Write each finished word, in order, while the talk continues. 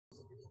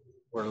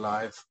We're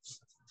live.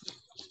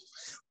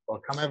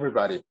 Welcome,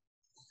 everybody.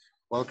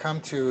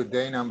 Welcome to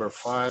day number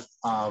 5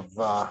 of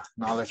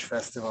Knowledge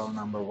Festival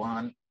number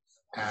 1.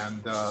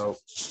 And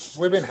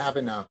we've been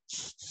having a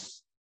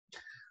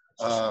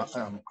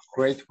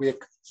great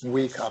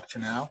week up to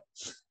now.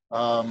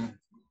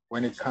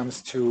 When it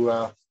comes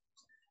to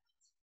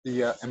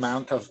the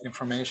amount of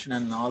information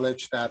and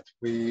knowledge that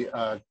we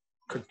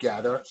could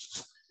gather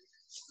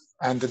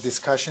and the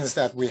discussions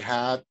that we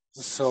had.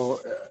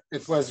 So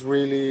it was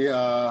really,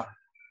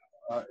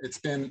 it's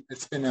been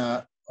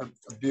a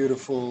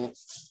beautiful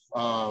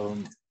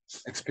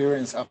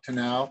experience up to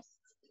now.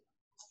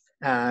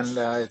 And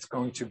it's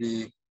going to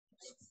be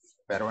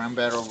better and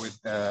better with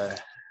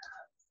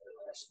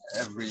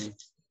every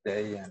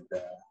day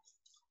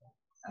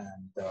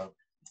and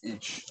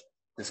each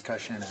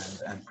discussion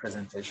and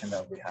presentation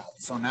that we have.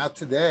 So now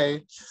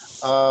today,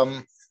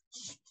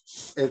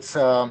 it's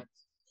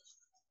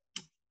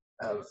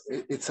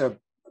a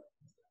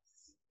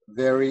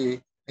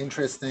very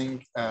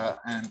interesting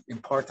and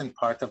important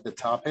part of the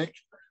topic.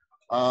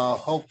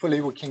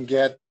 Hopefully we can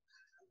get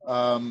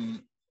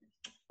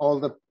all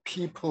the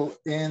people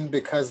in,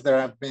 because there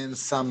have been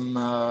some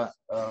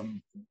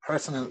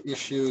personal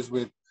issues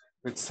with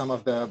some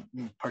of the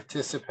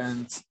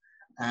participants,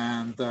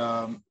 and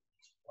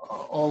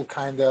all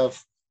kind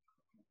of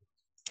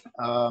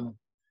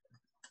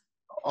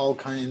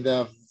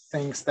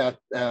things that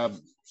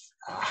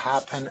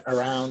happen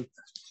around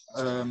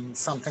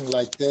something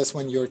like this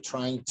when you're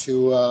trying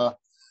to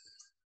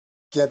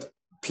get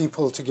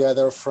people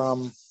together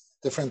from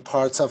different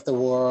parts of the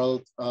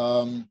world,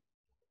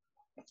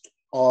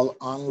 all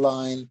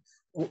online.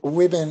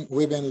 We've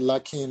been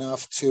lucky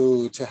enough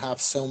to have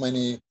so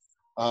many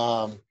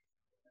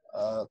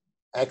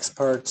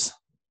experts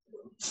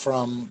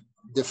from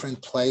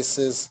different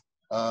places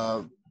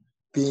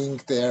being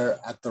there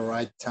at the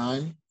right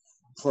time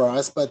for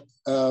us, but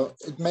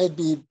it may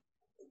be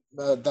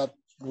that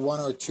one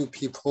or two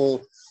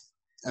people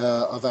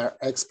of our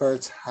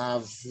experts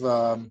have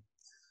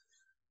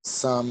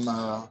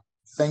some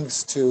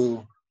things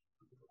to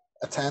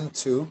attend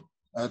to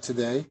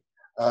today,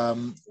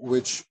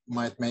 which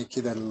might make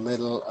it a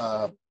little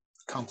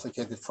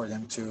complicated for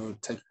them to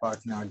take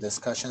part in our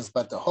discussions,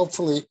 but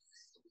hopefully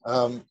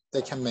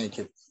they can make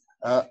it.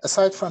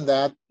 Aside from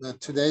that,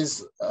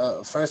 today's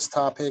first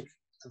topic,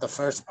 the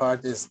first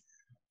part, is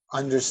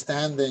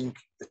understanding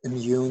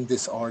immune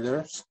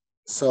disorders.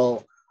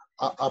 So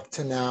up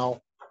to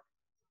now,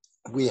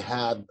 we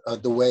had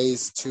the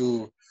ways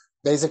to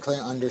basically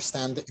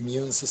understand the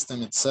immune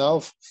system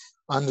itself,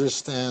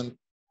 understand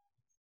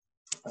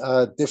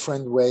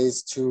different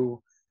ways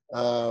to,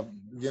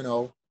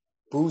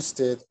 boost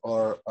it,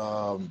 or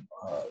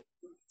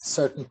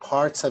certain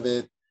parts of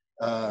it,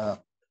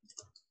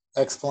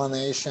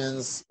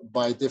 explanations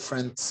by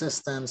different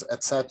systems,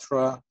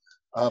 etc.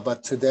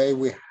 But today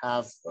we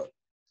have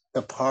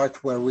the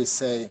part where we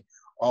say,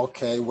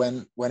 okay,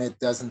 when it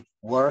doesn't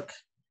work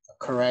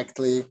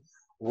correctly,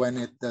 when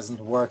it doesn't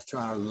work to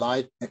our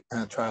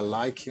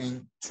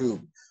liking, to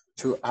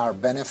our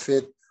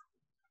benefit,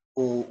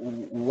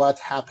 what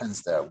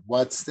happens there?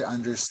 What's the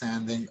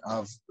understanding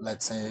of,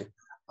 let's say,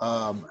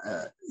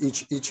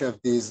 each of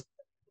these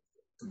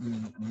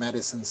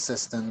medicine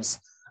systems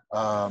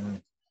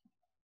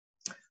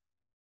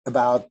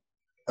about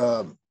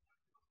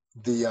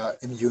the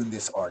immune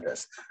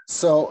disorders?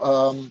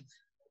 So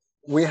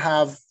we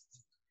have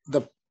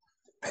the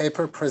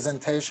paper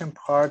presentation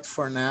part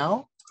for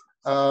now.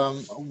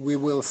 We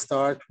will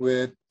start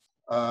with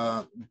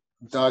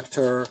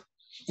Dr.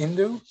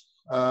 Indu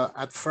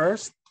at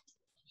first,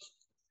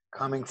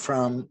 coming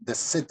from the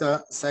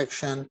Siddha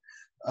section,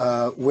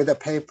 with a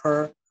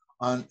paper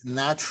on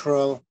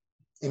natural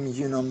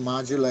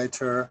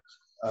immunomodulator,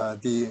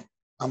 the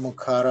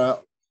Amukara,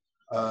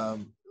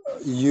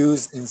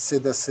 used in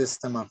Siddha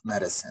system of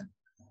medicine.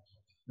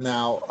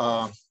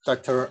 Now,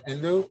 Dr.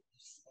 Indu,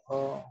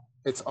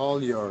 it's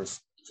all yours.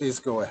 Please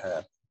go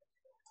ahead.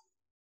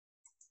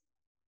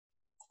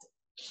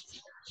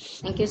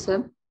 Thank you,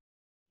 sir.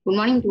 Good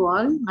morning to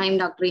all. I am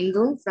Dr.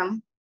 Indu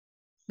from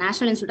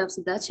National Institute of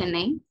Siddha,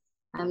 Chennai.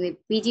 I am a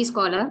PG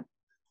scholar.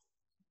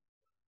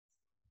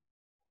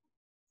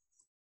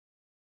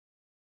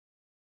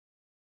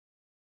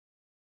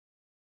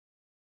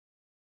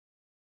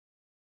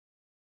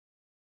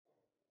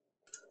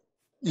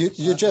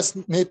 You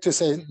just need to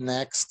say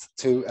next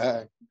to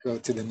go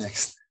to the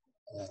next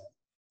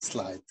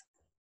slide.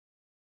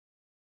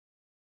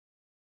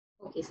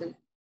 Okay, sir.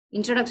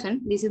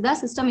 Introduction. The Siddha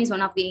system is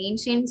one of the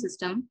ancient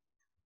systems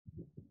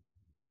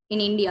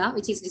in India,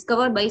 which is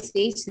discovered by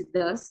sage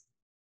Siddhas.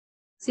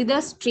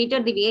 Siddhas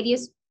treated the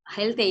various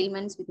health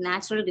ailments with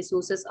natural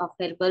resources of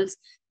herbals,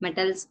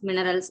 metals,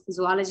 minerals,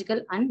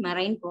 zoological and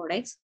marine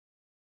products.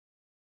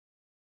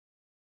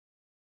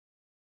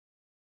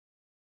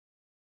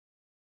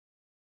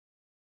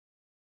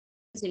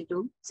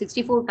 Into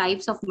 64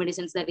 types of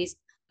medicines, that is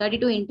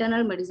 32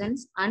 internal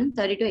medicines and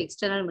 32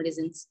 external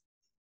medicines.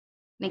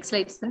 Next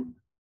slide, sir.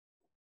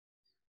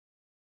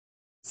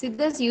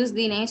 Siddhas use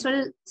the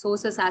natural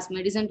sources as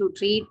medicine to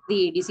treat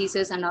the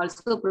diseases and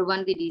also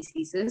prevent the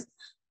diseases.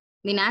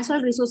 The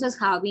natural resources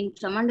have been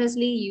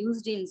tremendously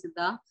used in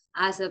Siddha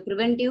as a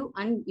preventive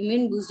and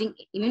immune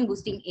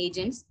boosting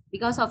agents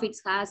because of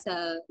its has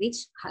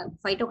rich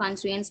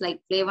phytoconstituents like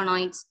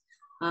flavonoids,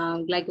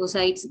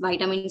 glycosides,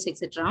 vitamins,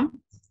 etc.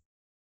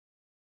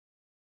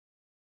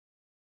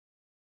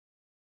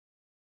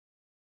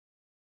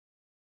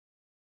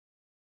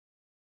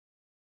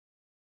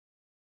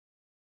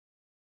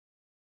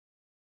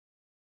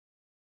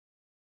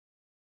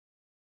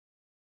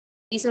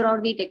 These are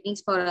all the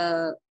techniques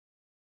for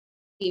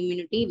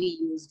immunity we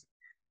used.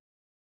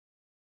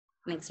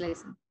 Next slide.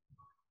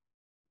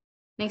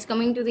 Next,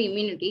 coming to the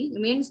immunity,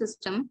 immune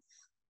system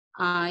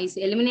is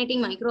eliminating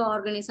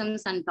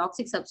microorganisms and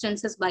toxic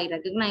substances by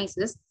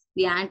recognizes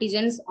the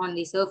antigens on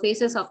the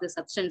surfaces of the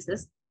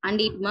substances,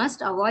 and it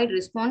must avoid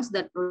response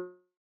that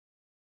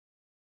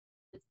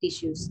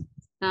tissues.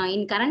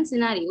 In current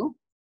scenario,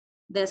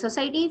 the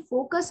society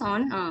focus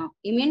on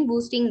immune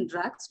boosting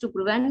drugs to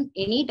prevent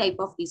any type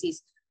of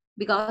disease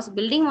because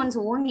building one's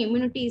own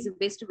immunity is the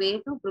best way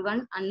to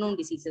prevent unknown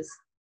diseases.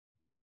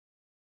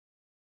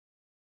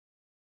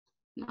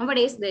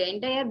 Nowadays, the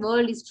entire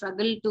world is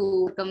struggle to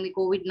overcome the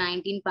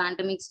COVID-19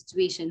 pandemic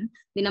situation.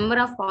 The number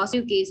of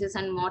positive cases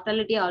and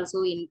mortality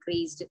also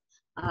increased.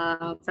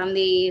 From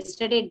the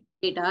yesterday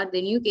data,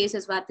 the new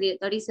cases were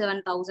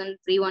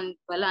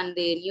 37,312 and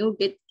the new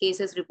death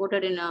cases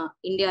reported in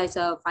India is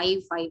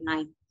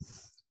 559.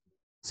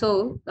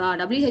 So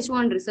WHO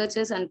and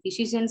researchers and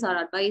physicians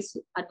are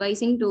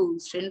advising to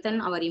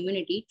strengthen our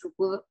immunity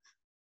to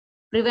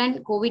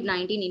prevent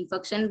COVID-19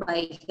 infection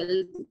by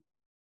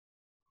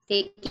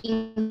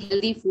taking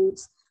healthy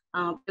foods,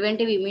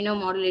 preventive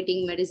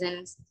immunomodulating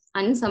medicines,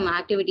 and some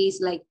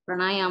activities like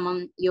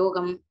pranayamam,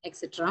 yogam,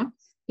 etc.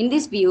 In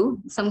this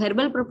view, some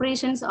herbal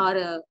preparations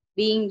are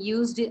being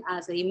used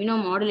as an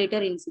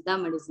immunomodulator in Siddha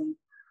medicine.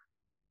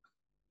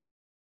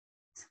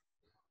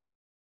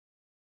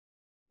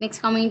 Next,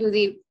 coming to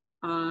the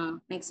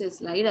next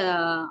slide,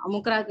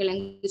 Amukra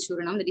Kelangu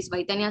Churanam, that is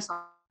Vaitanya.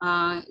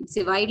 It's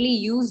widely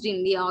used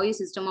in the Ayurveda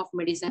system of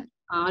medicine,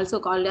 also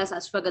called as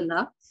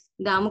Ashwagandha.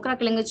 The Amukra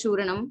Kelangu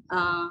Churanam,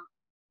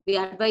 we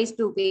advise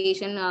to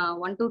patient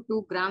 1 to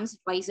 2 grams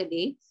twice a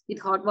day with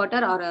hot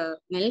water or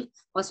milk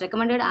was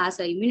recommended as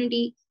an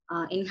immunity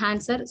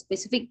enhancer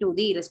specific to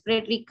the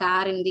respiratory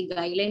care in the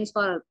guidelines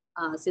for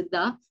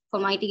Siddha for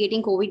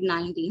mitigating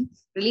COVID-19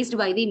 released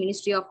by the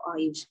Ministry of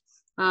Ayush.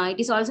 It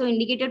is also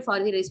indicated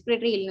for the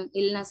respiratory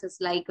illnesses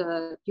like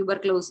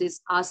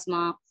tuberculosis,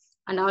 asthma,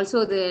 and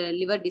also the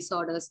liver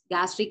disorders,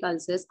 gastric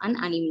ulcers, and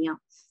anemia.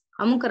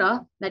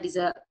 Amukara, that is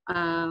a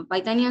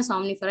Vaitania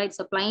somnifera, it's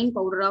a plain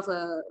powder of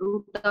a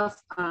root of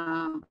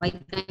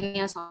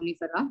Vaitania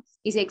somnifera,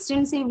 is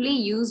extensively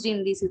used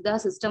in the Siddha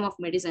system of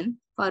medicine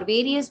for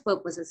various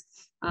purposes,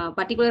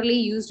 particularly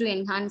used to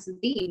enhance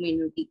the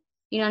immunity.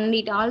 And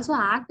it also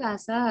acts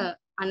as a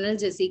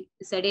analgesic,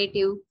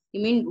 sedative,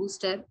 immune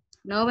booster,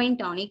 nervine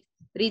tonic,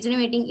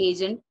 regenerating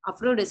agent,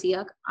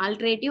 aphrodisiac,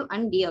 alterative,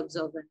 and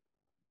deabsorbent.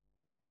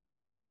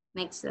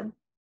 Next, sir.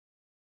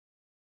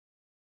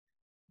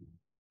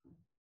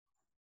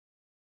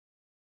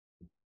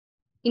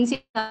 In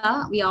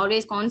Siddha, we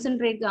always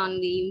concentrate on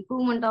the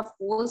improvement of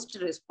post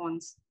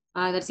response.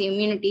 That's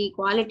immunity,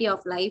 quality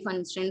of life,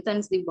 and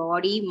strengthens the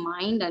body,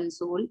 mind, and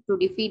soul to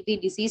defeat the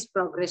disease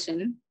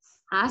progression.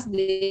 As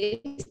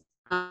this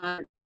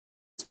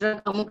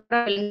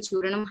Amukra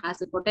Churanam has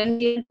the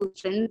potential to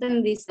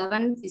strengthen the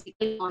 7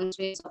 physical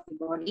constituents of the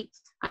body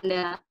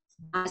and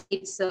as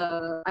its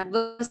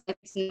adverse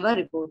effects never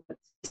reported.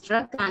 This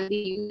drug can be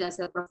used as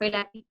a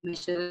prophylactic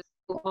measure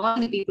to all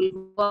the people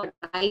who are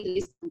at high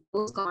risk and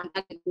close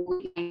contact with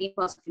COVID-19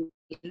 positive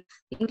infection,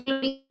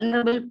 including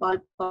vulnerable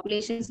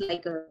populations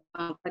like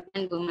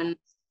pregnant women,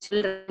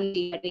 children,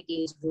 pediatric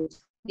age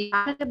groups. The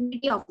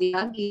palatability of the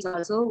drug is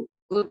also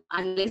good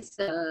unless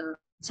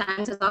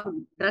chances of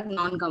drug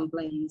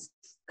non-compliance.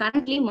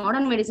 Currently,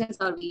 modern medicines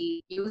are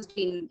used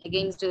in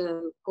against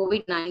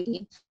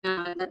COVID-19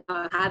 that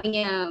are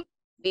having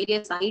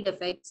various side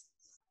effects,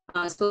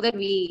 so that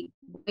we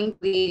bring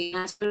the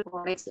natural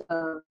products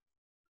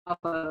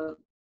of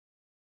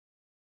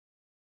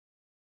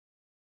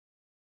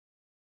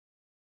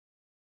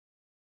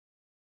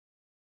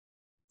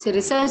It's a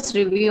research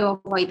review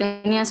of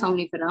Vaitanya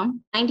somnifera.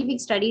 Scientific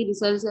study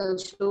results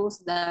shows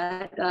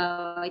that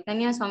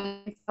Vaitanya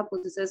somnifera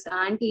possesses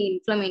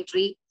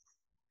anti-inflammatory,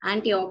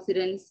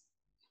 antioxidants,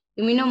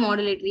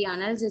 immunomodulatory,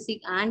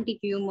 analgesic,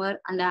 anti-tumor,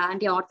 and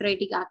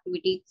anti-arthritic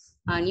activity,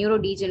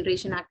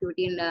 neurodegeneration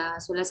activity, and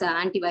as well as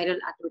antiviral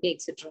activity,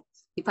 etc.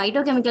 The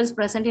phytochemicals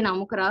present in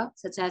Amukara,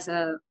 such as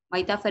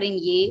vitaferin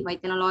A,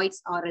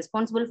 vithanolides, are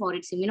responsible for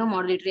its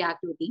immunomodulatory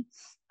activity,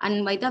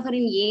 and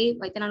vitaferin A,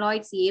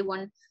 vithanolides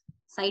A1,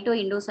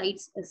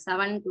 cytoindosides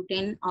 7 to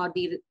 10 are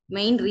the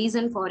main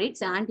reason for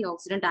its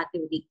antioxidant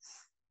activity.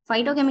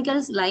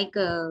 Phytochemicals like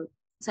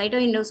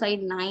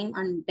cytoindoside 9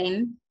 and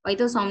 10,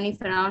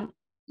 phytosomniferon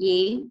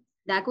A,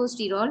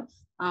 dacosterol,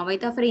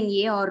 vitaferin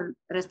A are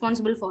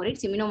responsible for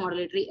its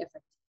immunomodulatory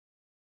effect.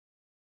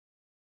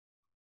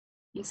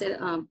 It's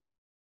a,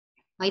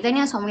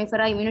 Vaitanya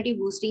somnifera immunity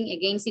boosting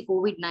against the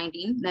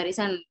COVID-19. There is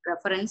a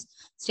reference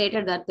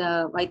stated that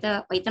the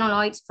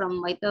vithanolides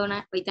from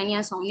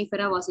Vaitanya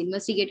somnifera was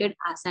investigated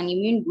as an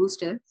immune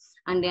booster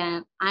and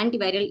an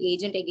antiviral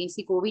agent against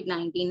the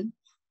COVID-19,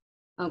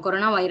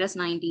 coronavirus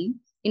 19.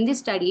 In this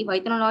study,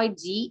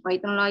 vithanolide G,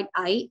 vithanolide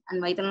I,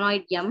 and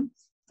vithanolide M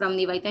from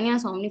the Vaitanya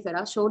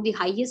somnifera showed the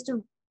highest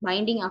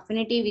binding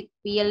affinity with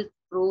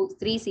PL-Pro,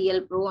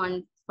 3CL-Pro,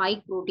 and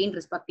spike protein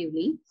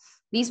respectively.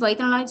 These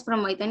vithanolides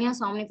from Vaitanya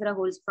somnifera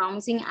holds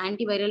promising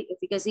antiviral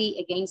efficacy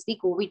against the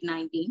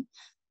COVID-19.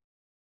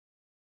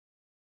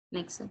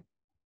 Next.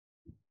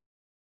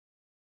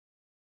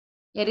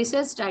 A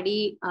research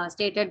study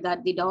stated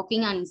that the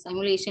docking and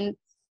simulation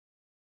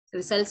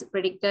results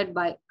predicted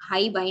by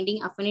high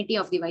binding affinity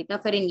of the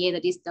vitaferrin A,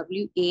 that is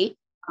WA,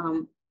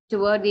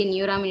 toward the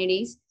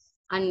neuraminidase,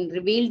 and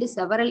revealed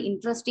several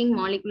interesting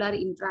molecular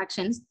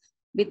interactions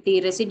with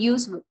the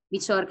residues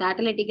which are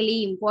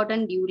catalytically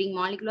important during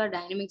molecular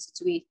dynamic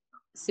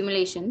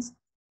simulations.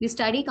 The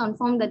study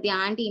confirmed that the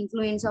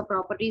anti-influenza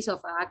properties of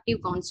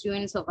active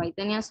constituents of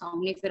Vaitanya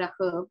somnifera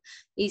herb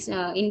is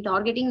in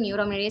targeting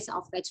neuraminidase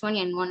of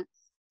H1N1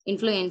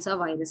 influenza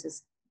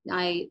viruses.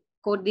 I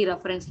quote the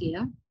reference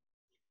here.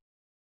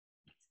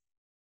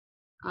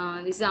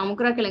 This is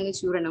Amukara Kilangu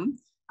Churanam.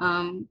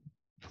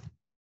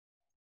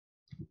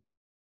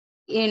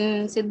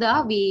 In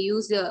Siddha,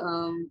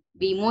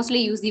 we mostly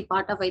use the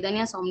part of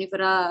Vaitanya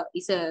somnifera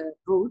is a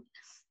root,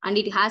 and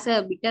it has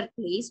a bitter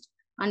taste,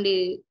 and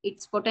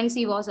its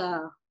potency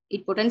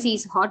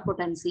is hot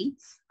potency,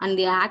 and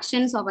the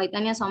actions of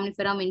Vaitanya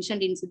somnifera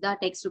mentioned in Siddha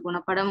text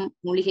Gunapadam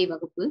Muligai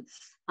Vagapu,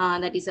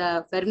 that is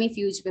a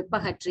fermifuge,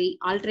 Veppahatri,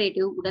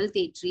 alterative, Udal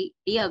Tetri,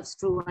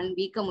 de-obstruent,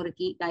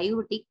 Veekamuraki,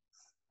 diuretic,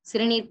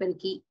 Siranir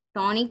Perki,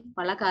 tonic,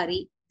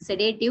 Palakari,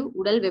 sedative,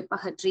 Udal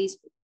Veppahatri,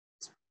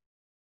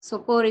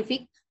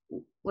 soporific,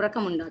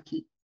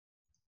 Urakamundaki.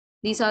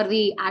 These are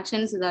the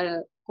actions that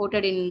are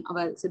quoted in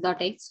our Siddha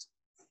text.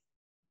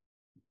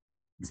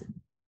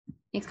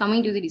 Next,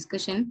 coming to the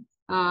discussion,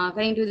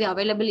 according to the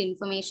available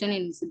information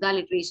in Siddha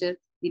literature,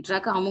 the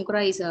drug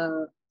Amukara is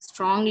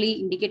strongly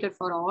indicated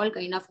for all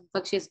kind of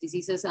infectious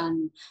diseases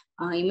and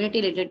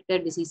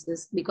immunity-related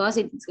diseases because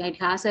it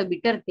has a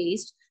bitter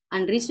taste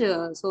and rich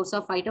source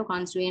of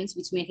phytoconstituents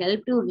which may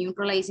help to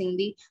neutralizing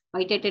the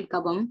phytated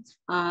kabam.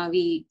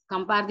 We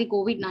compare the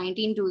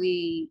COVID-19 to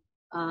the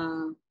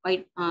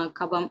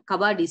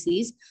Kaba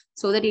disease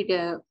so that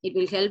it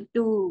will help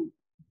to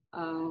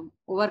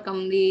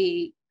overcome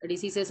the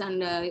diseases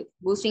and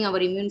boosting our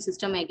immune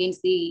system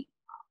against the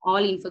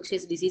all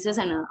infectious diseases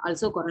and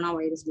also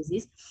coronavirus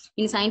disease.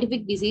 In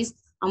scientific disease,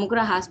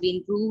 Amukara has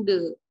been proved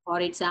for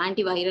its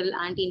antiviral,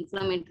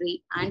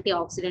 anti-inflammatory,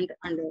 antioxidant,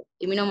 and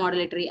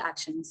immunomodulatory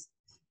actions.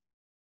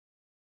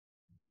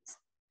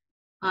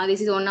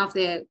 This is one of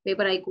the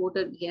paper I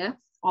quoted here.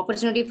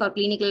 Opportunity for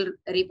clinical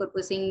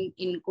repurposing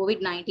in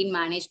COVID-19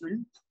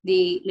 management.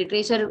 The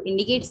literature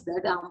indicates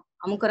that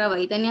Amukara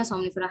Vaitanya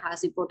somnifera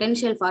has the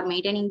potential for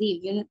maintaining the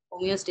immune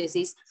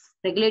homeostasis,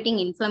 regulating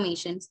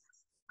inflammations,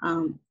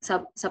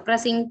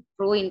 suppressing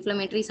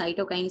pro-inflammatory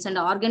cytokines and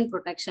organ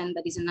protection,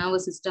 that is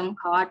nervous system,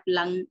 heart,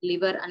 lung,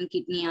 liver, and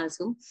kidney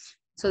also.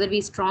 So that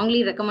we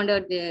strongly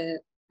recommended the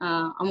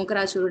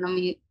Amukara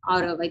Churnam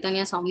or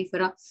Vaitanya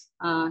somnifera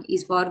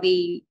is for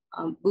the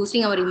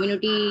boosting our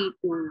immunity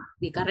to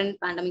the current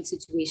pandemic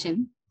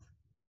situation.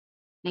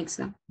 Next.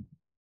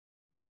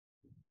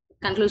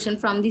 Conclusion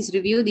from this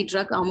review, the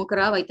drug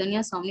Amukara Vaitanya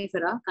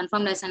somnifera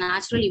confirmed as a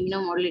natural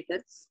immunomodulator,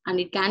 and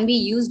it can be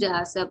used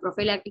as a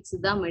prophylactic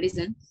Siddha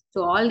medicine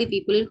to all the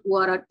people who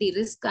are at the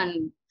risk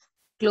and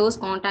close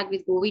contact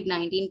with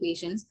COVID-19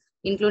 patients,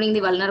 including the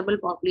vulnerable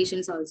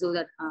populations also,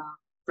 that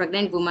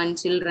pregnant women,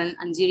 children,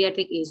 and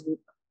geriatric age group.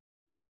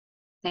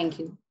 Thank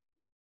you.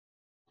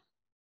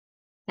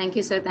 Thank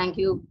you, sir. Thank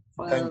you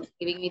for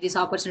giving me this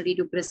opportunity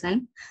to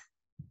present.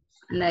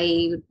 And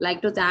I would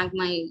like to thank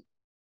my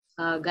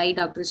guide,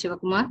 Dr.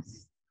 Shivakumar,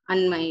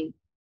 and my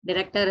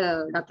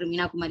director, Dr.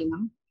 Meena Kumari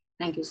ma'am.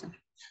 Thank you, sir.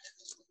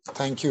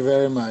 Thank you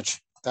very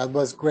much. That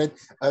was great.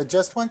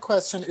 Just one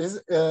question: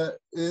 is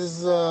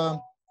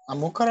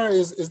Amukara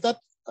is that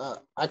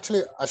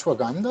actually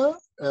ashwagandha,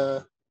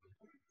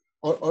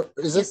 or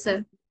is yes, it?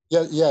 Sir.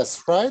 Yeah.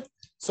 Yes. Right.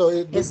 So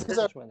yes, these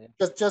are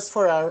just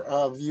for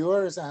our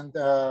viewers and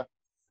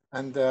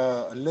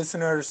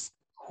listeners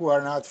who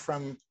are not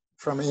from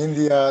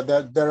India.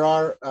 That there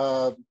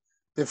are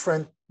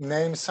different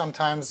names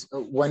sometimes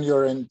when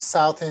you're in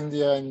South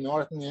India and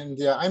Northern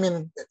India. I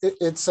mean,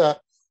 it's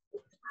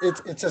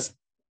just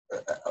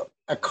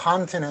a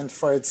continent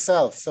for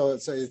itself. So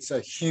it's a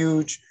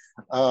huge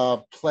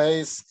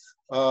place.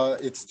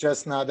 It's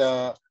just not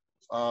a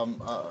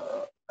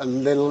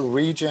little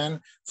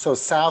region. So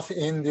South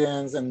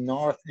Indians and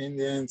North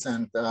Indians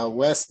and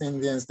West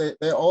Indians,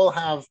 they all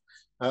have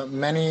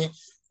many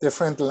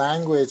different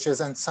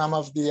languages, and some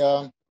of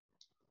the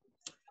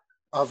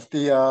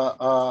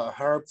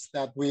herbs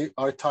that we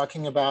are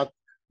talking about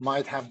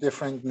might have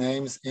different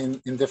names in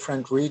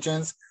different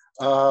regions.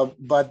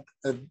 But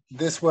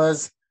this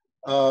was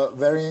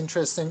very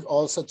interesting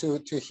also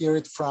to hear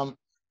it from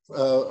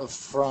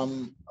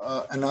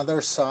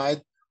another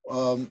side.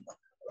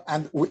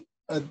 And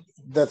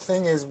the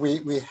thing is,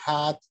 we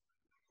had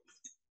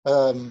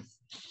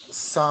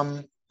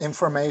some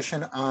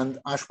information on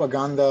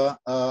ashwagandha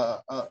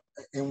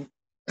in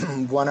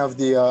one of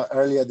the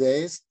earlier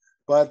days,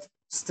 but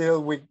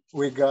still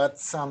we got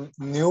some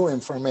new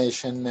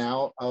information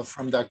now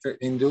from Dr.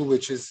 Indu,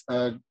 which is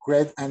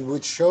great, and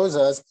which shows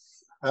us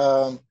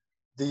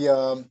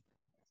the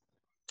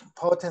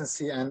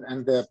potency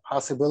and the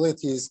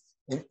possibilities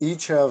in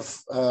each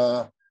of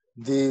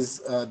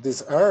these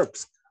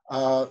herbs.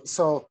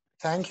 So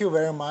thank you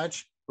very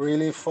much,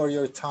 really, for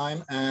your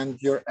time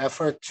and your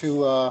effort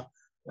to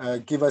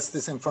give us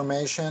this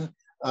information.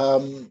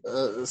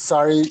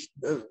 Sorry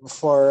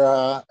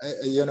for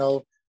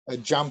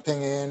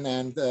jumping in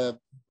and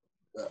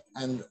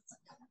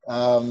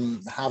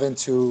having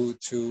to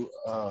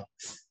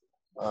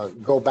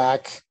go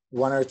back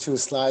one or two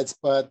slides,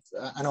 but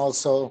and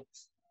also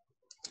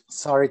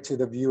sorry to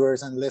the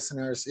viewers and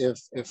listeners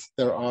if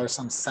there are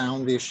some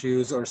sound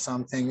issues or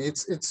something.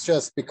 It's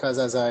just because,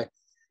 as I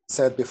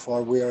said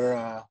before,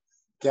 we're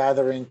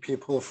gathering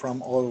people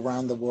from all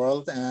around the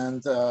world,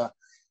 and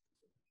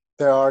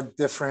there are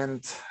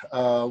different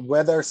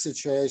weather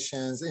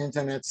situations,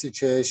 internet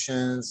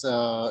situations,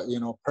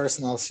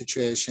 personal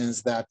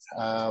situations that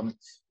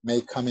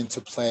may come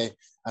into play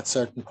at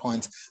certain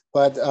points.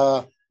 But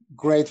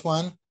great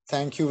one.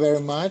 Thank you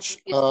very much.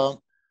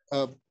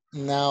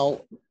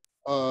 Now,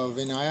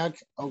 Vinayak,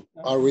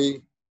 are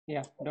we?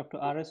 Yeah, Dr.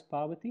 R.S.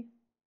 Parvati.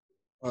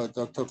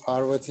 Dr.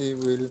 Parvati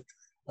will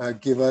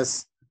give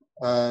us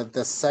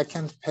the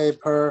second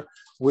paper,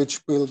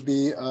 which will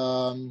be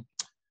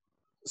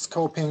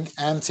scoping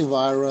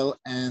antiviral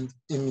and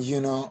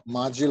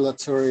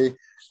immunomodulatory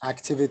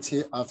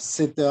activity of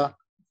Siddha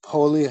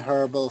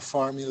polyherbal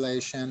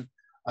formulation,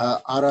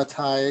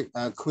 Aratai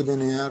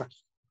Kudinir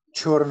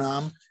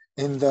Churnam,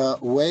 in the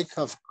wake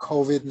of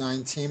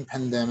COVID-19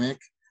 pandemic.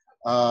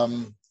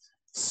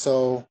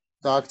 So,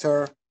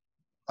 Doctor,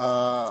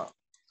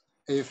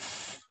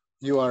 if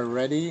you are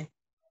ready,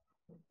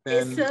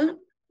 then... Yes, sir.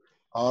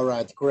 All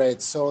right,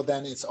 great. So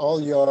then it's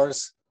all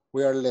yours.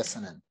 We are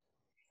listening.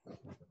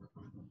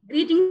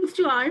 Greetings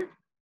to all.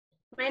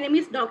 My name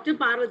is Dr.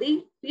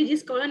 Parvati, PG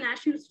Scholar,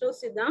 National Institute of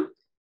Siddha.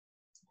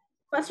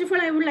 First of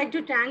all, I would like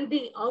to thank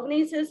the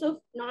organizers of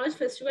Knowledge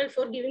Festival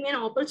for giving me an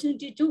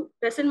opportunity to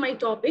present my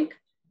topic.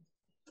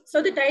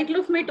 So the title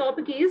of my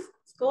topic is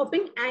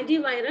Scoping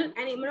Antiviral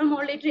and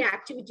Immunomodulatory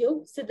Activity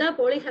of Siddha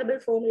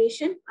Polyherbal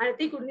Formulation,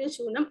 Aratai Kudinir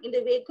Churnam, in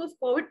the wake of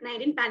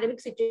COVID-19 pandemic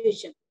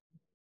situation.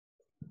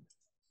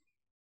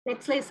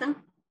 Next slide, sir.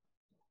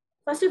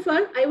 First of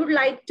all, I would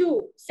like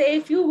to say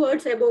a few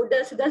words about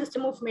the Siddha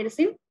system of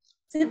medicine.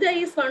 Siddha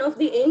is one of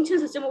the ancient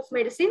systems of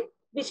medicine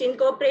which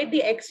incorporate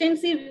the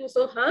extensive use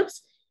of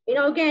herbs,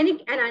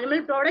 inorganic and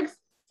animal products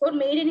for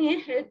maintaining a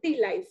healthy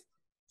life.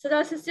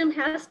 Siddha system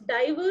has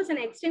diverse and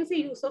extensive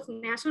use of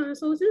natural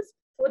resources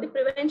for the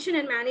prevention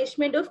and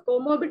management of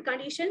comorbid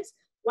conditions,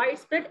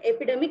 widespread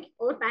epidemic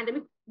or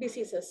pandemic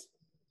diseases.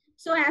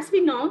 So as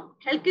we know,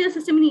 healthcare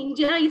system in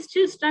India is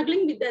still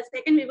struggling with the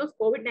second wave of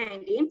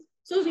COVID-19.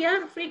 So we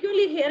are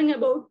frequently hearing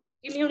about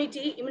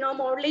immunity,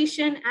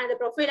 immunomodulation, and the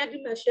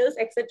prophylactic measures,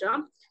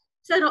 etc.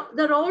 So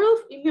the role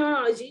of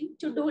immunology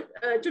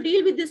to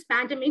deal with this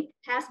pandemic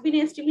has been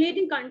a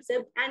stimulating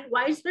concept, and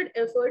widespread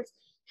efforts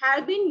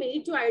have been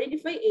made to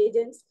identify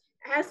agents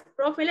as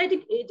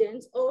prophylactic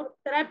agents or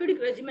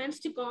therapeutic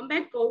regimens to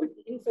combat COVID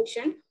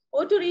infection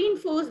or to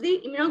reinforce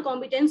the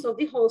immunocompetence of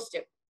the host.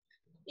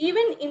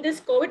 Even in this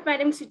COVID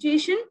pandemic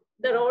situation,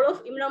 the role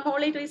of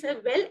immunomodulator is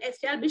well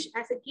established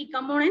as a key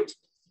component.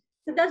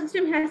 Siddha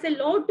system has a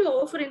lot to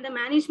offer in the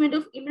management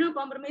of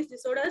immunocompromised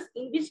disorders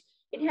in which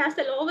it has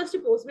the lowest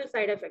possible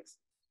side effects.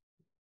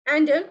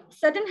 And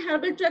certain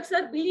herbal drugs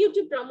are believed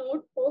to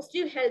promote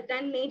positive health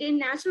and maintain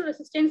natural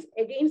resistance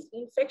against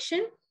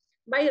infection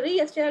by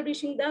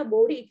re-establishing the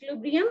body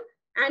equilibrium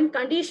and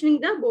conditioning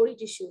the body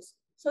tissues.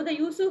 So the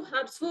use of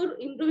herbs for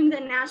improving the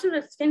natural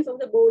resistance of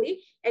the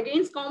body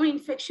against common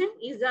infection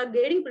is the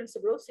guiding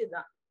principle of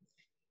Siddha.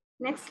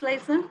 Next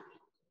slide, sir.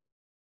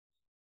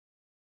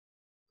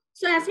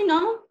 So as we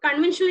know,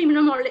 conventional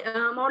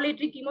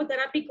immunomodulatory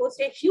chemotherapy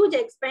costs a huge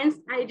expense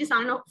and it is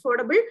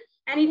unaffordable,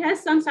 and it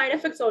has some side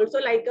effects also,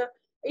 like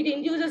it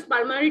induces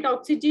pulmonary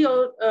toxicity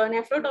or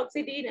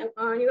nephrotoxicity,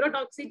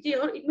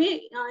 neurotoxicity, or it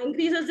may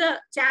increases the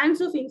chance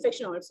of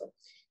infection also.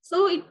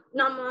 So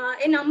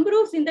a number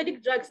of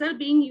synthetic drugs are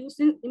being used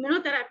in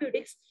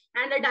immunotherapeutics,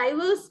 and the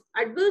diverse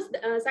adverse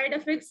side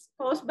effects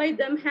caused by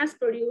them has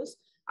produced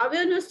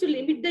awareness to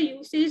limit the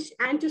usage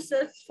and to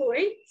search for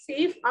a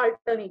safe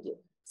alternative.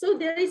 So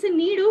there is a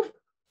need of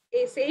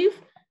a safe,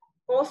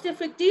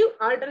 cost-effective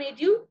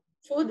alternative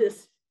for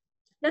this.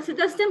 The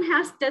Siddha system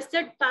has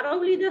tested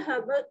thoroughly the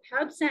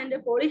herbs and the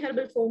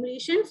polyherbal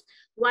formulations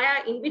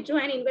via in vitro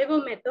and in vivo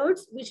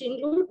methods, which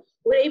include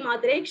Urei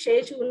Madre,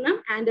 Kshay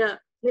Churnam, and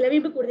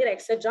Nilavimbu Kudir,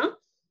 etc.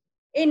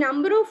 A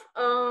number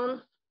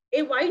of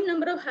A wide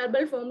number of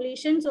herbal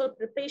formulations or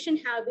preparation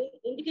have been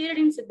indicated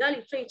in Siddha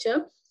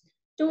literature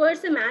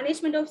towards the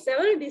management of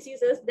several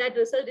diseases that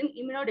result in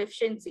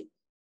immunodeficiency.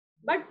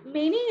 But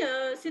many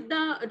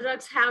Siddha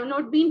drugs have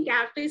not been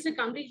characterized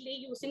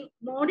completely using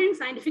modern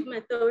scientific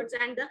methods,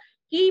 and the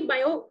key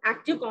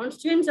bioactive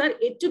constituents are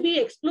yet to be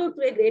explored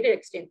to a greater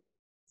extent.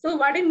 So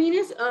what I mean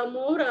is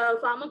more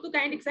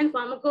pharmacokinetics and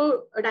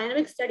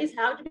pharmacodynamic studies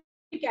have to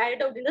be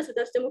carried out in the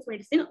Siddha system of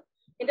medicine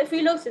in the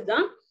field of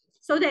Siddha.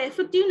 So the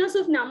effectiveness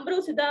of number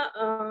of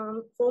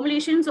Siddha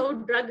formulations or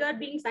drug are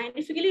being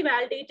scientifically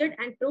validated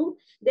and proved,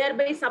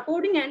 thereby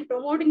supporting and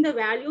promoting the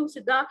value of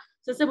Siddha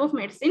system of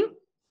medicine.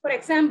 For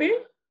example,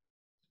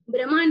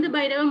 Brahma and the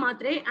Bhairava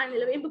Matre and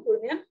Nilavembu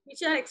Kudnir,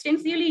 which are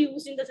extensively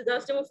used in the Siddha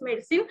system of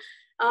medicine.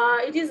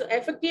 It is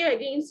effective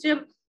against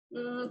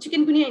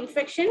chikungunya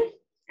infection,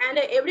 and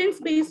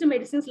evidence-based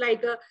medicines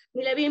like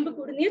Nilavembu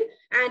Kudnir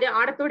and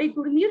Adatode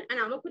Kudnir and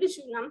Amakuri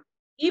Churnam,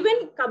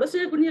 even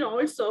Kabasura Kudnir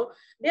also,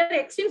 they are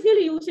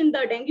extensively used in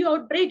the dengue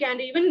outbreak,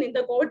 and even in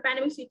the COVID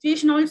pandemic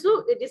situation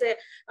also. It is a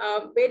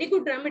very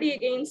good remedy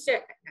against,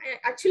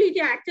 actually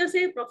it acts as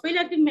a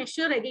prophylactic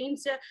measure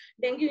against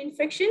dengue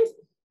infections.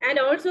 And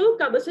also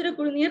Kabasura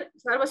Kudnir,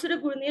 Sarvasura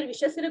Kudnir,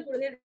 Vishasura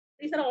Kudnir,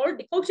 these are all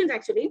decoctions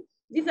actually.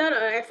 These are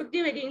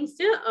effective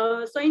against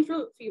swine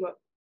flu fever.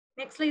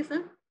 Next slide,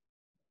 sir.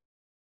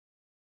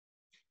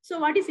 So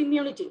what is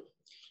immunity?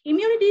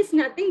 Immunity is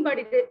nothing but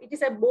it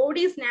is a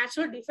body's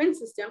natural defense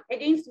system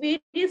against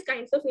various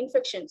kinds of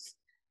infections.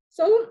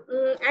 So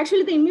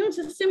actually the immune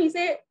system is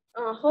a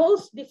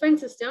host defense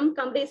system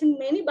comprising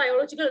many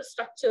biological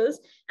structures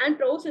and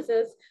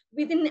processes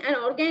within an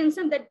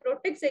organism that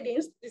protects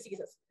against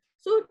diseases.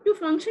 So to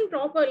function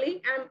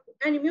properly,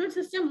 an immune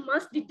system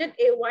must detect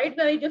a wide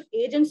variety of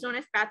agents known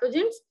as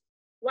pathogens,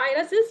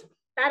 viruses,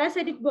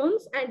 parasitic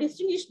worms, and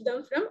distinguish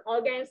them from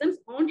organisms'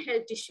 own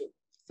health tissue.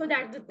 So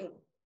that's the thing.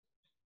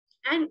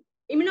 And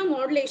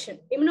immunomodulation,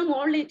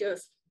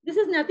 immunomodulators. This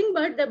is nothing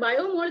but the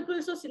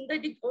biomolecules of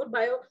synthetic or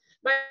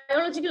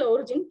biological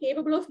origin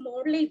capable of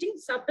modulating,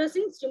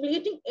 suppressing,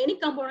 stimulating any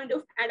component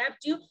of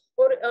adaptive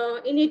or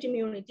innate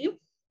immunity.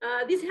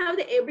 These have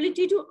the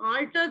ability to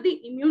alter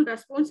the immune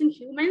response in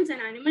humans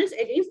and animals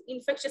against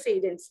infectious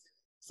agents.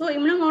 So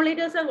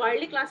immunomodulators are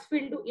widely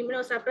classified into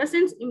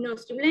immunosuppressants,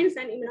 immunostimulants,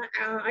 and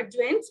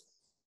immunoadjuvants.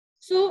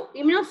 So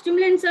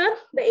immunostimulants are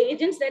the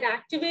agents that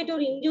activate or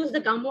induce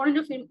the component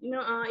of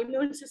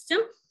immune system,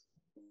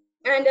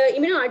 and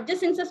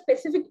immunoadjuvants are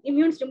specific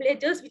immune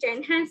stimulators which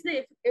enhance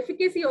the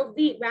efficacy of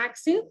the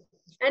vaccine,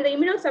 and the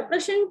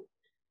immunosuppression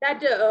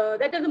that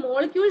are the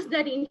molecules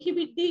that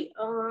inhibit the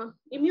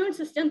immune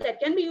system that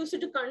can be used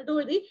to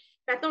control the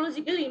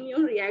pathological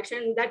immune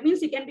reaction. That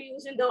means it can be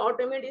used in the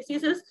autoimmune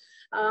diseases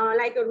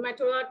like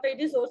rheumatoid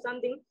arthritis or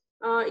something.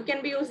 It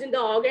can be used in the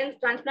organ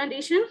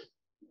transplantation,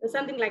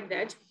 something like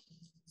that.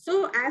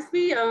 So as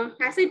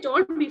I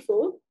told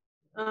before,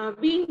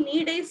 we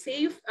need a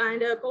safe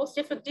and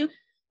cost-effective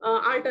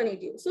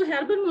alternative. So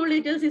herbal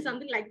modulators is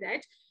something like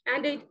that,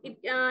 and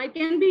it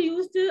can be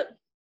used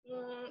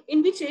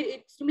in which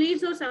it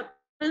stimulates or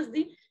suppresses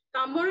the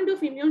component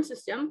of immune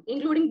system,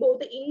 including both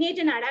the innate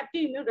and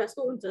adaptive immune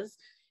responses.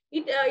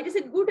 It is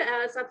a good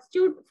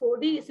substitute for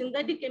the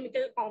synthetic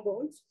chemical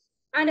compounds,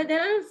 and there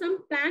are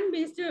some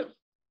plant-based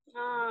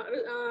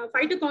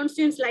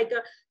phytoconstituents like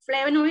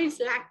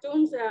flavonoids,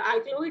 lactones,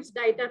 alkaloids,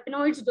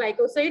 diterpenoids,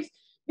 glycosides,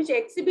 which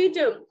exhibit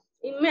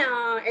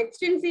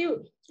extensive,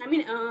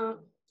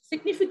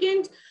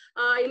 significant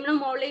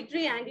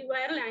immunomodulatory,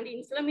 antiviral,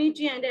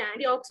 anti-inflammatory, and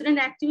antioxidant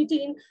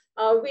activity in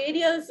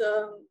various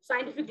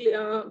scientific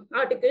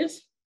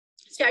articles,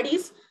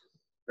 studies.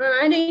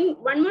 And in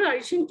one more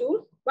addition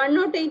to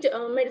 108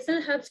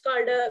 medicinal herbs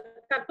called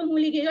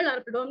Karpamoolikal are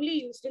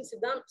predominantly used in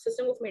Siddha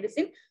system of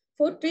medicine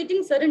for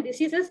treating certain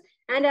diseases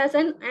and as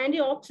an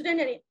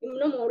antioxidant and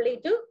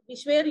immunomodulator,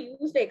 which were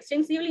used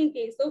extensively in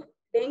case of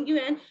dengue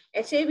and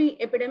HIV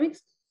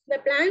epidemics. The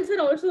plants are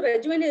also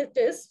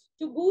rejuvenators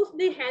to boost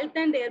the health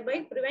and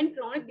thereby prevent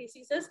chronic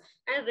diseases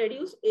and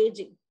reduce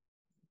aging.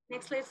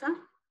 Next slide, sir.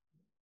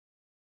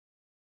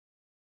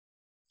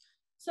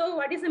 So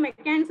what is the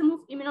mechanism of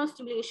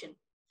immunostimulation?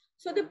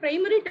 So the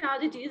primary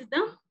target is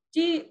the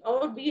T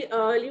or B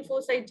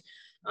lymphocyte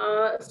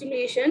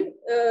stimulation.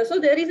 So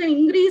there is an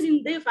increase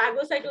in the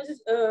phagocytosis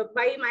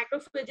by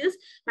macrophages.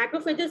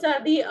 Macrophages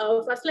are the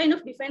first line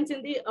of defense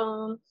in the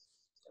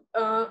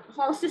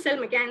host cell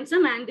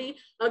mechanism, and the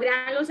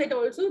granulocyte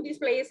also. This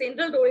plays a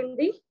central role in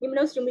the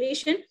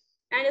immunostimulation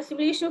and a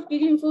stimulation of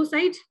T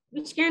lymphocyte,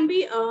 which can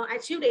be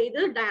achieved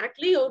either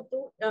directly or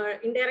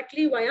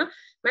indirectly via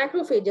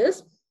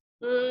macrophages.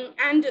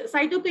 And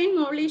cytokine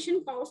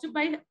modulation caused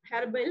by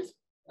herbals.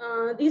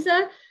 These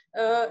are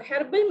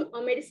herbal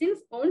medicines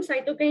on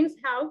cytokines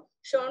have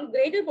shown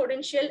greater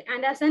potential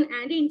and as an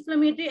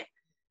anti-inflammatory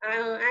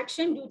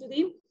action due to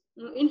the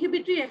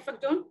inhibitory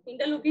effect on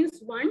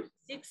interleukins 1,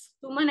 6,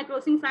 tumor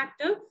necrosis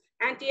factor,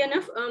 and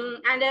TNF,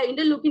 and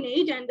interleukin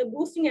 8, and the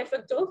boosting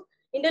effect of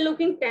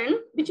interleukin 10,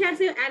 which has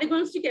an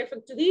agonistic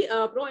effect to the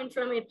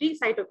pro-inflammatory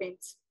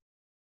cytokines.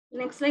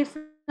 Next slide,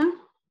 sir.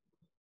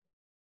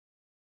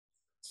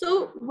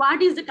 So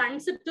what is the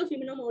concept of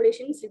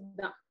immunomodulation in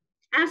Siddha?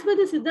 As per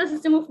the Siddha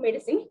system of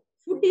medicine,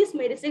 food is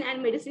medicine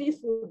and medicine is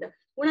food.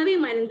 Unave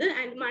marundu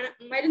and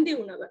marunde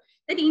unavu.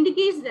 That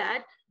indicates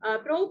that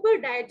proper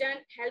diet and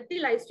healthy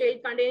lifestyle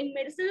containing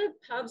medicinal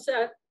herbs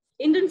are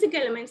intrinsic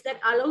elements that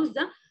allows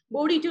the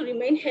body to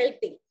remain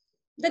healthy.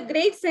 The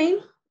great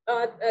saint,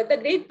 the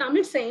great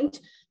Tamil saint,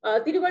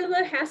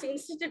 Thiruvalluvar has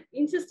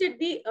insisted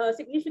the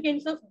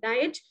significance of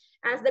diet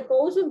as the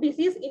cause of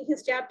disease in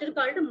his chapter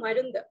called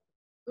Marunda,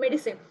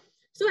 medicine.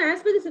 So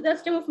as per the Siddha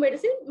system of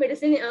medicine,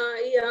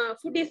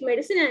 food is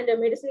medicine and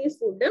medicine is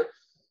food.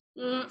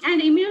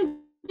 And immunity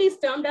is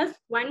termed as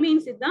one way in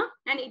Siddha,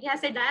 and it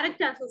has a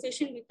direct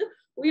association with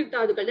Uyir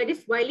Tadukal, that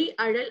is Vali,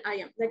 Adal,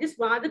 Ayam, that is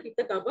Vada,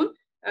 Pitta, Kapam,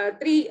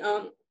 3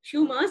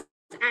 humors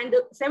and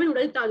 7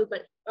 Udal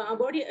Tadukal,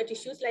 body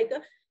tissues like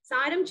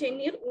Saram,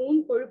 Chenir,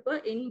 Un,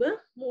 Pulpa, Inba,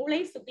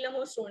 Mulai,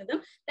 Suklamo,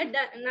 Stronidam,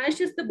 that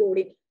nourishes the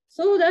body.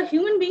 So the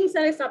human beings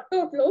are a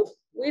subtotal of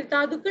Uyir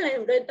Tadukal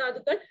and Udal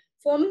Tadukal,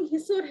 forming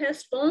his or her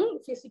strong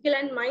physical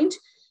and mind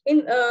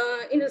in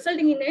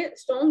resulting in a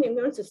strong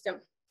immune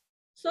system.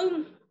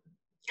 So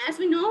as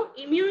we know,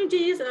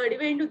 immunity is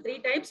divided into 3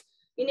 types: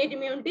 innate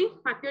immunity,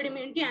 acquired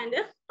immunity, and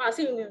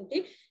passive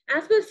immunity.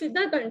 As per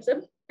Siddha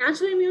concept,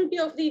 natural immunity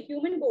of the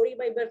human body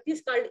by birth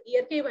is called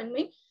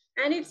Iyarkai,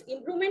 and its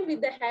improvement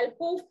with the help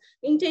of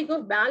intake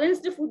of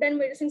balanced food and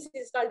medicines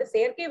is called the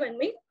Sayarkai,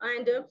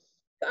 and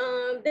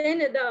then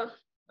the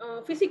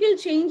physical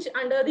change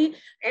under the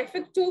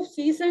effect of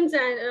seasons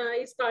and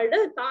is called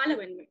a Kala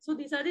Vanmai. So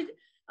these are the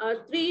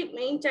 3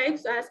 main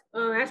types as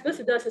per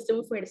Siddha system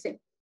of medicine.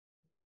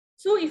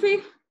 So if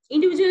an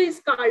individual is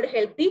called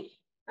healthy,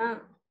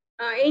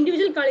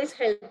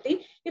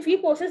 if he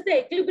possesses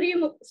the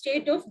equilibrium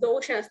state of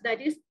doshas,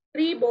 that is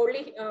 3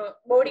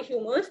 body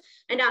humors,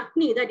 and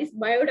Agni, that is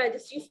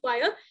biodigestive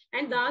fire,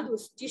 and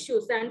Dhadus,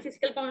 tissues and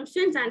physical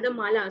constants, and the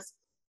malas,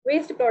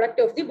 waste product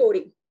of the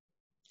body.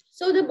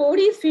 So the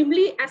body is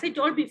firmly, as I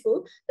told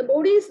before, the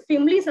body is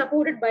firmly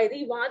supported by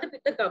the Vada,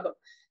 Pitta, Kapha.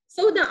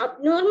 So the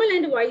abnormal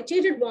and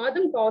vitiated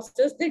Vadam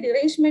causes the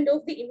derangement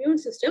of the immune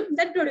system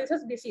that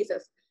produces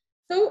diseases.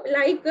 So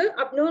like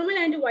abnormal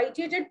and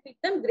vitiated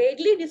Pittam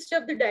greatly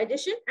disturb the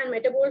digestion and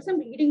metabolism,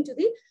 leading to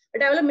the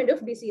development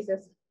of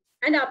diseases.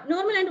 And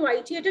abnormal and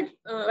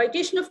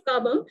vitation of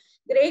Kabam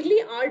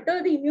greatly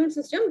alter the immune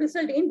system,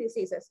 resulting in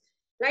diseases.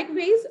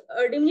 Likewise,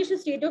 a diminished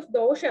state of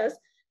doshas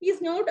is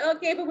not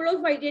capable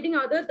of vitiating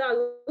other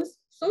dhadus.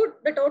 So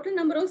the total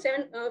number of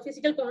 7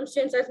 physical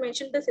constants, as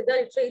mentioned in the Siddha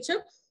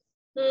literature,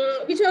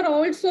 which are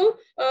also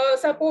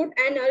support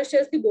and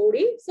nourishes the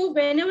body. So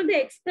whenever the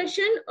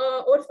expression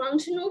or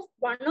function of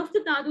one of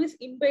the dhatu is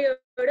impaired,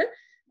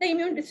 the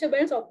immune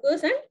disturbance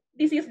occurs and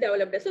disease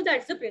develops. So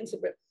that's the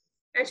principle.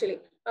 Actually,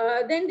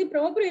 then the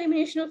proper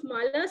elimination of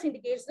malas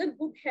indicates the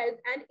good health,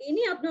 and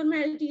any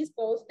abnormality is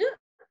caused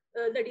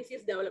the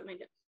disease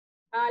development.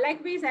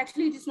 Likewise,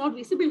 actually, it is not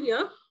visible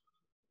here.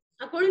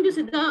 According to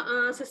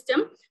Siddha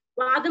system,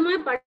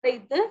 Vadama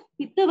Padaitha,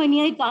 Pitta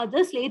Vanyai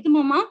Kada,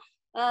 Sletamama,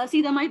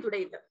 Sidamai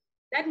Tudaita.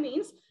 That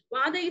means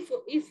Vada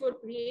is for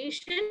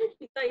creation,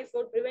 Pitta is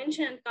for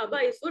prevention, and Kaba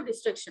is for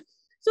destruction.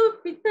 So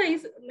Pitta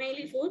is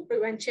mainly for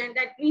prevention.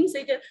 That means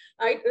it is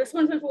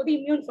responsible for the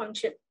immune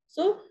function.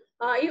 So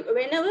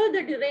whenever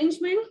the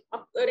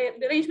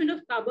derangement of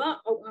Kaba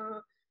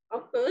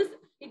occurs,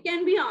 it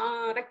can be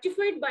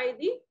rectified by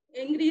the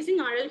increasing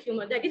oral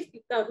humor, that is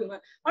Pitta humor.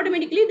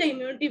 Automatically, the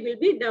immunity will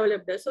be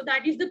developed. So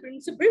that is the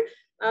principle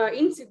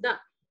in Siddha.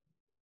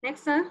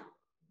 Next, sir.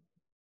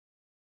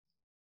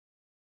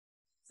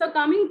 So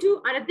coming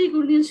to Arati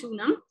Gurdin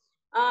Shunam.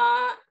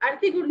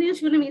 Arati Gurdin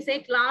Shunam is a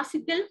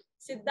classical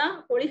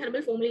Siddha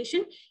polyherbal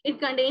formulation. It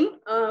contains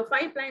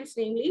 5 plants,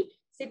 namely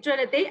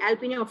Citrarate,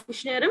 Alpinia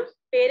officinarum,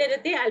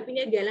 Pererate,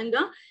 Alpinia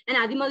galanga, and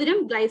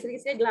Adimaduram,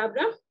 Glycericia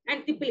glabra,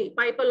 and Tipili,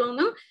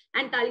 Pipalonga,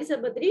 and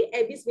Talisabatri,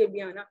 Abies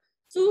webiana.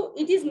 So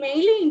it is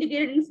mainly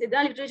indicated in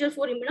Siddha literature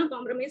for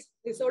immunocompromised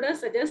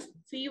disorders such as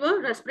fever,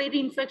 respiratory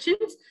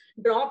infections,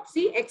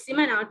 dropsy,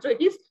 eczema, and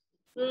arthritis.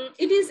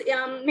 It is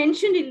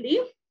mentioned in the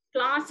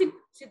classic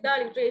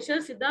Siddha literature,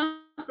 Siddha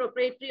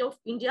Proprietary of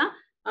India,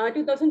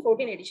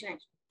 2014 edition.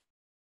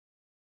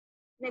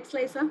 Next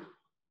slide, sir.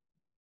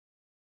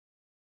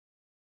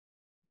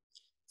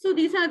 So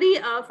these are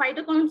the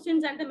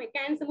phytoconstants and the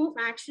mechanism of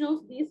action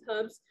of these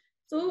herbs.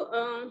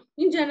 So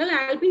in general,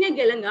 Alpinia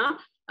galanga,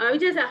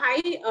 which has a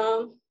high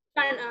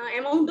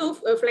amount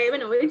of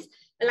flavonoids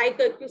like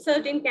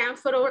quercetin,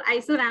 camphorol,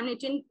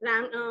 isoramnitin,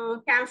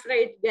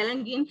 camphorite,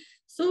 galangin.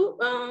 So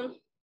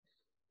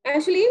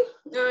actually,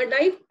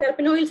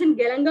 diterpenoids in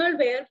galangal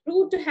were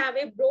proved to have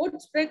a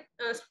broad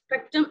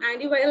spectrum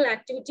antiviral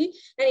activity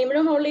and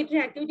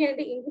immunomodulatory activity and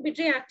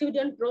inhibitory activity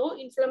on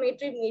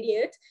pro-inflammatory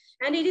mediates.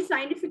 And it is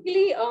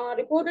scientifically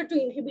reported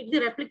to inhibit the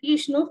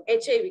replication of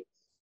HIV.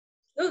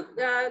 So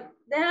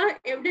there are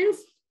evidence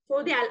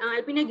for the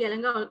Alpinia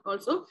galanga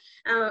also.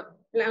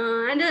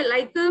 And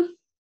like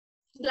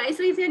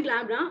Glycericia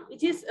glabra,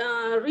 which is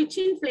rich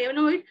in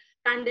flavonoid,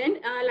 content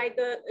like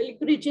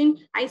licoritin,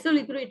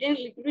 isolicoritin,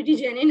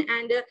 licorigenin,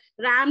 and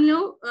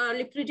ramno,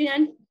 licoritin,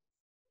 and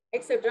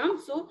etc.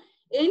 So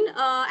in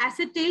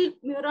acetyl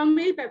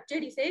muramyl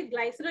peptide is a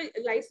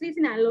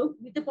glycyrrhizin analog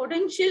with the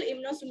potential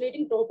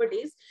immunostimulating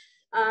properties.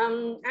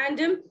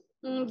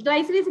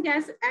 Glycyrrhizic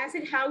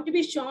acid have to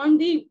be shown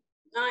the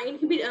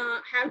inhibit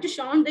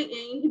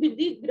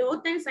the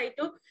growth and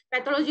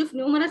cytopathology of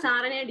numerous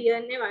RNA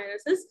DNA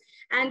viruses.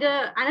 And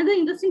another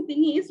interesting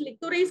thing is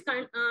licorice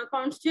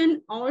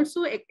constituent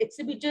also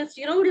exhibits a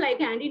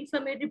steroid-like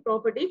anti-inflammatory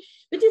property,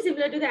 which is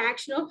similar to the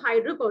action of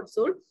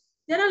hydrocortisone.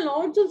 There are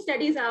lots of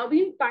studies have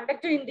been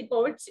conducted in the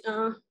COVID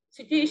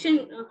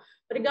situation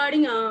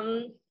regarding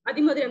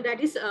Adimodium,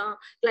 that is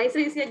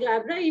Glycyrrhizia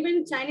glabra.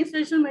 Even Chinese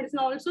traditional medicine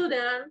also,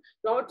 there are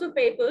lots of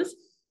papers.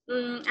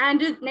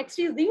 And next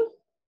is the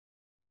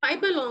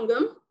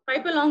Piperlongum.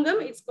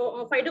 Piperlongum, its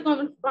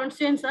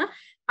phytoconstituents are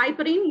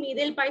piperine,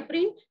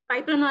 methylpiperine,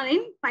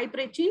 piperanoline,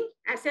 piperacin,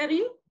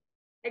 acerine,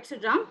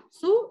 etc.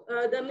 So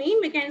the main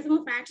mechanism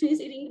of action is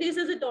it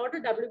increases the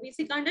total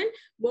WBC content,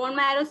 bone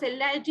marrow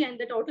cellularity, and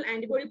the total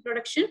antibody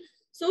production.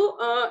 So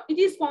it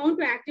is found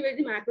to activate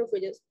the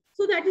macrophages.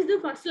 So that is the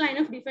first line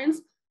of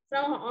defense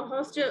from a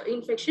host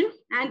infection,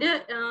 and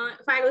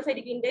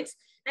phagocytic index,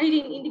 and it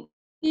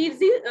indicates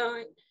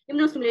the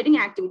immunostimulating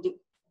activity.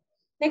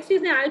 Next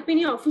is the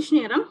Alpinia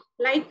officinarum.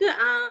 Like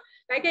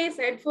I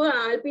said, for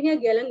Alpinia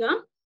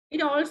galanga,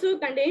 it also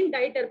contains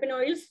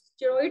diterpenoids,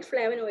 steroid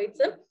flavonoids.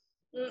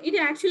 It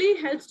actually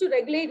helps to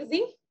regulate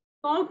the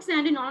COX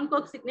and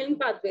non-COX signaling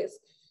pathways.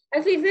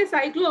 As it is a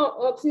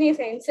cyclooctanase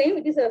enzyme,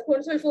 it is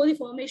responsible for the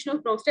formation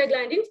of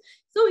prostaglandins.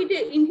 So it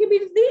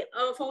inhibits the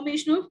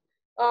formation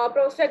of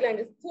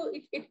prostaglandins. So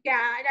it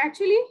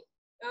actually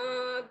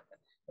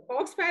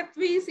COX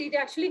pathways, it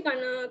actually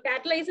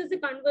catalyzes the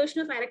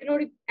conversion of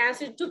arachidonic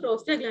acid to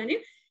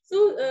prostaglandin.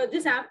 So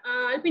this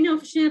Alpinia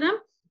officinarum,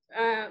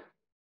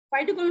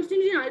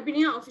 phytoconstituent in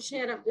Alpinia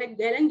officinarum, like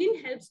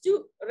galangin, helps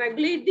to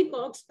regulate the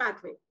COX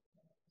pathway.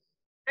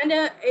 And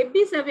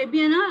Abies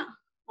aviana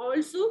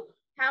also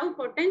have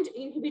potent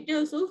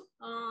inhibitors of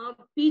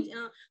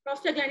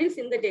prostaglandin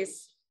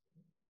synthase.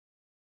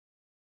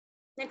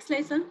 Next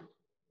slide, sir.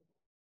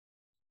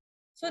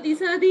 So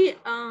these are the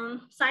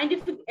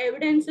scientific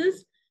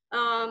evidences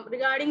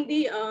regarding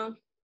the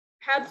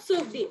herbs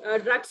of the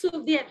drugs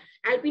of the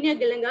Alpinia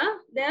galanga.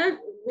 There are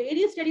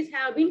various studies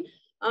have been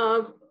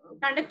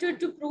conducted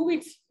to prove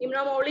its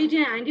immunology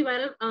and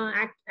antiviral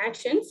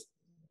actions.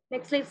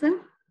 Next slide,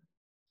 sir.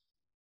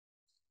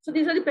 So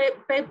these are the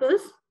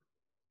papers.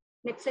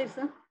 Next slide,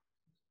 sir.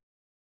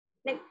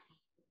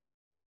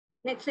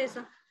 Next slide,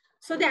 sir.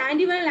 So the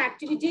antiviral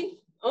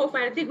activity of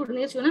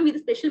Parathecudinase with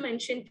special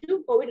mention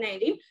to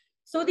COVID-19.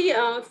 So the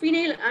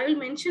phenyl, I will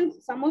mention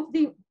some of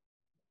the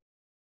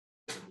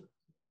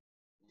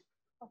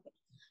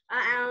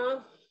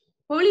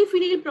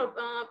polyphenyl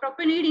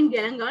propanate in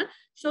galangal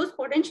shows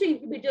potential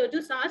inhibitor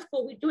to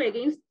SARS-CoV-2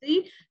 against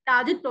the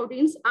target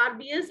proteins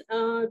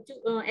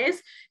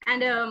RBS2S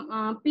and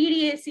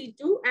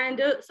PDAC2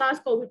 and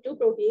SARS-CoV-2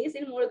 protease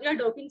in molecular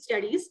docking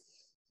studies.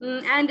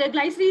 And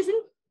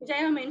glycyrrhizin, which I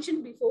have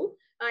mentioned before,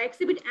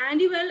 exhibit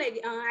antiviral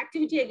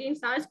activity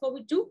against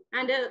SARS-CoV-2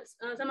 and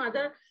some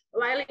other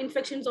viral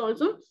infections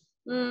also.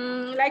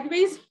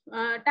 Likewise,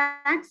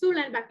 Taxol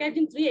and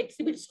Baccatin-3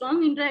 exhibit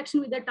strong interaction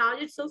with the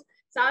targets of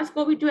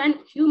SARS-CoV-2 and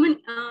human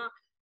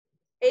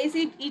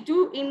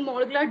ACE2 in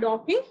molecular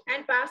docking,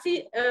 and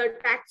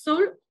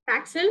Taxol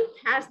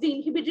has the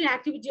inhibitory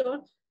activity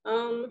on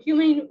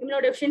human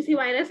immunodeficiency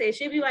virus,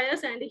 HIV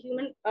virus, and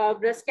human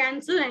breast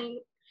cancer,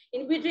 and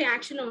inhibitory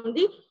action on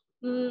the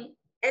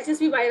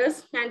SSV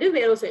virus and the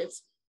Vero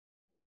cells.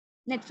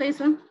 Next slide,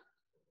 sir.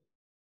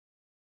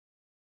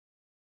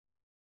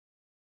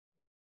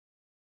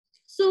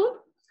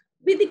 So,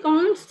 with the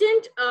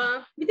constant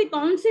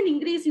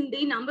increase in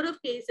the number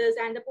of cases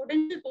and the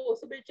potential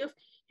possibility of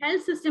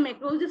health system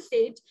across the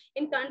state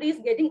in countries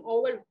getting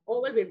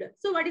overwhelmed.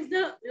 So, what is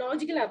the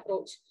logical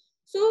approach?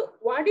 So,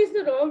 what is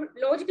the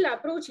logical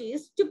approach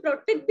is to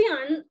protect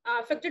the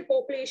unaffected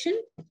population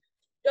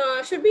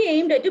should be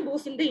aimed at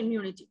boosting the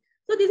immunity.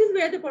 So, this is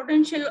where the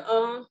potential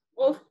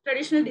of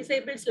traditional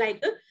disciples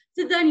like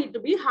Siddha need to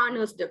be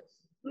harnessed.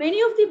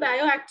 Many of the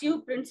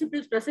bioactive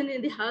principles present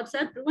in the herbs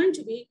are proven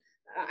to be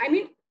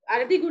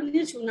are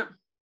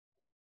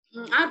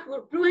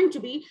proven to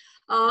be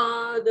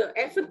the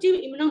effective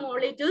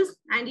immunomodulators,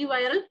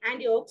 antiviral,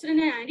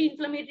 antioxidant, and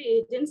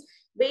anti-inflammatory agents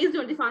based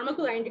on the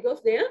pharmacokinetic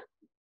of their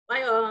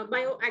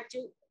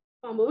bioactive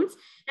compounds.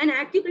 And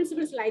active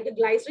principles like the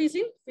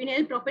glycyrrhizin,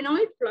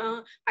 phenylpropanoid,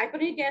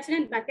 hyperonic acid,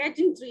 and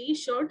Baccatin-3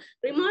 showed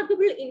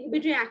remarkable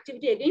inhibitory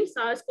activity against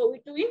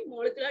SARS-CoV-2 in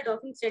molecular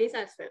docking studies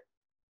as well.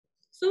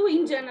 So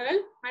in general,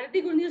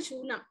 Parathecudinase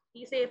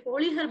is a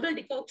polyherbal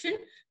decoction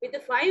with the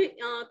 5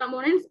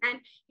 components,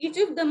 and each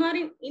of them are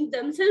in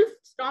themselves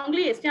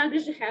strongly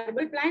established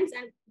herbal plants,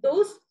 and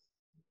those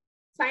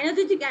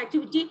synergistic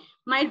activity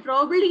might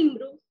probably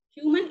improve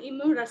human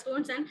immune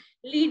response and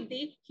lead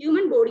the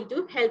human body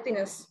to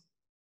healthiness.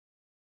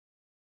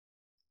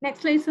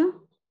 Next slide, sir.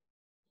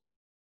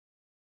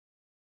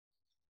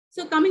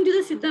 So coming to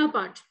the Siddha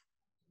part.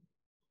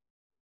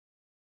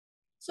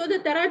 So the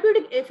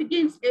therapeutic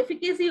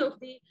efficacy of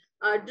the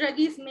drug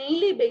is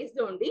mainly based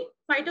on the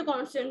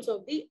phytoconstants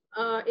of the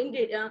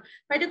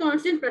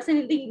phytoconstants present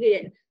in the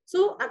ingredient.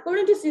 So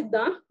according to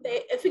Siddha,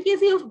 the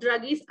efficacy of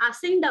drug is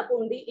assigned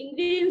upon the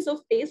ingredients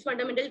of taste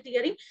fundamental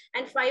theory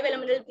and 5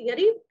 elemental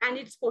theory and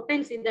its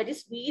potency, that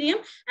is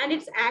Virium, and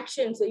its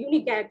actions, so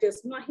unique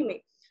characters,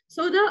 Mahime.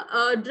 So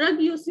the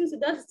drug used in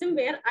Siddha system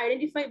were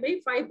identified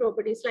by 5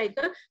 properties like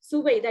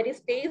Suvai, that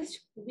is taste,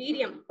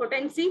 Virium,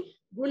 potency,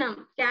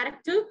 Gunam,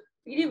 character,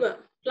 River,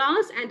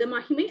 class, and the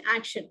Mahime,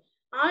 action.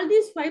 All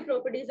these 5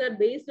 properties are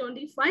based on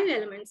the 5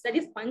 elements, that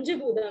is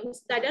Panjabhutams,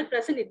 that are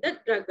present in the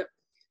drug.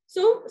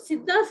 So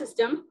Siddha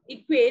system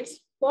equates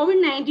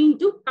COVID-19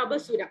 to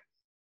Kabasura.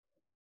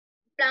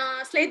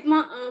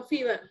 Slathma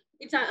fever,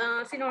 it's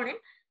a synonym.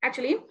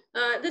 Actually,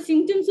 the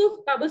symptoms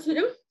of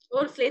Kabasuram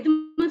or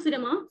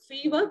Slathma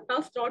fever,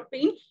 cough, throat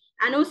pain,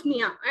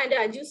 anosmia, and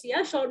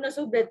ageusia, shortness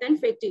of breath, and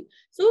fatigue.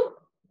 So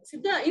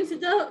in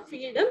Siddha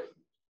field,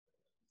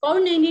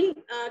 COVID-19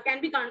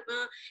 can be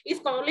is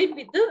correlated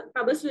with the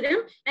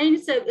Kabasuram, and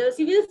in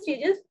severe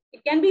stages,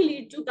 it can be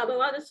lead to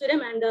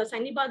Kabavadasuram and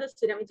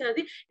Sannibadasuram, which are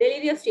the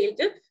delirious state.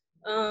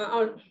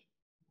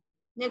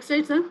 Next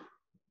slide, sir.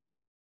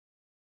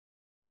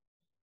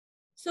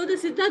 So the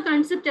Siddha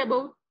concept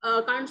about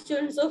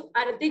constituents of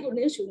Arati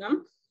Gudni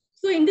Shunam.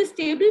 So in this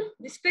table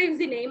describes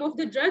the name of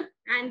the drug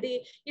and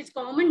its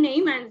common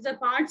name and the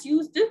parts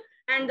used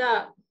and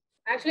the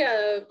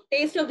actually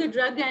taste of the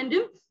drug and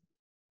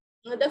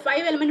the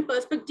 5 element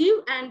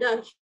perspective and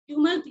the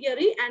humoral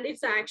theory and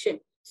its action.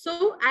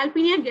 So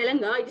Alpinia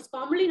galanga, it is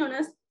commonly known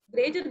as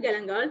greater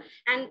galangal,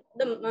 and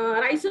the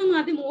rhizome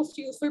are the most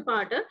useful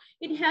part.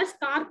 It has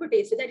carp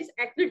taste, that is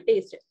acrid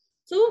taste.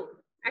 So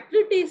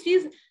acrid taste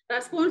is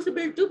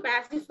responsible to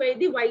pacify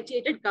the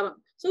vitiated cover.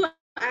 So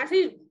as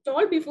I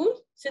told before,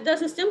 Siddha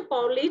system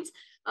correlates,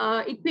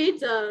 equates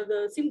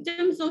the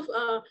symptoms of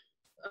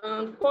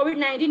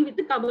COVID-19 with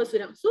the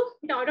Kabasuram. So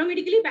it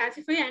automatically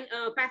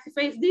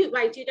pacifies the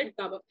vitiated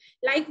cover.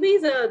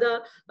 Likewise,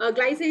 the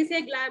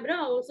Glycasia glabra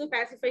also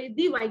pacifies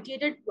the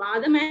vitiated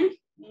Vadam and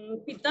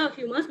Pitta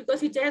humors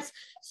because it has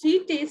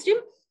sweet taste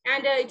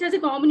and it has a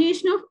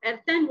combination of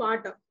earth and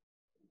water.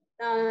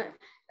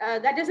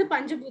 That is a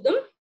Panjabhudam.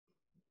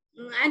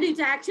 And its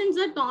actions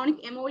are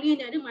tonic,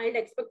 emollient, and mild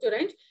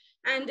expectorant.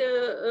 And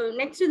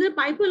next to the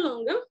piper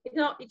longum,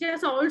 it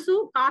has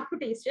also carp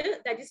taste,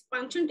 that is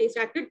function taste,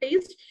 acrid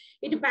taste.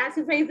 It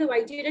pacifies the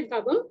vitiated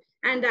carbon,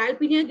 and the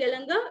Alpinia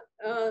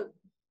galanga,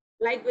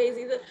 likewise,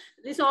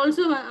 this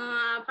also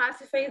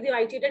pacifies the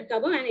vitiated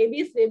carbon, and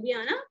Abies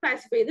webiana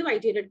pacifies the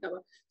vitiated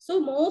carbon.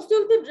 So most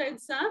of the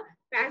drugs are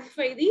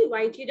pacify the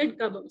vitiated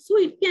carbon. So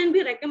it can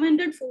be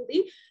recommended for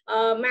the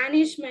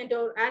management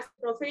or as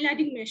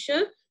prophylactic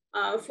measure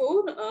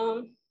for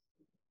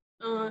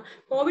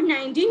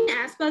COVID-19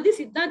 as per the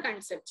Siddha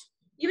concept.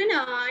 Even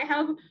I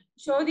have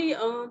shown the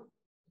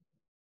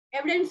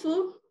evidence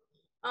of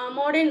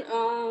modern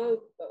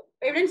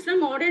evidence from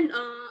modern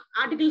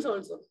articles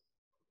also.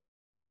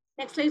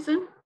 Next slide,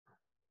 sir.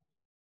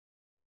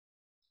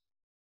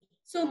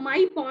 So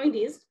my point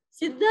is,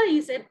 Siddha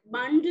is a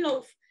bundle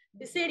of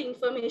desired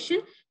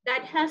information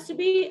that has to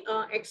be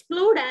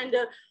explored and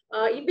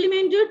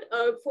implemented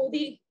for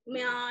the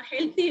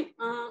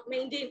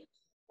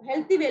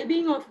healthy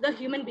well-being of the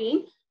human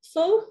being.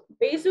 So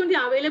based on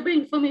the available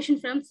information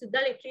from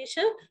Siddha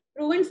literature,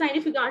 proven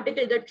scientific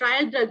article, the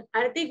trial drug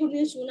Arate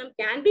Gudni Shunam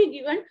can be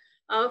given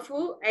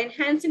for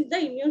enhancing the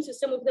immune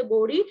system of the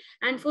body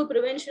and for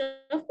prevention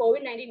of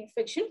COVID-19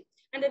 infection.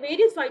 And the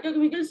various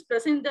phytochemicals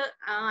present in the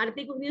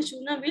Arate Gudni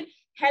Shunam will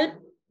help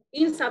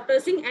in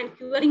suppressing and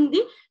curing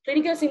the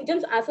clinical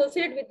symptoms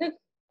associated with the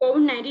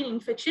COVID-19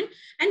 infection.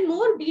 And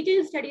more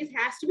detailed studies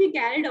has to be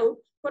carried out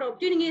for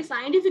obtaining a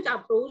scientific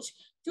approach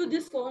to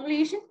this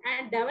formulation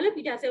and develop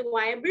it as a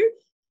viable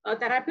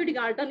therapeutic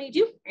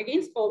alternative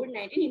against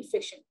COVID-19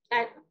 infection.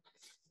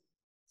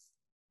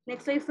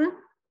 Next slide, sir.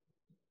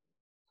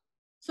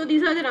 So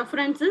these are the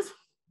references.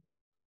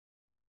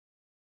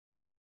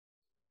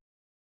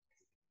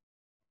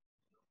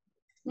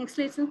 Next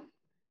slide, sir.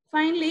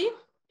 Finally,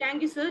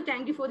 thank you, sir.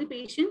 Thank you for the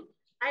patience.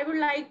 I would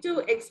like to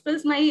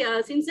express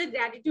my sincere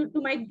gratitude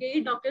to my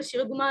guide, Dr.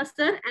 Shivakumar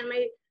sir, and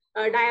my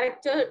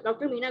director,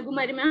 Dr. Meena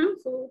Kumari ma'am,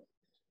 for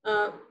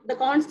the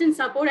constant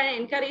support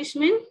and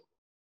encouragement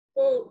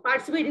for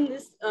participating in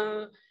this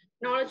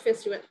knowledge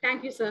festival.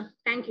 Thank you, sir.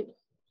 Thank you.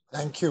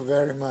 Thank you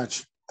very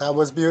much. That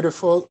was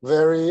beautiful,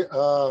 very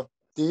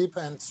deep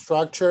and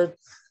structured.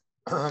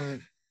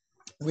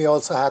 We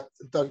also had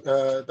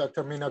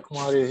Dr. Meena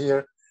Kumari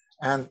here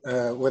and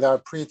with our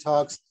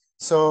pre-talks.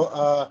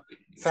 So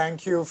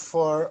thank you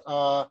for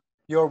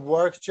your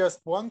work. Just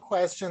one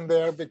question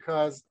there,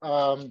 because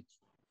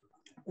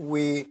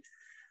we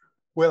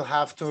will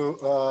have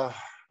to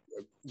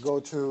go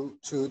to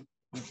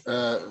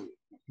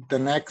the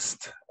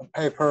next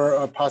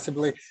paper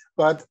possibly.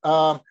 But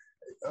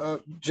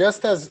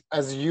just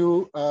as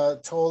you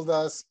told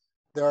us,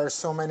 there are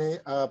so many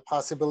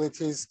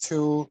possibilities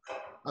to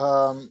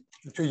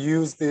to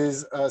use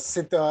these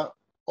Siddha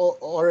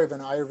or even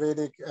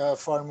Ayurvedic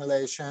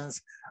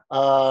formulations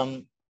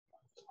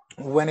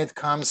when it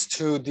comes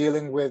to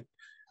dealing with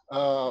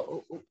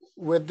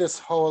this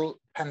whole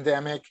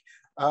pandemic.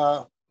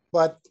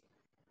 But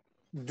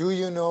do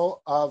you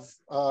know of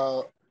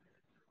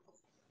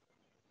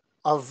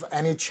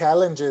any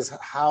challenges,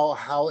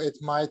 how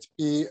it might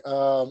be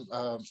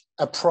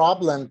a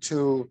problem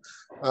to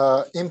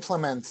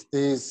implement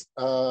these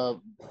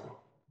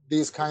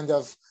kind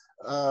of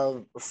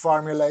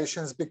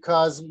formulations,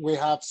 because we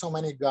have so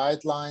many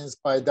guidelines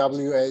by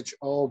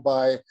WHO,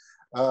 by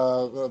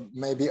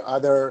maybe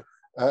other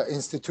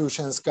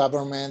institutions,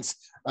 governments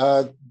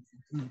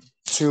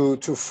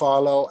to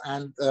follow,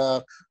 and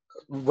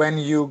when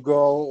you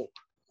go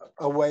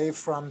away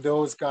from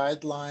those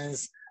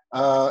guidelines,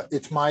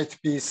 it might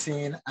be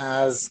seen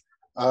as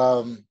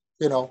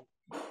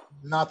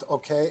not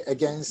okay,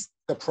 against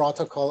the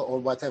protocol or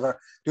whatever.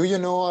 Do you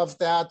know of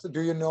that?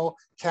 Do you know,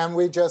 can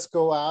we just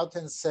go out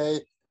and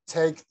say,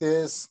 take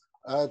this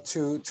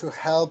to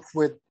help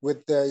with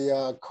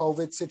the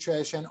COVID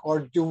situation, or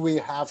do we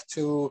have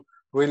to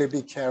really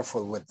be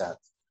careful with that?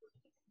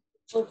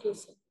 Okay,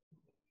 sir.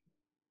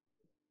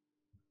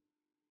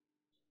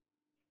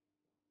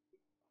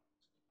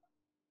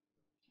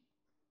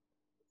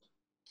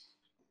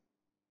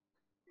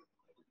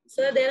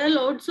 So there are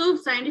lots of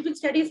scientific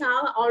studies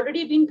have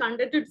already been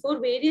conducted for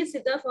various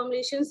Siddha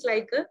formulations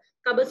like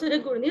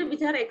Kabasura Gurnir,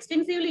 which are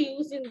extensively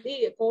used in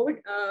the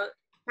COVID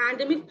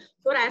pandemic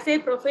for as a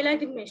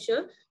prophylactic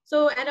measure.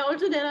 So, and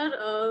also there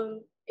are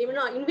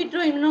in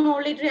vitro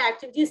immunomodulatory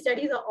activity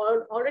studies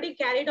are already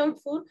carried out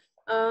for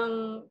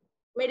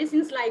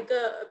medicines like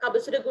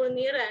Kabasura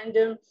Gurnir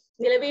and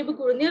Nilavebu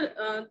Gurnir.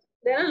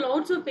 There are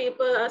lots of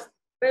papers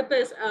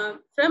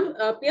from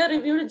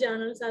peer-reviewed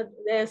journals are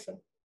there, sir.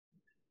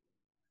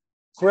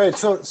 Great.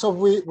 So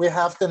we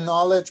have the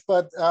knowledge,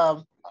 but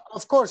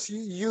of course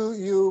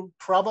you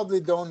probably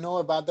don't know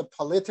about the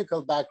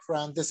political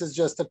background. This is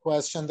just a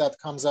question that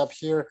comes up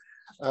here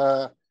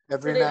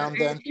every now and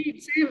then.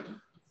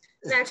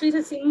 Actually, it's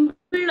a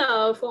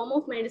simple form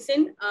of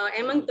medicine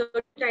among the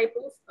type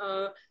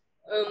of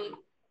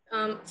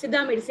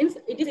Siddha medicines.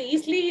 It is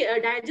easily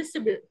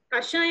digestible.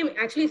 Kashayam,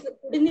 actually,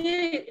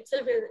 Pudiniya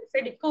itself is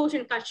a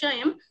decoction,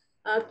 Kashayam.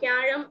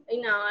 Kyaram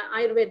in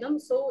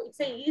Ayurveda, so it's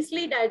a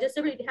easily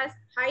digestible. It has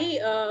high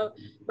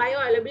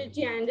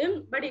bioavailability, and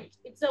but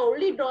it's the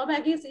only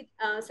drawback is it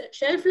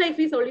shelf life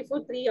is only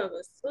for 3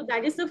 hours. So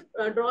that is the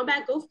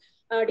drawback of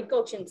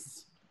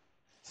decoctions.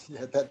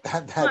 Yeah,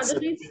 that's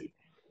okay,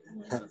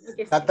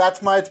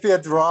 that might be a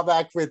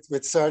drawback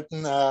with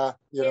certain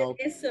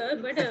Yes, sir,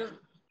 but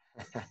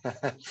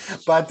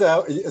but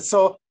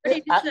so. But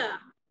it is,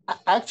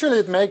 actually,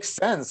 it makes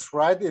sense,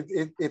 right?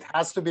 It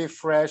has to be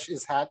fresh.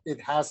 It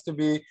has to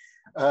be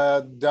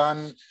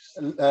done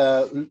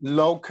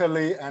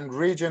locally and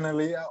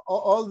regionally.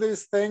 All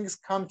these things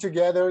come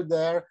together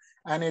there,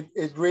 and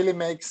it really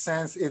makes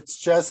sense. It's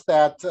just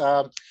that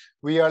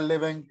we are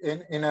living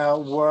in a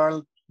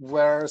world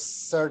where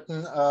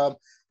certain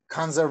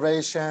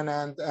conservation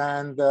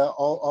and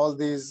all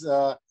these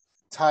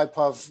type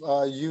of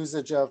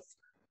usage of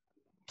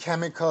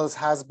chemicals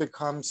has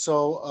become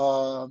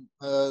so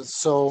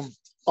so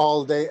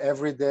all day,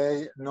 every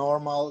day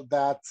normal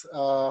that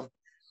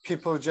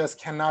people just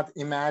cannot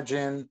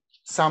imagine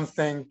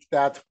something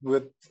that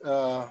would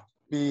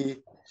be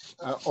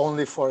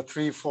only for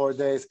 3-4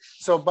 days.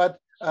 So, but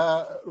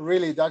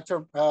really,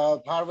 Dr.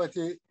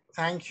 Parvati,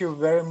 thank you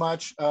very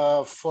much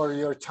for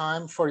your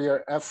time, for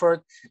your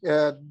effort.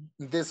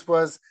 This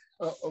was,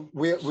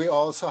 we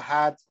also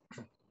had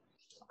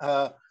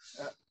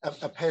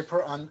a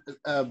paper on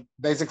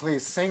basically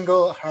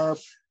single herb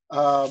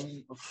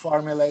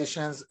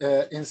formulations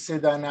in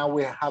Siddha. Now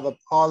we have a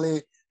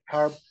poly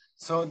herb.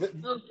 So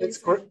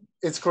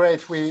it's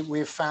great.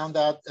 We found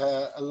out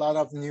a lot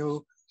of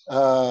new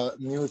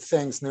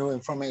things, new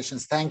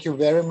informations. Thank you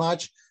very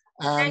much.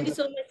 And thank you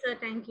so much, sir.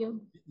 Thank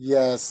you.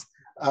 Yes.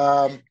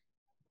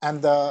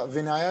 And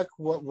Vinayak,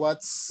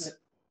 what's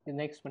the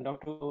next one?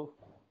 Dr.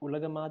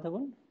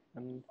 Ulagamadavan.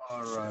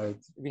 All right.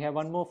 We have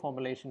one more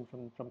formulation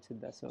from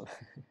Siddha. So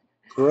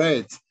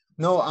great.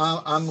 No,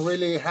 I'm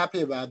really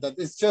happy about that.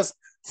 It's just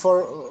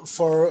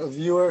for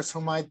viewers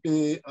who might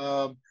be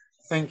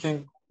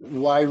thinking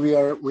why we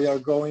are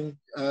going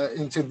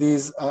into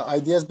these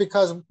ideas,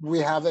 because we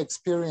have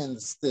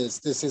experienced this.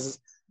 This is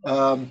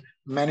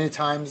many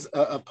times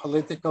a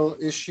political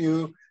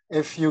issue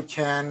if you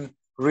can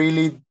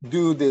really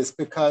do this,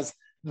 because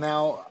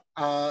now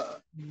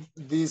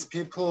these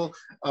people,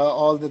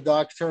 all the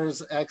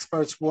doctors,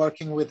 experts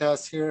working with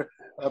us here,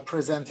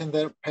 presenting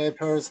their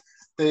papers,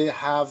 they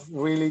have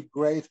really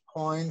great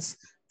points.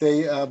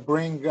 They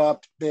bring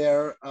up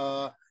their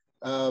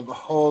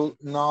whole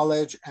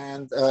knowledge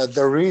and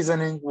the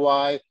reasoning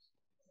why,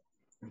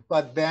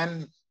 but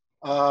then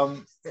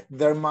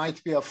there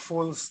might be a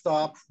full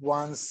stop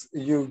once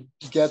you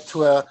get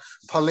to a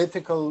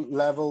political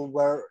level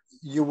where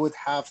you would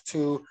have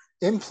to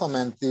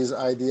implement these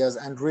ideas.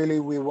 And really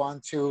we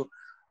want to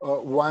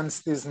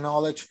once this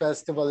knowledge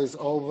festival is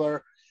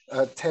over,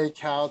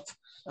 take out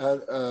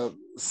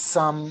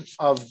some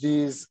of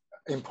these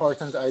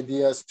important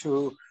ideas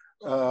to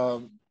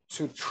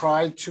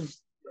try to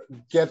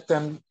get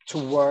them to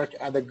work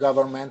at a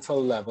governmental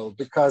level,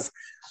 because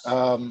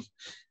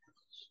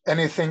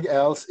anything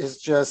else is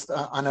just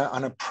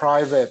on a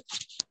private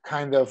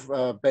kind of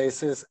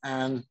basis.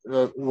 And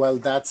well,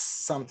 that's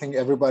something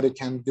everybody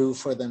can do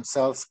for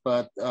themselves,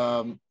 but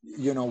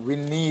you know, we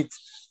need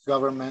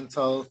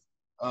governmental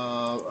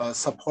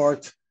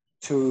support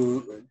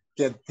to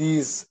get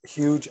these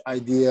huge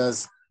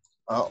ideas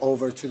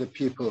over to the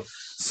people.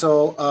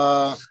 So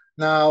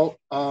now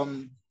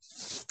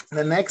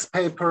the next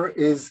paper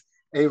is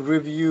a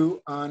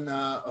review on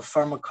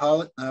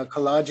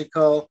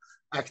pharmacological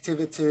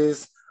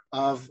activities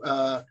of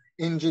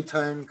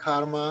Injitime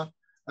karma,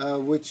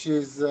 which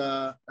is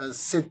a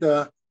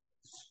Siddha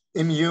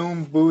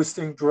immune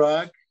boosting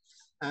drug.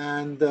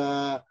 And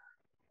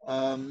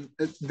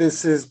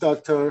this is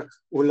Dr.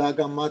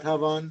 Ulaga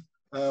Madhavan,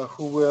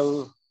 who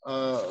will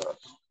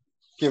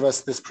give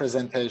us this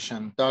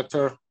presentation.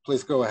 Doctor,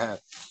 please go ahead.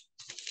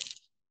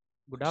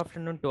 Good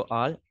afternoon to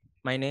all.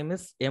 My name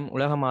is M.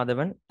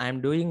 Ulahamadhavan. I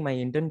am doing my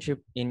internship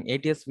in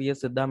ATSVS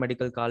Siddha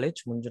Medical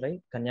College,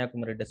 Munjirai,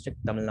 Kanyakumari District,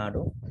 Tamil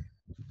Nadu.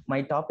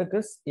 My topic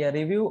is a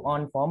review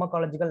on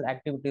pharmacological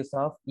activities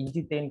of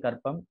Injithane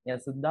Karpam, a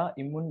Siddha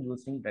immune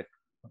boosting drug.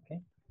 Okay,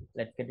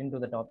 let's get into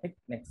the topic.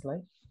 Next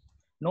slide.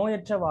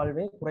 Noyatra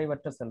valve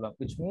kuraivatta selvam,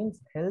 which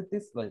means health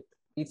is wealth.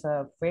 It's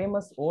a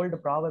famous old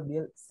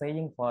proverbial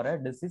saying for a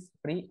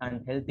disease-free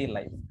and healthy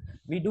life.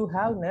 We do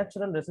have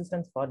natural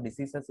resistance for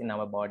diseases in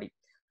our body,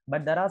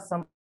 but there are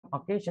some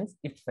occasions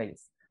it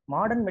fails.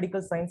 Modern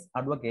medical science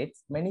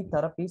advocates many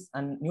therapies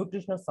and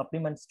nutritional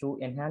supplements to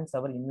enhance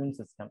our immune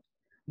system.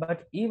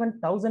 But even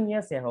 1,000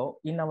 years ago,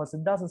 in our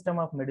Siddha system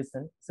of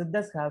medicine,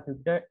 Siddhas have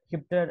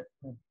gifted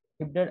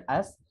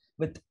us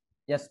with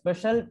a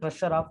special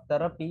treasure of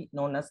therapy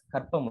known as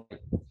Karpamuri.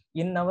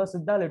 In our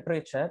Siddha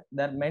literature,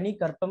 there are many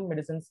Karpam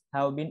medicines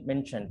have been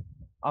mentioned.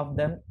 Of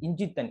them,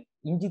 Injithane,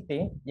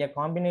 a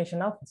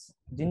combination of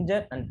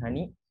ginger and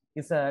honey,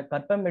 is a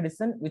Karpam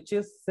medicine which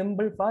is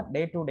simple for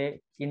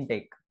day-to-day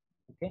intake.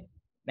 Okay,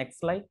 next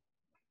slide.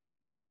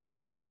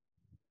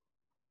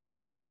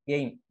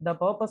 Aim. The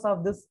purpose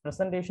of this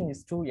presentation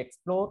is to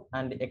explore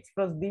and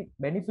express the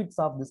benefits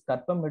of this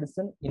Karpam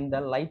medicine in the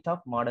light of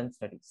modern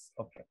studies.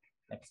 Okay,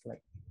 next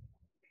slide.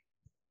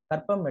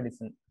 Karpam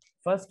medicine.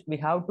 First, we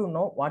have to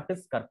know what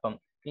is Karpam.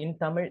 In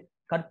Tamil,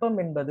 கற்பம்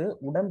என்பது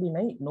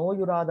உடம்பினை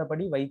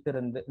நோயுறாதபடி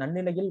வைத்திருந்து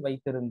நன்னிலையில்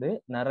வைத்திருந்து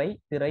நரை,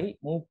 திரை,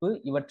 மூப்பு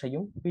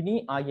இவற்றையும் பிணி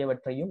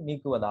ஆகியவற்றையும்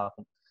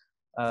நீக்குவதாகும்.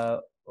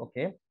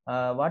 Okay,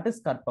 what is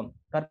Karpam?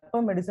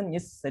 Karpam medicine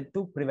is said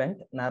to prevent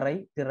narai,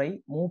 tirai,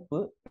 moopu,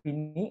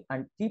 pinni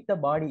and keep the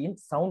body in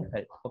sound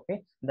health. Okay,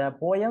 the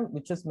poem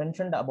which is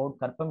mentioned about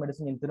Karpam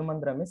medicine in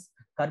Tirumandram is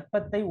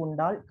Karpathai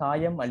undal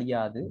kayam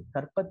aliyadu,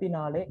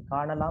 Karpathinale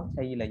kanalam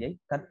kailayai,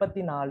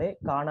 Karpathinale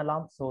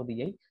kanalam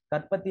sodiyai,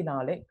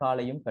 Karpathinale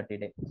kalayum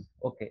katide.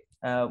 Okay,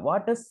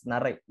 what is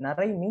narai?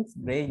 Narai means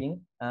graying,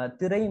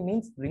 tirai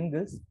means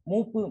wrinkles,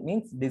 moopu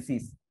means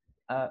disease,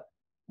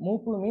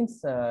 moopu means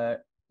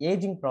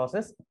aging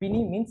process, pini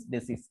means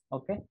disease.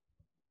 Okay,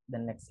 the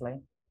next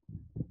slide.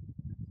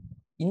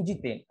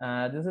 Injithane.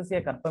 This is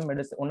a Karpam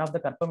medicine, one of the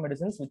Karpam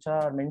medicines which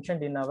are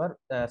mentioned in our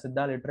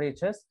Siddha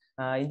literatures.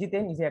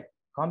 Injithane is a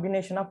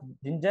combination of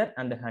ginger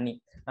and honey.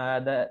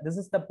 This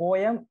is the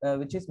poem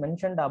which is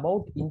mentioned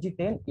about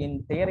Injithane in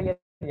Therayar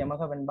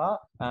Yamagavenba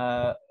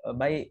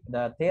by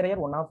the Therayar,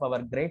 one of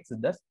our great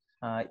Siddhas.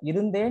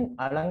 Irundhen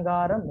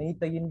alangaram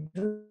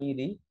meithayindru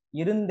neeri,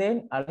 இருந்தேன்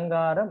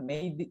அலங்காரம்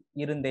மெய்தி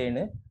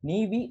இருந்தேனு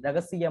நீவி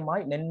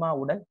ரகசியமாய்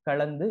நென்மாவுடன்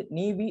கலந்து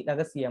நீவி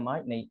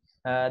ரகசியமாய் நெய்.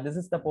 This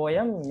is the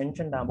poem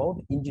mentioned about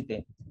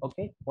Injithane.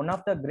 Okay, one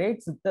of the great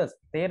Siddhas,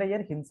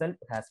 Therayar himself,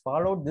 has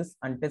followed this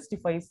and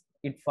testifies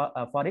it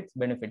for its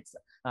benefits.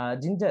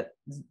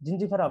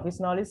 Gingifer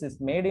officinalis is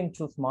made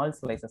into small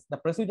slices.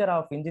 The procedure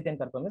of Injithane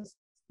Karpam is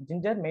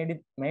ginger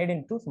made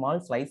into small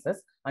slices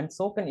and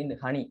soaked in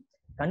honey.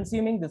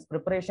 Consuming this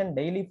preparation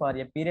daily for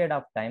a period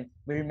of time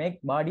will make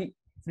body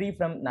free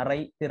from narai,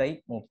 tirai,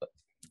 moopu.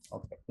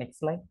 Okay, next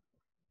slide.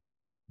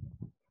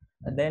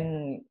 Then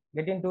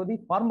get into the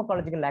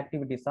pharmacological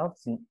activities of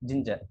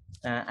ginger.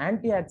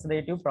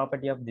 Antioxidative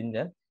property of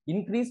ginger,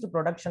 increased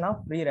production of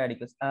free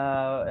radicals.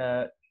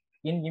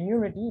 In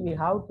immunity, we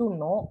have to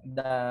know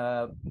the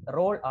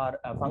role or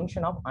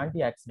function of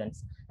antioxidants.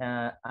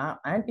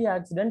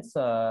 Antioxidants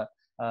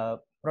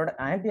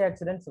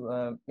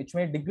which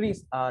may decrease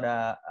or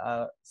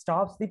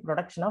stops the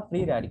production of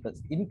free radicals.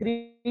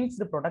 Increase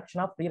the production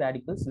of free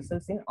radicals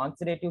results in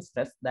oxidative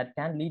stress that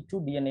can lead to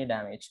DNA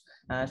damage.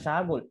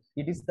 Shagul,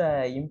 it is the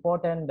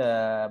important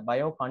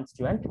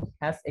bioconstituent,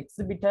 has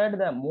exhibited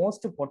the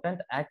most potent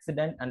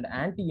oxidant and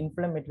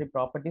anti-inflammatory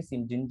properties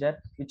in ginger,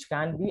 which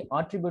can be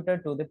attributed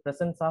to the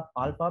presence of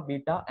alpha,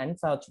 beta, and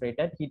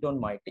saturated ketone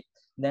moiety.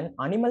 Then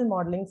animal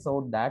modeling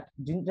showed that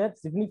ginger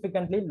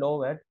significantly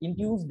lowered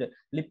induced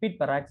lipid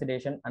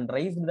peroxidation and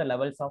raised the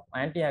levels of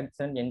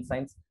antioxidant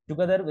enzymes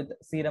together with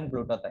serum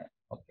glutathione.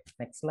 Okay,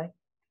 next slide.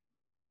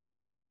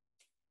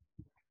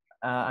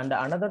 And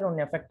another one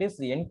effect is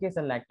the NK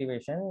cell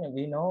activation.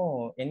 We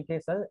know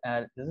NK cell,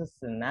 this is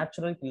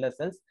natural killer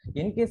cells.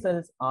 NK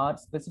cells are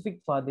specific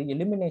for the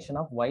elimination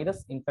of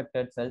virus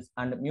infected cells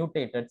and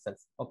mutated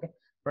cells. Okay,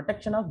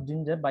 protection of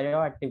ginger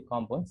bioactive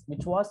compounds,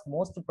 which was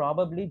most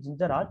probably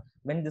gingerol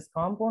when this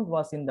compound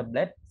was in the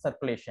blood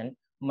circulation,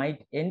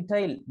 might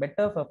entail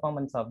better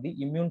performance of the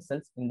immune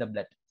cells in the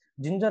blood.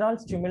 Gingerol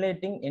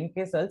stimulating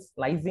NK cells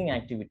lysing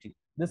activity.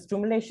 The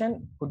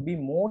stimulation could be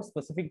more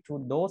specific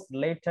to those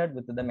related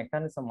with the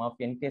mechanism of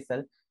NK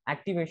cell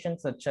activation,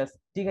 such as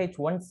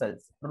Th1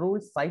 cells,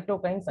 rules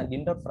cytokines and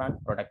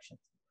interferon production.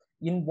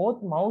 In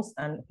both mouse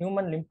and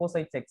human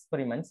lymphocytes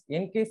experiments,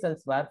 NK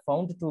cells were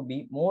found to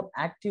be more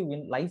active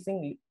in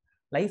lysing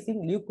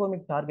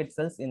leucomic target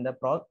cells in the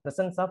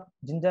presence of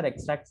ginger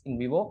extracts in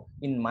vivo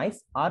in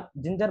mice or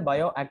ginger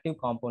bioactive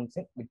compounds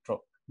in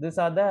vitro. These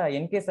are the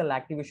NK cell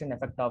activation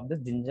effect of the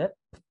ginger.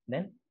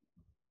 Then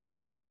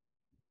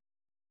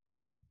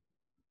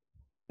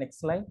next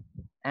slide.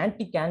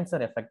 Anti-cancer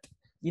effect.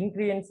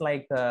 Ingredients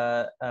like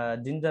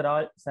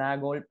gingerol,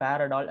 sagol,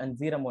 paradol, and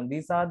zeramone.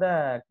 These are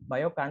the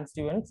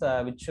bioconstituents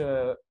which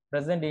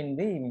present in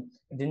the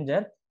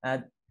ginger.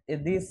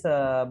 These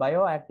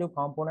bioactive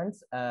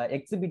components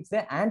exhibits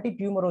the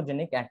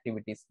anti-tumorogenic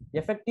activities,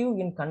 effective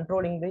in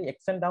controlling the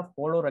extent of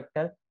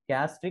colorectal,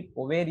 gastric,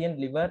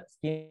 ovarian, liver,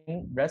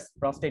 skin, breast,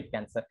 prostate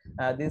cancer.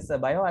 These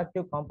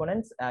bioactive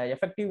components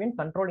effective in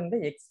controlling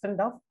the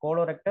extent of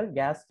colorectal,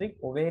 gastric,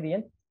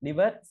 ovarian,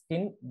 liver,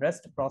 skin,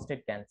 breast,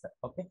 prostate cancer.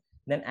 Okay.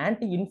 Then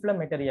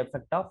anti-inflammatory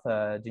effect of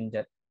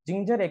ginger.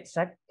 Ginger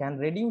extract can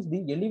reduce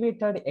the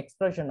elevated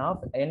expression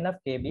of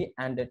NF-κB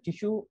and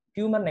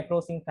tumor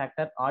necrosis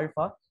factor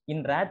alpha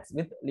in rats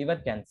with liver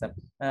cancer.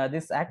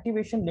 This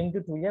activation linked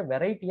to a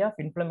variety of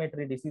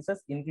inflammatory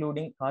diseases,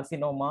 including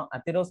carcinoma,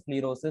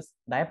 atherosclerosis,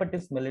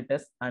 diabetes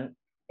mellitus, and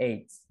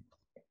AIDS.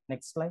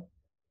 Next slide.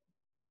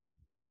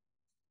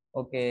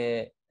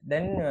 Okay,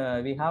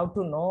 then we have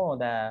to know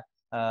the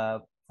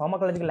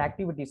pharmacological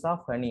activities of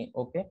honey.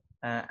 Okay,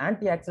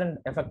 antioxidant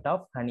effect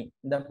of honey.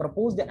 The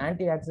proposed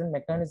antioxidant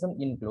mechanism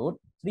include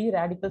free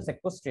radical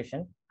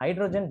sequestration,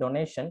 hydrogen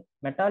donation,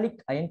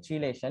 metallic ion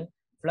chelation,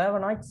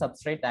 flavonoid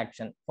substrate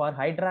action for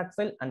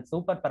hydroxyl and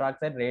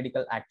superperoxide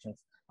radical actions.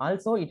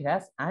 Also, it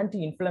has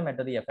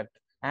anti-inflammatory effect,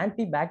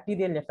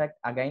 antibacterial effect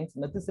against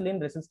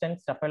methicillin-resistant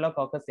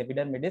Staphylococcus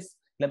epidermidis,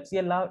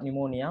 Klebsiella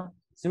pneumonia,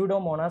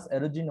 Pseudomonas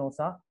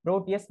aeruginosa,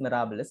 Proteus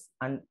mirabilis,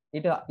 and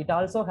it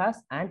also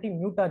has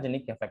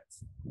anti-mutagenic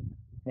effects.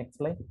 Next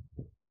slide.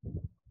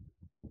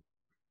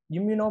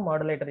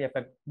 Immunomodulatory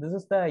effect. This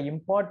is the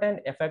important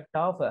effect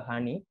of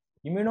honey.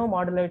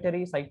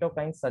 Immunomodulatory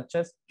cytokines such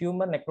as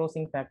tumor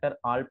necrosis factor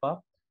alpha,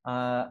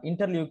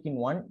 interleukin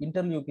 1,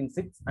 interleukin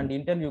 6, and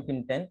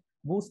interleukin 10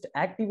 boost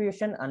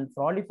activation and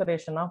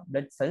proliferation of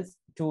blood cells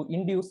to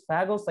induce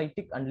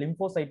phagocytic and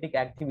lymphocytic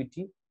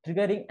activity,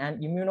 triggering an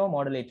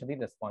immunomodulatory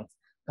response.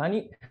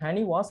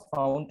 Honey was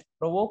found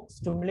provoke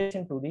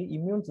stimulation to the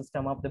immune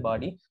system of the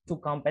body to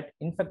combat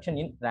infection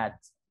in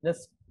rats.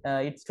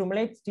 It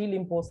stimulates T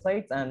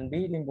lymphocytes and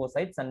B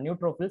lymphocytes and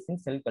neutrophils in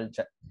cell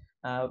culture.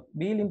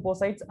 B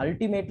lymphocytes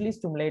ultimately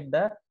stimulate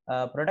the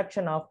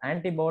production of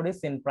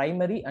antibodies in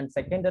primary and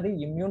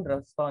secondary immune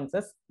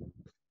responses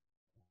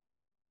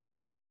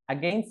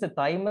against the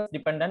thymus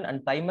dependent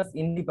and thymus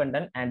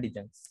independent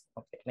antigens.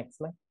 Okay, next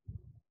slide.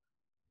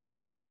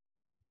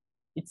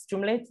 It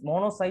stimulates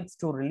monocytes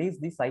to release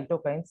the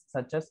cytokines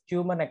such as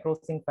tumor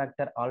necrosis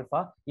factor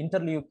alpha,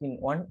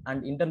 interleukin 1,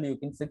 and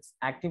interleukin 6,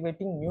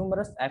 activating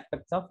numerous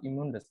aspects of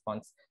immune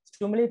response.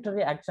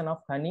 Stimulatory action of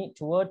honey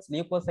towards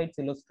leukocytes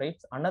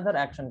illustrates another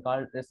action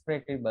called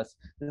respiratory burst.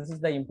 This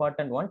is the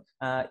important one.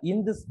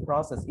 In this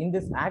process, in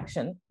this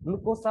action,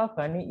 glucose of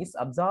honey is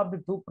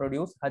absorbed to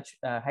produce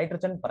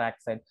hydrogen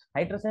peroxide.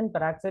 Hydrogen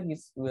peroxide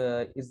is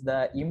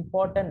the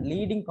important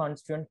leading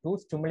constituent to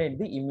stimulate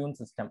the immune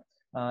system.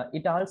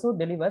 It also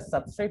delivers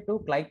substrate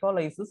to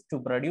glycolysis to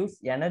produce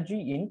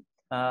energy in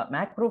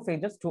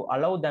macrophages to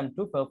allow them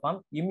to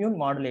perform immune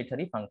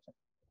modulatory function.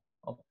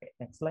 Okay,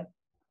 next slide.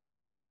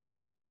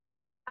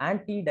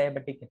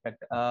 Anti-diabetic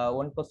effect.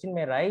 One question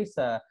may rise,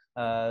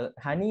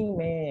 honey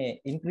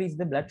may increase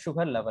the blood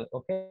sugar level.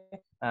 Okay,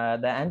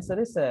 the answer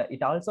is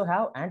it also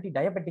have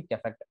anti-diabetic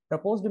effect.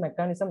 Proposed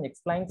mechanism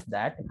explains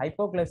that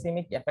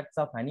hypoglycemic effects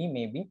of honey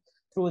may be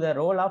through the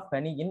role of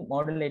honey in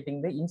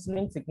modulating the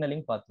insulin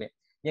signaling pathway.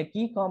 A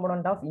key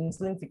component of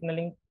insulin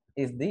signaling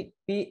is the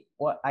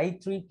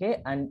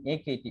PI3K and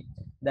AKT.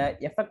 The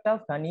effect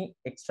of honey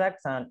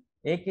extracts on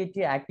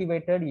AKT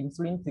activated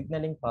insulin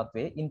signaling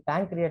pathway in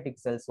pancreatic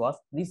cells was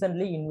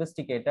recently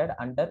investigated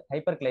under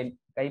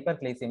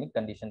hyperglycemic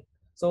condition.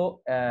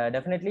 So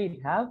definitely it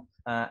have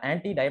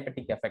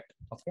anti-diabetic effect.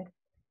 Okay,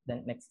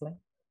 then next slide.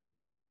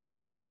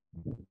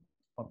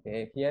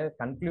 Okay, here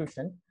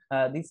conclusion.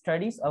 These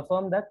studies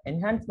affirm that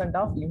enhancement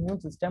of immune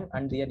system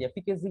and their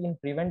efficacy in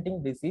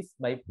preventing disease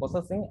by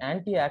possessing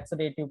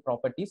anti-oxidative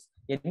properties,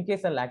 NK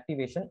cell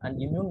activation,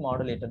 and immune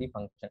modulatory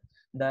function.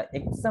 The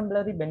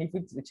exemplary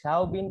benefits which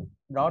have been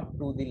brought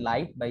to the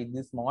light by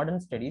these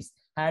modern studies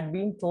had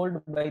been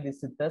told by the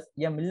Siddhas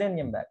a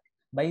millennium back.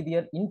 By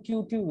their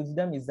intuitive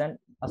wisdom is an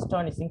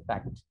astonishing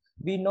fact.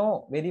 We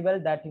know very well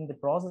that in the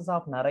process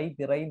of Narai,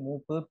 Tirai,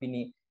 Moopu,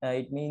 Pini,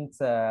 it means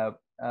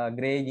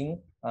graying,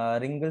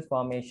 wrinkle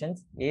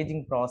formations,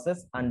 aging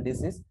process, and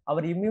disease,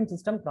 our immune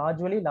system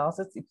gradually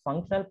loses its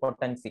functional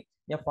potency.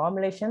 A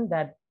formulation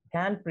that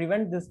can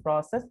prevent this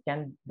process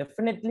can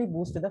definitely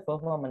boost the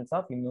performance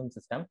of immune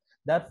system.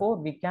 Therefore,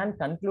 we can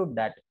conclude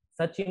that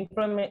such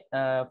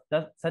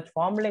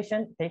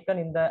formulation taken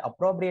in the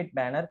appropriate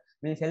manner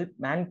will help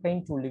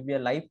mankind to live a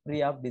life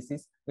free of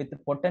disease with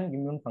potent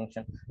immune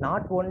function.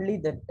 Not only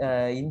that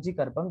Inji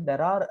Karpam,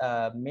 there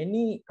are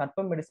many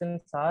Karpam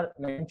medicines are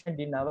mentioned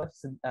in our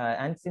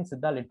ancient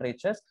Siddha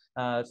literatures.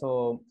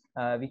 So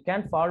we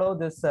can follow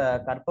this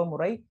Karpam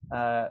Murai.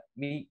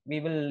 We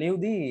will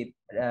live the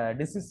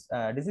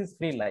disease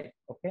free life.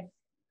 Okay,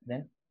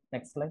 then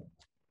next slide.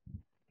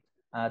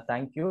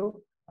 Thank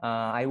you.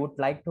 I would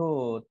like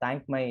to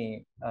thank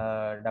my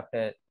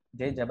Dr.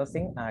 J.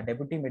 Jabasingh,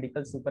 Deputy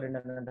Medical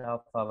Superintendent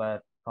of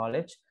our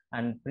college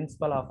and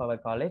Principal of our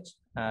college,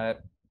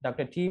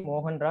 Dr. T.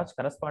 Mohan Raj,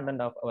 Correspondent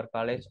of our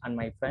college, and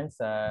my friends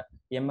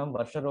M.M.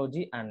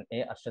 Varsharoji and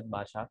A. Arshad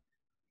Basha.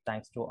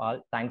 Thanks to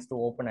all. Thanks to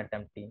Open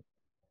Attempt team.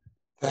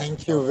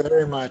 Thank you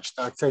very much,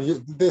 Doctor.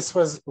 This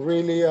was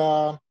really,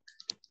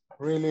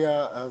 really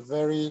a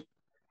very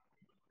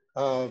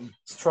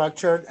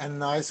structured and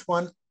nice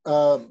one.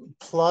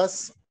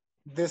 Plus,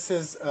 this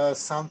is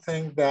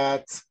something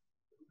that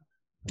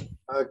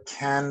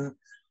can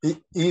be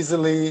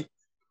easily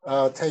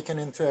taken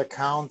into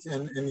account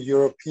in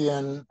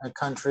European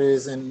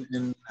countries,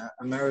 in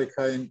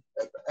America, in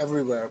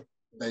everywhere.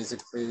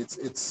 Basically,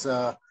 it's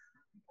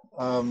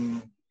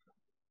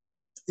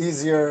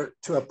easier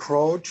to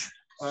approach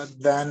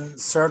than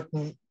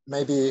certain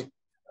maybe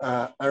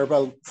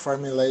herbal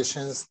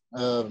formulations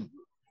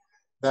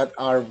that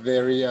are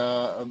very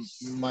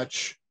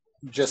much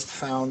just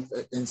found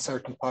in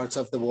certain parts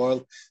of the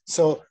world.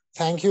 So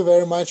thank you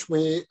very much.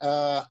 We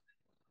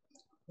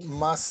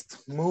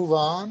must move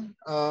on.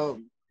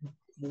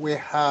 We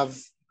have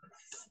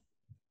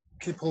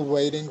people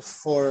waiting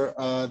for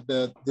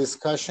the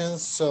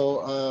discussions,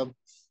 so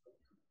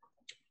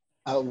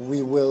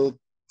we will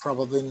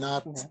probably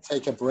not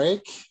take a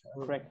break.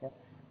 Correct. Yeah.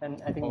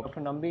 And I think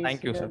Dr. Nambi is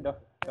here.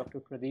 Dr.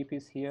 Pradeep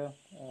is here.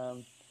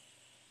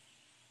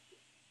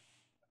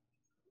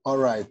 All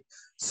right.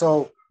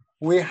 So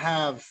we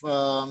have,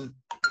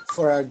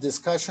 for our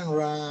discussion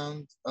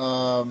round,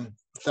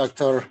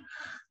 Dr.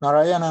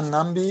 Narayanan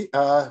Nambi,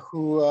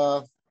 who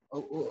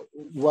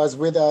was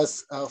with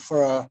us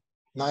for a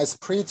nice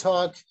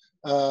pre-talk.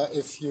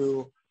 If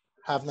you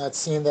have not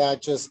seen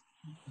that, just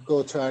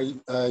go to our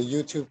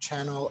YouTube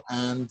channel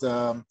and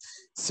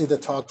see the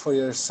talk for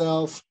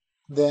yourself.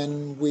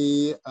 Then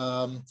we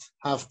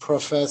have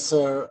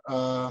Professor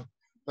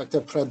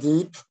Dr.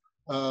 Pradeep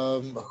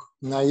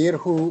Nair,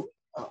 who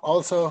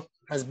also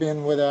has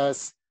been with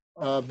us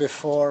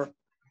before,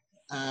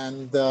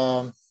 and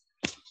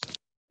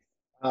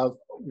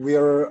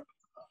we're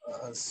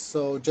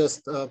so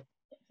just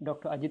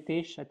Dr.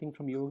 Ajitesh, I think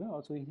from yoga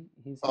also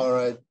he's all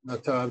right.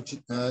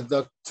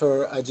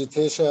 Dr.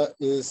 Ajitesha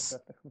is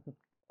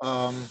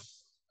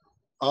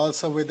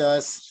also with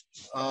us,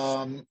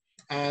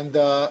 and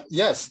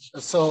yes,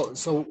 so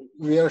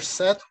we are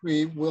set.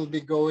 We will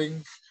be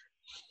going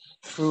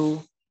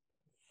through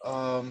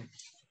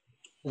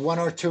one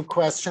or two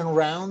question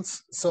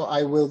rounds. So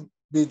I will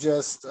be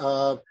just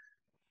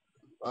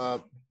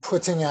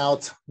putting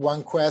out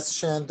one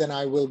question, then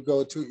I will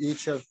go to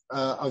each of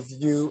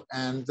you,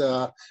 and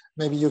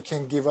maybe you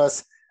can give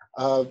us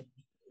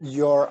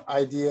your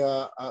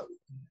idea,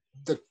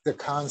 the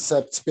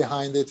concepts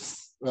behind it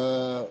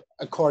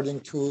according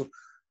to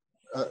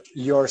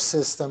your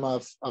system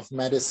of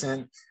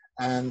medicine,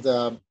 and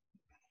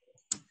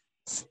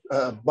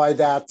by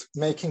that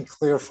making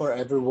clear for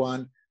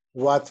everyone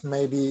what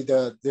may be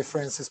the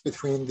differences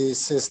between these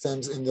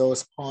systems in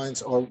those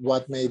points, or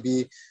what may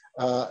be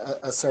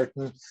a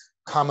certain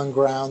common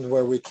ground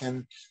where we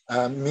can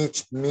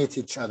meet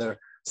each other.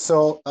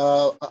 So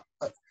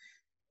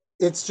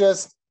it's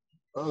just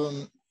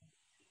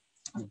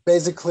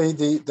basically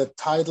the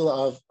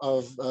title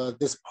of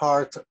this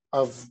part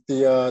of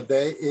the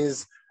day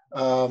is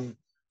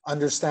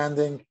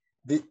understanding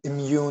the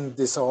immune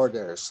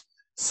disorders.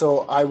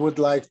 So I would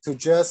like to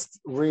just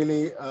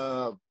really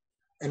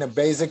in a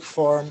basic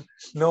form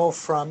know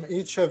from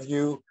each of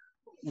you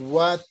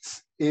what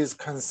is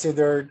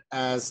considered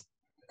as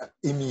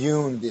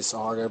immune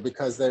disorder,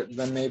 because there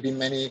may be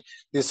many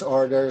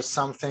disorders.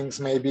 Some things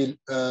may be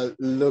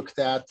looked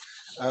at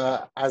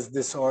as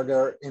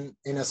disorder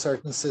in a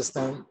certain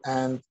system,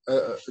 and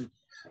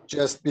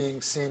just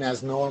being seen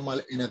as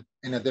normal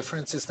in a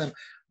different system.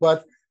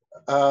 But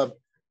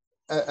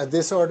a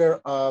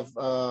disorder of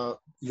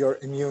your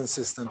immune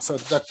system. So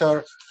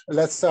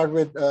let's start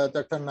with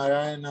Dr.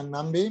 Narayanan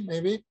Nambi,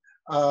 maybe.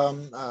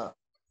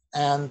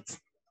 And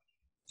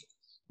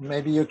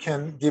maybe you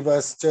can give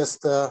us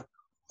just an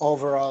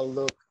overall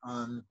look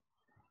on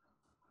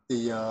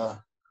the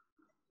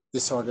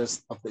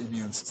disorders of the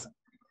immune system.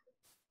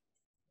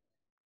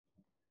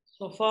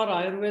 So far,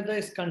 Ayurveda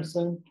is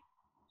concerned,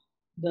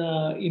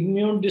 the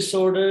immune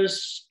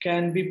disorders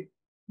can be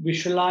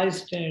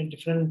visualized in a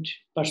different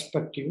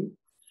perspective.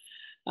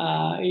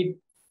 It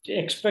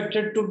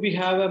expected to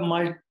have a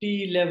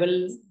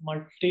multi-level,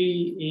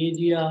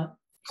 multi-area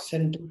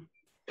centered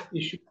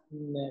issue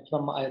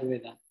from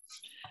Ayurveda.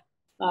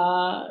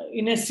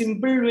 In a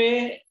simple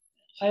way,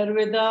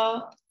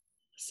 Ayurveda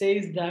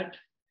says that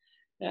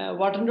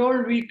what and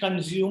all we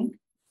consume,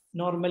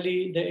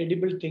 normally the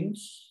edible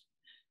things,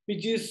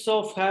 which is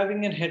of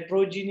having a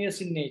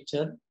heterogeneous in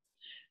nature,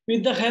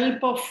 with the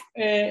help of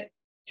a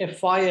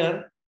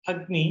fire,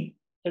 Agni,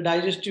 the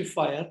digestive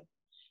fire,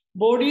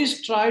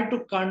 bodies try to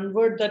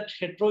convert that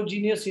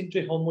heterogeneous into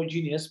a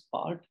homogeneous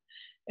part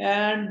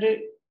and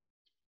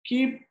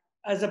keep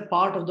as a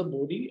part of the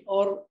body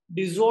or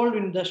dissolve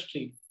in the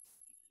stream.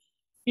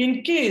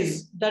 In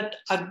case that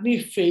Agni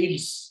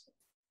fails,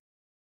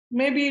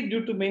 maybe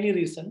due to many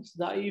reasons,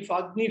 if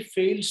Agni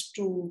fails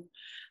to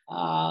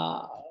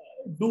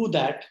do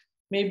that,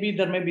 maybe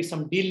there may be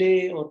some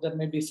delay or there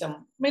may be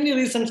many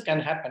reasons can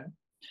happen.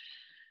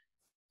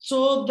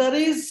 So there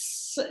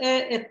is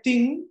a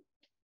thing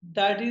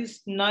that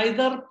is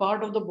neither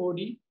part of the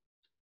body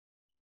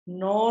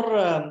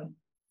nor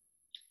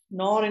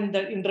in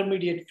the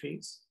intermediate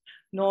phase,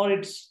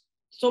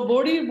 so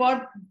body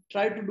what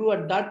try to do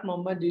at that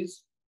moment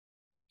is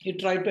it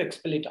try to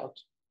expel it out.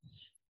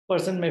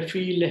 Person may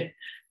feel,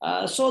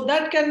 so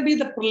that can be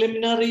the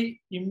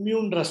preliminary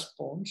immune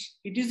response.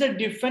 It is a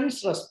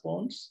defense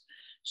response.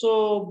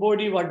 So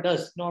body what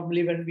does?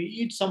 Normally when we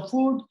eat some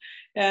food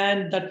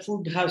and that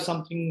food have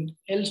something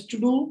else to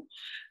do,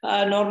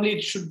 normally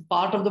it should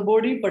part of the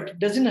body, but it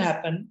doesn't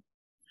happen.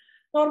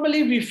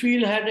 Normally we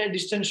feel had a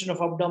distension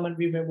of abdomen,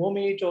 we may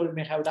vomit or we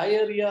may have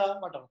diarrhea,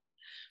 whatever.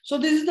 So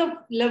this is the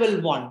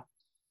level 1.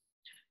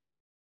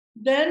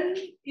 Then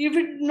if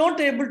it's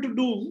not able to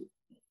do,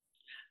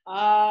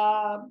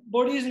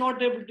 body is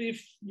not able to,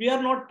 if we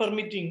are not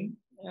permitting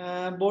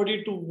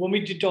body to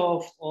vomit it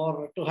off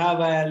or to have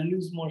a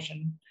loose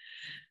motion.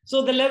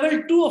 So the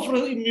level 2 of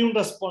immune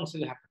response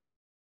will happen.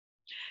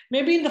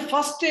 Maybe in the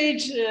first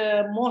stage,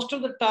 most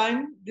of the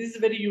time, this is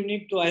very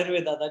unique to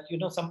Ayurveda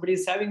that, somebody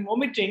is having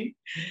vomiting,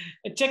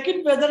 check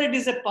it whether it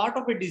is a part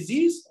of a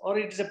disease or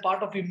it is a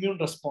part of immune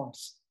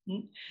response.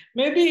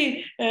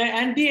 Maybe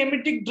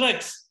anti-emetic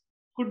drugs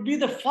could be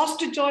the first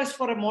choice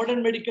for a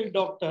modern medical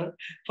doctor.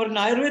 For an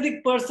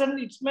Ayurvedic person,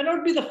 it may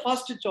not be the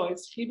first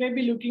choice. He may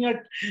be looking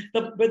at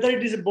whether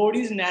it is a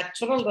body's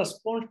natural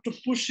response to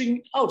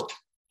pushing out.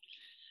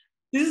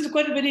 This is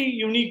quite very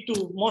unique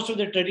to most of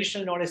the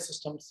traditional knowledge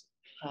systems.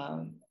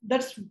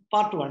 That's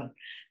part 1.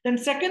 Then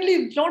secondly,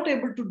 if not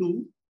able to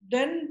do,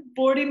 then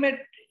body may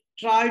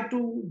try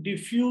to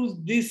diffuse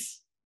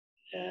this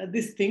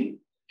thing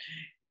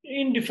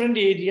in different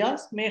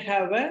areas, may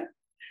have a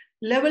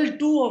level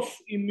 2 of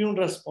immune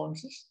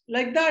responses.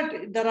 Like that,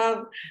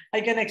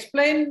 I can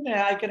explain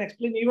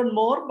even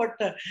more,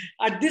 but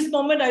at this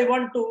moment, I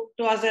want to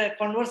as a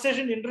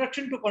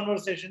introduction to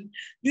conversation,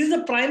 this is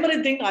the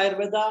primary thing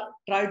Ayurveda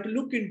try to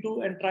look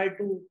into and try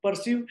to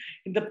perceive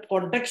in the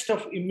context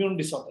of immune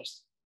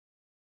disorders.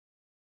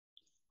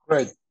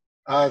 Great,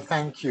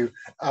 thank you.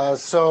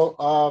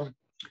 So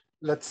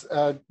let's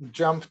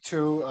jump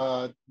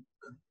to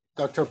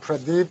Dr.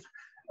 Pradeep,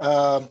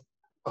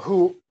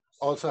 who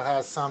also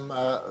has some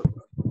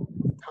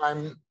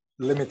time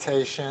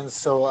limitations.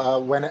 So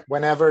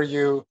whenever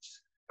your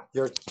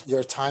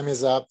time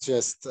is up,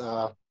 just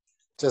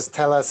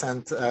tell us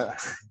and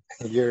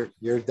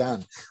you're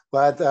done.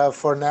 But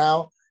for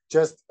now,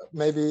 just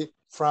maybe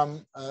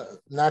from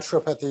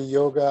naturopathy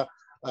yoga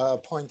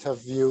point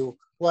of view,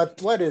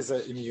 what is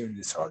an immune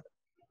disorder?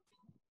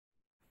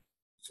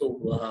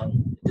 So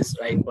this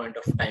right point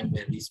of time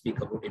where we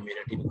speak about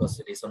immunity, because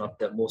it is one of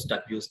the most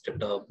abused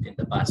term in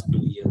the past 2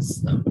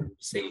 years, I would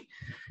say.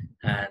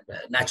 And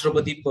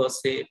naturopathy per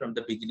se, from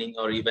the beginning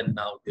or even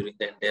now during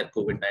the entire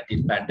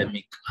COVID-19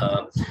 pandemic,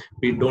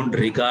 we don't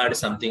regard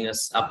something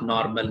as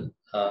abnormal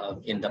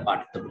in the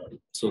part of the body.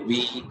 So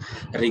we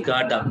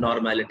regard the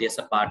abnormality as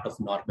a part of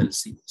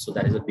normalcy. So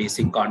that is a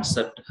basic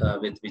concept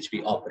with which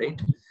we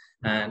operate.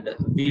 And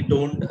we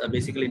don't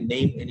basically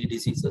name any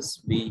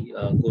diseases. We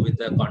go with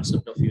the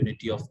concept of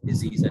unity of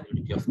disease and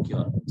unity of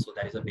cure. So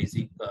that is a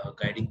basic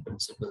guiding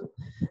principle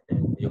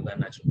in yoga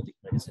and naturopathic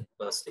medicine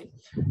per se.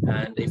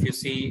 And if you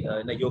see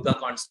in a yoga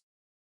concept,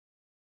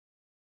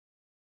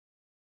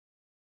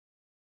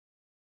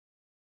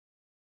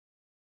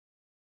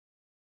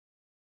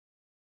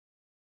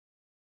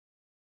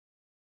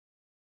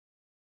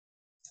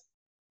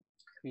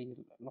 We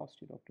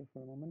lost you, doctor,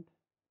 for a moment.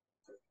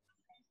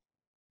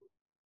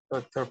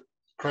 Dr.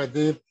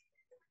 Pradeep,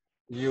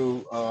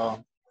 you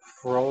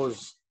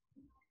froze.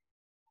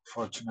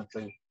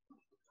 unfortunately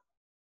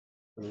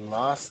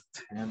lost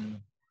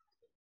him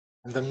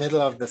in the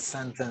middle of the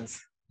sentence.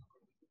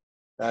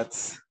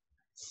 That's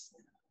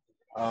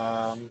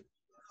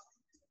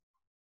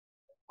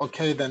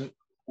okay. Then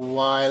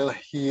while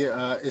he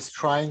is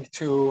trying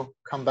to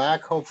come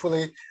back,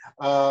 hopefully,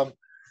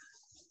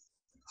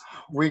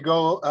 we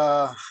go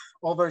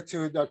over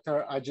to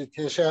Dr.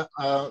 Ajitesha.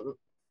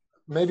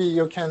 Maybe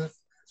you can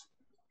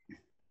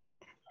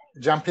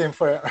jump in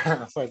for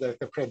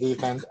Dr.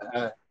 Pradeep and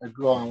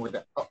go on with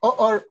it.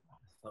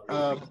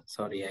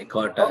 Sorry, I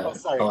got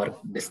our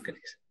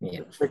disconnect.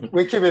 Yeah.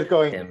 We keep it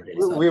going. Yeah,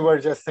 really we were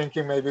just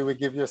thinking maybe we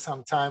give you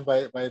some time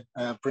by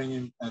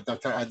bringing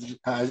Dr.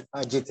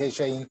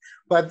 Ajitesha in,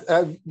 but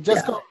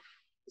just go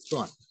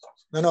on.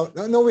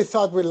 No, we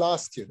thought we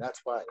lost you. That's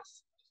why.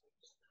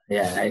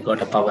 Yeah, I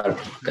got a power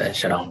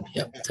shutdown.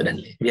 Yeah,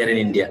 suddenly. We are in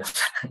India.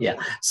 Yeah.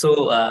 So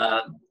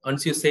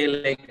once you say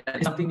like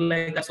something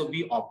like that, so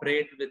we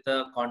operate with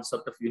the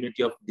concept of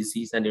unity of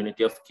disease and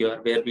unity of cure,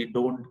 where we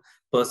don't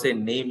per se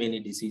name any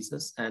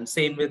diseases. And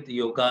same with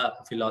yoga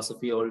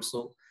philosophy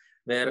also,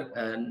 where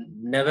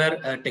never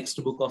a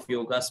textbook of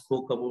yoga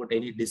spoke about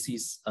any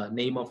disease,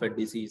 name of a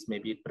disease,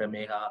 maybe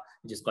prameha,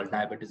 which is called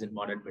diabetes in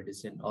modern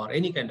medicine, or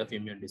any kind of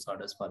immune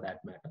disorders for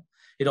that matter.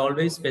 It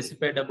always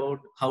specified about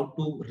how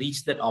to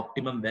reach that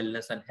optimum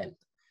wellness and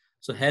health.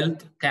 So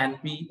health can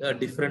be a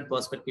different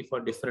perspective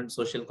for different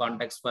social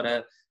contexts. For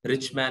a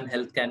rich man,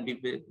 health can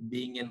be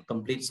being in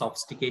complete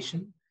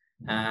sophistication.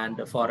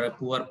 And for a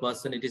poor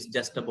person, it is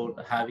just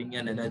about having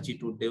an energy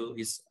to do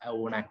his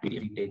own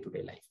activity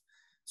day-to-day life.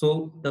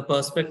 So the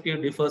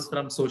perspective differs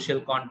from social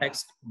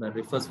context,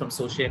 differs from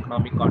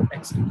socio-economic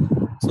context.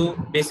 So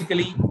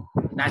basically,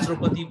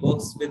 naturopathy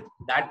works with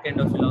that kind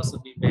of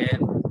philosophy where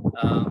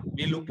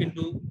we look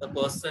into the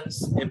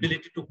person's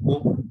ability to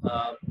cope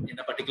in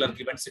a particular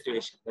given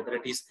situation, whether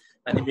it is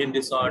an immune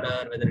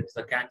disorder, whether it is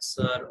a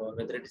cancer, or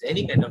whether it is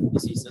any kind of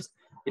diseases.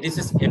 It is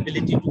his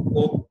ability to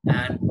cope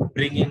and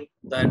bringing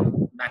that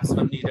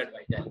maximum needed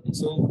vitality.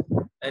 So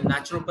in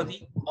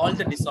naturopathy, all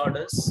the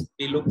disorders,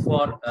 we look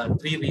for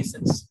three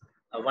reasons.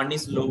 One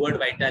is lowered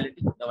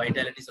vitality. The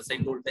vitality is, as I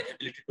told, the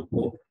ability to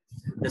cope.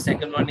 The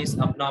second one is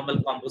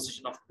abnormal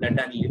composition of blood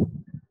and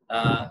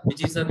lymph,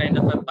 which is a kind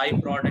of a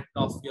byproduct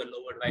of your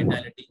lowered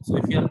vitality. So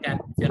if you're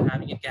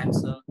having a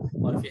cancer,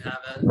 or if you have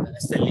a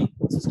SLE,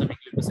 systemic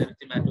lupus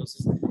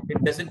erythematosus,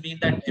 it doesn't mean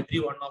that every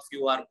one of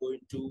you are going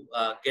to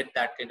get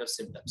that kind of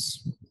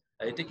symptoms.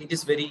 It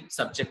is very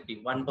subjective.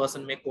 One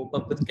person may cope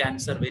up with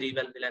cancer very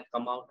well and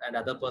come out, and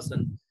other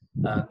person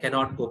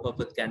cannot cope up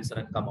with cancer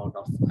and come out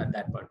of at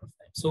that point of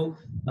time. So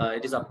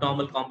it is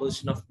abnormal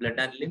composition of blood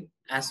and lymph,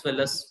 as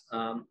well as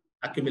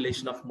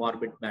accumulation of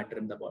morbid matter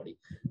in the body.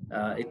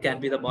 It can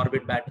be the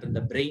morbid matter in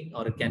the brain,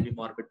 or it can be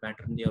morbid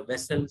matter in your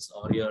vessels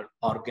or your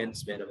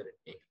organs, wherever it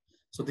may be.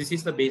 So this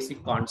is the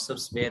basic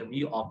concepts where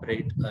we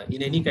operate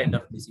in any kind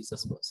of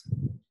diseases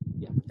person.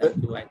 Yeah,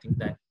 thank you. I think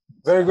that.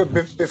 Very good.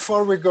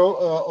 Before we go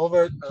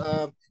over,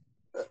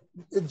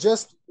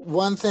 just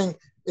one thing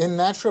in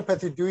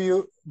naturopathy,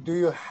 do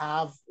you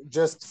have,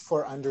 just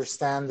for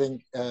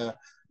understanding the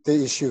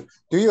issue,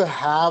 do you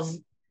have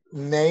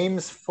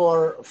names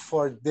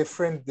for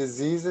different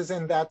diseases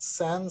in that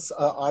sense?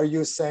 Are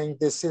you saying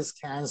this is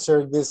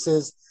cancer, this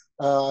is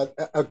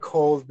a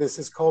cold, this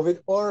is COVID,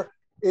 or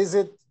is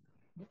it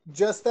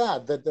just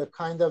that the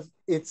kind of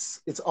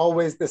it's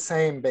always the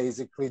same,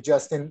 basically,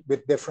 just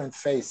with different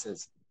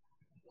faces?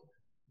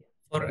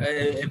 For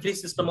every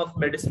system of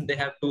medicine, they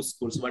have two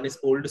schools. One is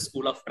old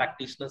school of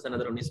practitioners,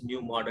 another one is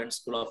new modern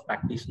school of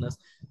practitioners,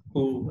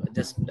 who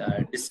just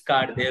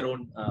discard their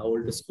own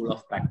old school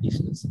of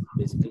practitioners.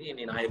 Basically,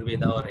 in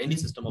Ayurveda or any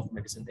system of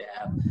medicine, they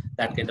have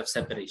that kind of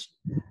separation.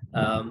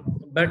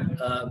 But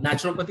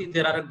naturopathy,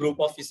 there are a group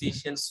of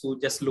physicians who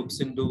just looks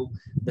into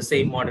the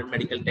same modern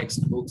medical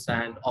textbooks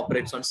and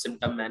operates on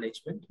symptom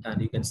management.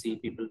 And you can see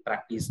people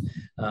practice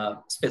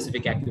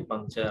specific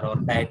acupuncture or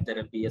diet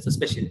therapy as a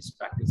specialist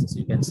practices.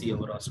 You can see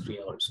over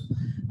Austria also.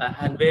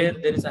 And where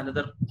there is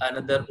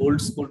another old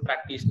school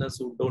practitioners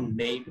who don't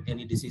name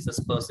any diseases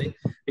per se,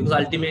 because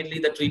ultimately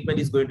the treatment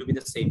is going to be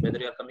the same, whether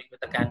you're coming with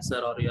a cancer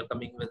or you're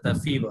coming with a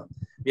fever.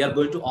 We are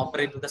going to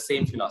operate with the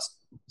same philosophy.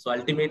 So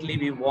ultimately,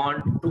 we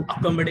want to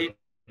accommodate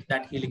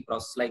that healing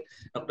process. Like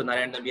Dr.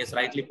 Narayanan has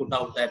rightly put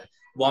out that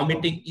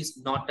vomiting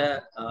is not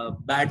a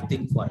bad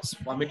thing for us.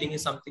 Vomiting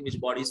is something which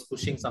body is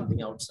pushing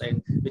something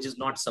outside, which is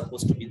not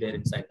supposed to be there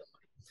inside the body.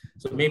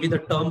 So maybe the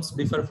terms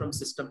differ from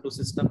system to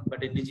system,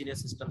 but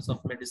indigenous systems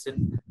of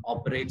medicine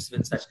operates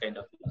with such kind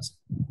of philosophy.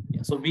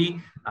 Yeah. So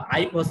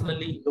I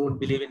personally don't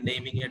believe in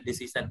naming a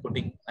disease and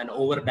putting an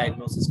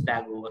over-diagnosis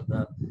tag over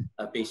the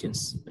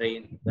patient's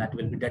brain. That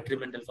will be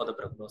detrimental for the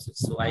prognosis.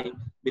 So I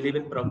believe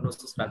in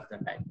prognosis rather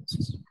than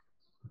diagnosis.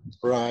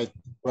 Right.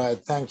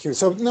 Thank you.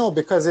 So no,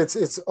 because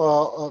it's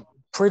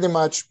pretty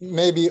much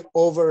maybe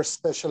over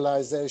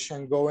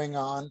specialization going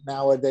on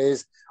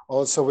nowadays.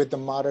 Also with the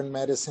modern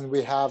medicine,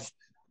 we have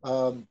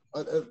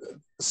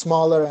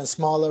smaller and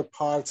smaller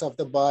parts of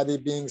the body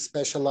being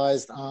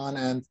specialized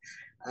on,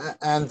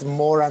 and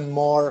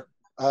more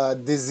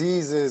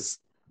diseases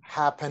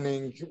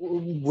happening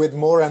with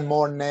more and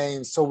more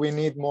names. So we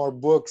need more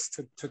books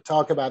to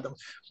talk about them.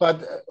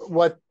 But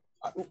what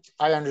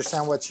I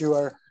understand what you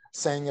are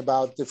saying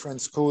about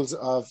different schools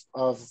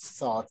of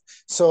thought.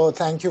 So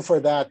thank you for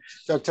that,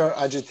 Dr.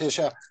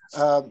 Ajitesha.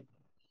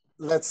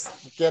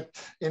 Let's get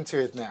into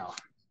it now.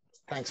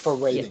 Thanks for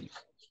waiting.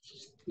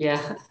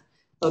 Yeah.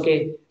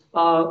 Okay.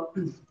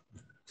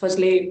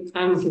 Firstly,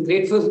 I'm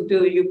grateful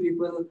to you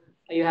people.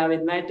 You have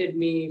invited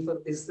me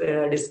for this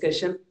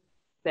discussion.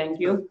 Thank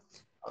you.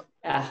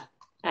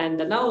 And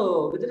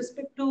now, with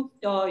respect to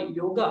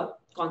yoga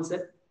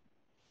concept,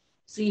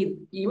 see,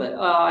 even,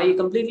 I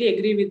completely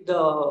agree with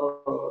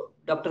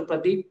Dr.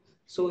 Pradeep.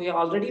 So he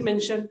already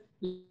mentioned,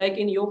 like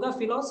in yoga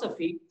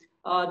philosophy,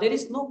 there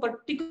is no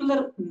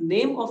particular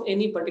name of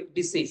any particular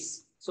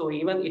disease. So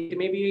even it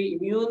may be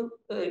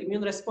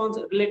immune response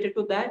related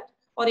to that,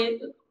 or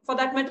for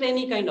that matter,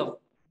 any kind of.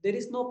 There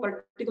is no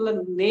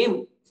particular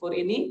name for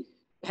any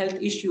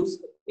health issues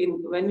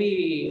when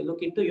we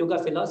look into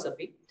yoga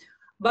philosophy.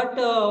 But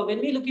when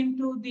we look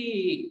into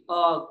the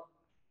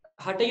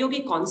Hatha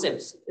Yogi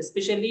concepts,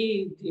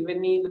 especially when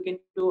we look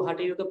into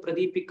Hatha Yoga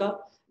Pradipika,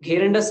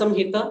 Gheranda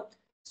Samhita.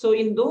 So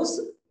in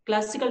those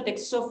classical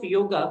texts of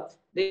yoga,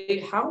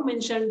 they have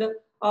mentioned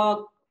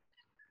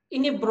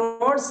in a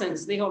broad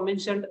sense, they have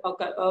mentioned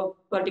a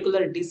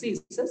particular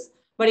diseases.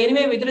 But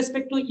anyway, with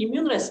respect to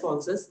immune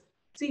responses,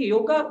 see,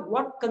 yoga,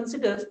 what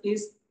considers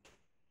is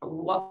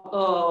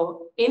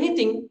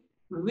anything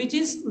which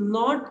is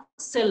not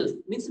self,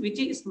 means which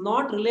is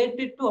not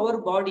related to our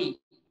body.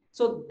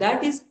 So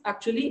that is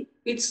actually,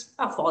 it's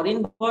a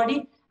foreign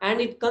body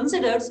and it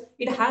considers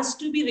it has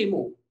to be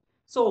removed.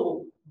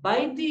 So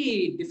by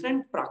the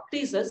different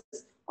practices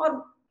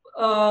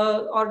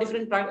or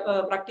different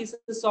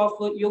practices of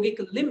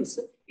yogic limbs,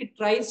 it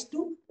tries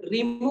to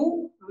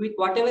remove with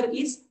whatever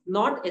is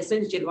not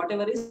essential,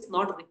 whatever is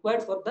not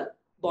required for the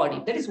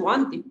body. That is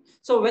one thing.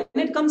 So when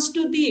it comes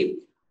to the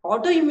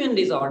autoimmune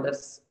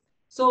disorders,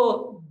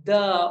 so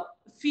the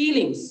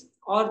feelings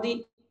or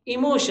the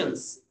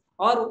emotions,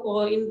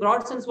 or in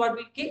broad sense, what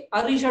we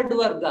call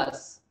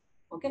Arishadvargas.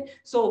 Okay,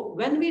 so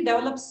when we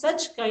develop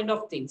such kind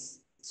of things,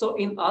 so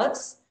in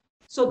us,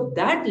 so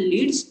that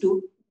leads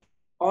to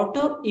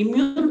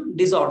autoimmune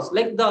disorders,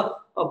 like the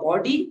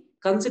body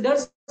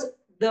considers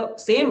the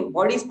same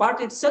body's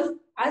part itself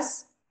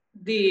as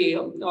the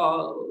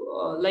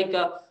like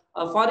a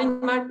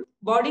foreign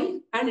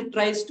body, and it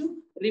tries to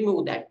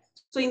remove that.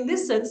 So in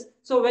this sense,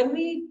 so when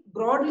we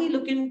broadly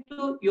look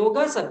into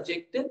yoga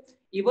subject,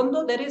 even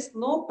though there is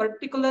no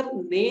particular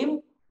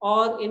name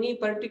or any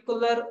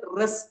particular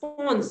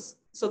response,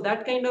 so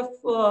that kind of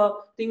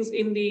things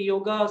in the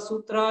yoga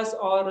sutras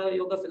or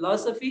yoga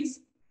philosophies,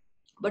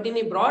 but in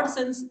a broad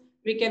sense,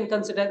 we can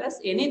consider as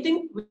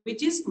anything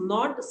which is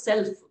not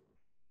self.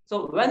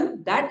 So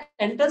when that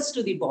enters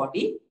to the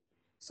body,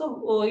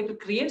 so it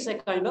creates a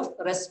kind of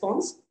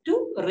response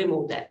to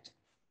remove that.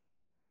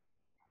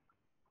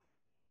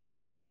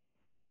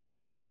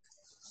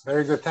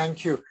 Very good,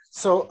 thank you.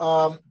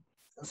 So,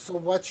 so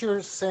what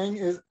you're saying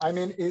is, I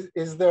mean,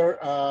 is there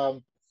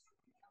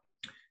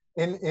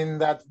in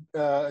that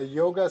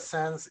yoga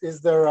sense, is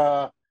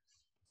there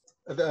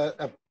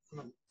the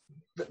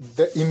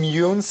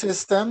immune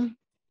system,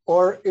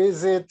 or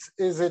is it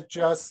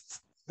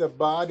just the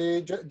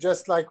body?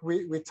 Just like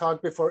we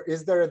talked before,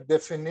 is there a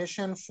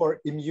definition for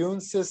immune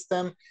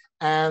system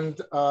and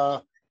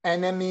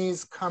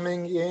enemies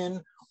coming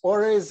in,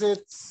 or is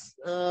it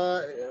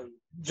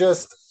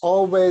just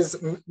always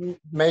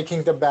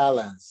making the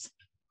balance?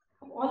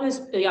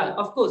 Always, yeah,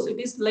 of course, it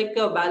is like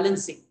a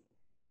balancing.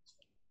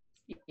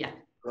 Yeah.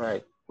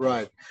 Right.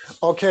 Right.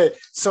 Okay.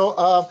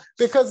 So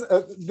because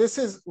this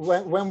is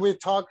when we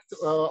talked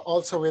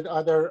also with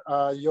other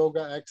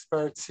yoga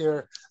experts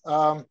here,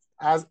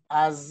 as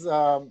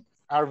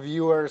our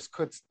viewers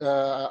could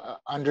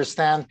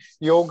understand,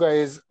 yoga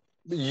is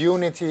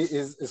unity,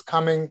 is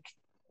coming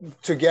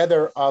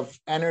together of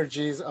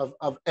energies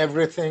of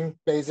everything,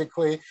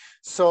 basically.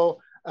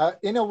 So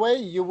in a way,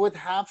 you would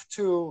have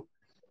to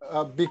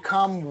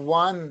become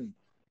one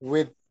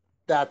with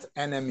that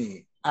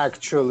enemy,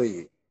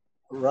 actually.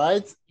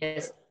 Right?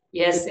 Yes,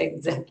 yes,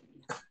 exactly.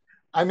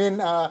 I mean,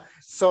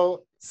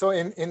 so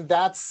in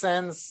that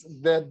sense,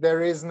 that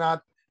there is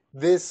not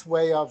this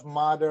way of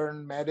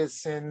modern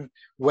medicine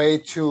way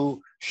to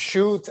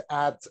shoot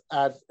at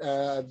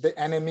the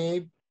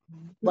enemy,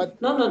 but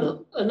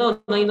no,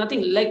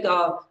 nothing. Like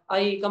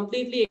I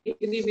completely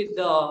agree with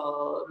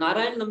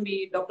Narayan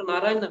Nambi, Dr.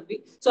 Narayan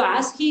Nambi. So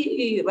as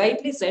he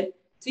rightly said,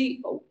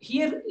 see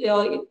here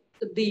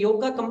the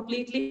yoga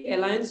completely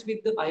aligns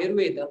with the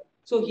Ayurveda.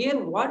 So here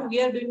what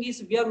we are doing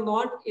is we are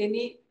not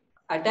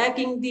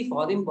attacking the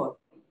foreign body,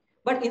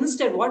 but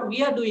instead what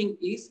we are doing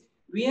is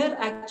we are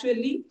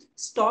actually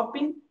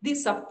stopping the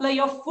supply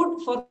of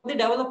food for the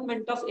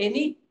development of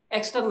any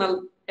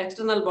external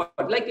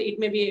body, like it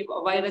may be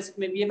a virus, it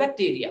may be a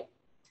bacteria.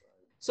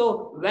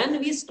 So when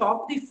we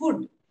stop the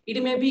food,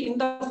 it may be in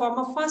the form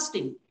of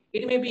fasting,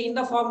 it may be in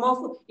the form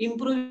of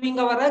improving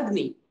our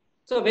Agni.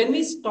 So when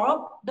we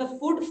stop the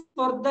food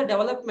for the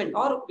development,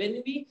 or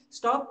when we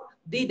stop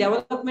the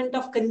development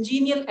of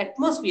congenial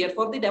atmosphere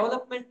for the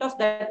development of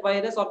that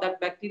virus or that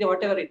bacteria,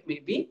 whatever it may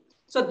be,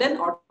 so then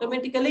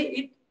automatically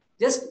it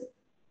just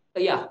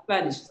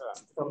vanishes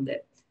from there.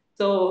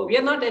 So we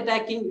are not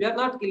attacking, we are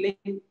not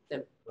killing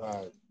them.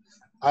 Right.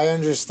 I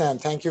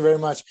understand. Thank you very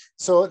much.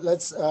 So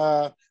let's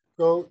go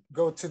to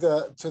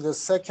the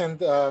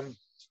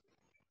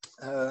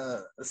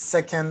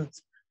second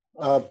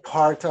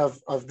part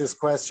of this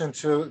question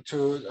to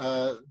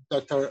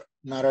Dr.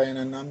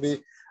 Narayanan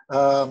Nambi,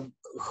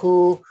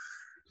 who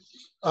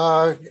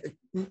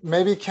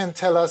maybe can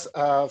tell us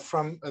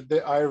from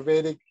the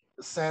Ayurvedic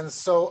sense.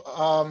 So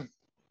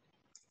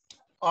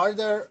are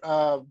there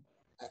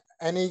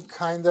any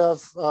kind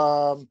of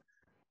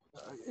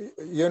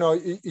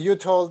you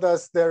told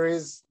us there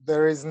is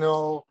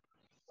no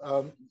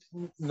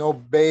no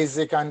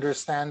basic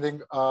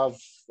understanding of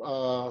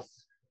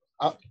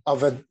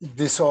a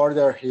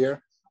disorder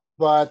here,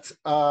 but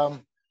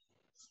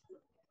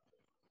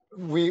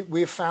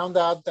we found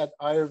out that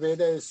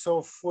Ayurveda is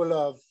so full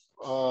of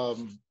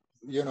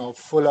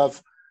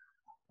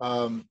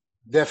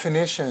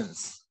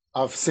definitions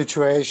of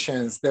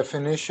situations,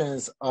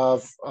 definitions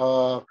of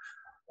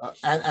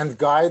and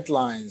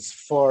guidelines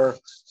for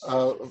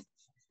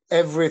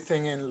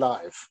everything in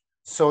life,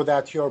 so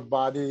that your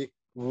body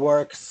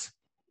works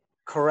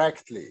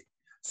correctly.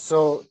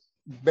 So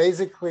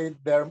basically,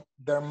 there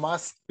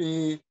must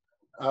be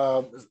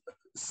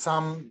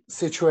some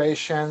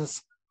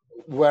situations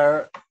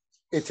where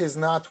it is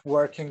not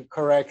working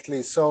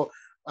correctly. So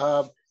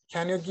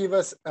can you give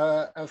us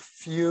a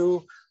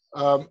few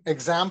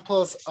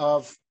examples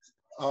of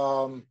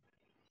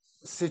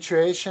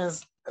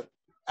situations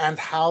and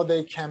how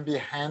they can be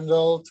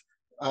handled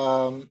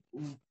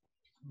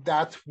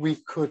that we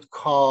could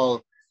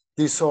call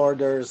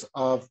disorders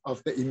of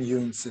the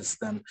immune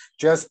system,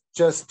 just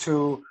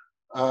to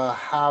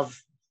have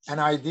an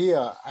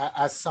idea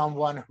as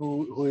someone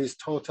who is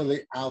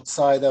totally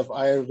outside of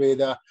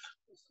Ayurveda,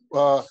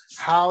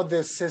 how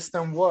this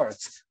system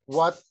works.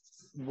 What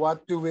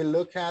do we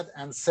look at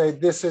and say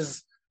this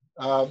is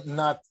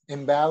not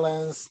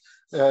imbalanced,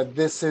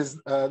 this is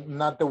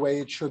not the way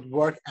it should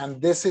work,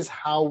 and this is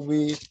how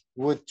we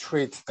would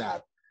treat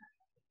that?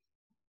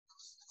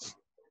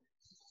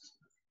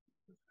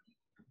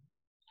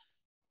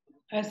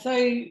 As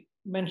I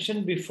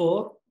mentioned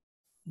before,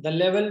 the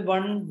level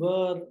 1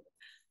 where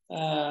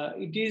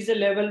it is a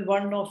level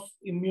 1 of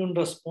immune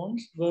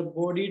response, where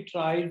body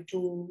try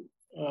to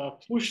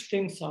push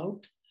things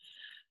out,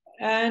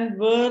 and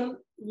where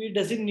we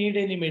doesn't need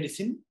any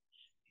medicine.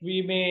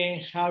 We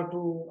may have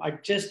to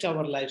adjust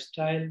our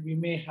lifestyle. We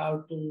may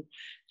have to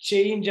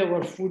change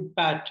our food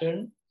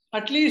pattern,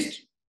 at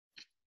least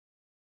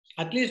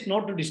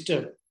not to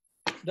disturb.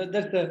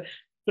 That's the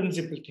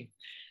principal thing.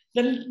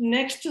 The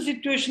next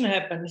situation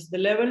happens, the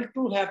level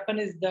 2 happen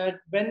is that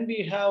when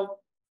we have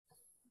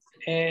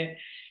a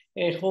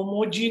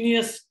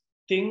homogeneous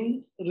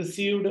thing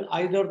received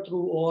either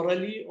through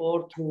orally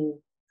or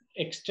through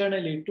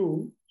externally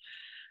too,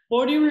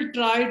 body will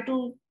try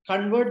to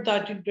convert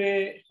that into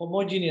a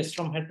homogeneous,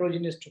 from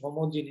heterogeneous to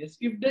homogeneous,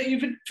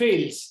 if it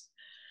fails.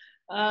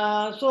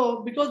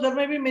 So because there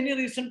may be many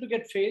reasons to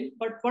get failed,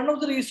 but one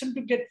of the reasons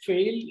to get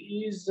failed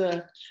is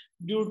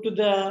due to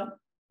the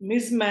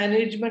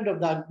mismanagement of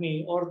the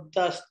Agni, or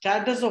the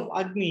status of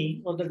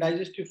Agni or the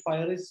digestive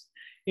fire is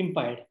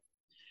impaired.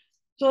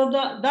 So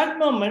that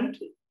moment,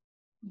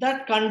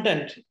 that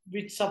content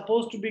which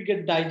supposed to be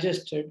get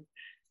digested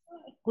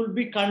could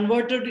be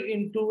converted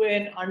into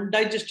an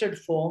undigested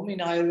form in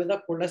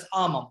Ayurveda called as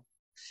amam.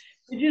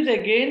 It is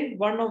again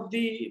one of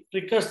the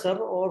precursor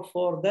or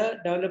for the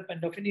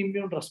development of an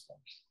immune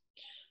response.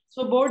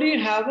 So body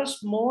have a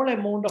small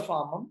amount of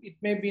amam. It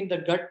may be in the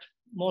gut,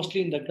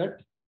 mostly in the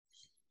gut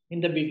in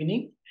the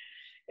beginning.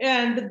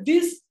 And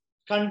this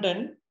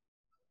content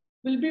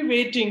will be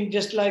waiting,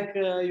 just like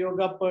a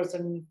yoga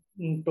person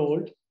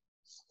told.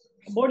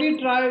 Body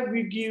try,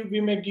 we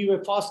may give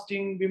a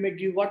fasting, we may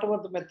give whatever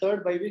the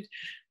method by which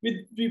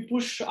we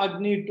push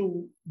Agni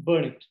to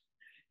burn it.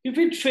 If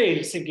it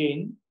fails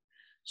again,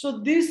 so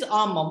this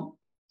ama,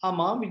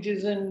 which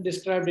is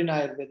described in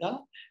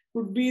Ayurveda,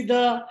 could be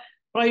the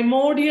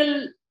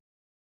primordial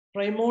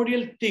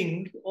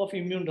thing of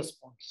immune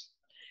response.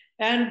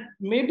 And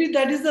maybe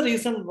that is the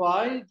reason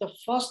why the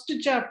first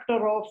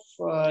chapter of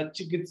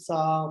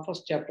Chikitsa,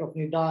 first chapter of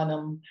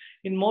Nidanam,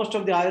 in most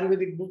of the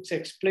Ayurvedic books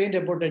explained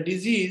about a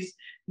disease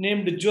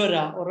named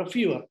Jwara, or a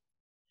fever.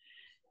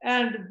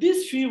 And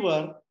this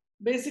fever,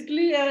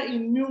 basically an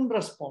immune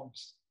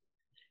response,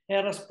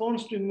 a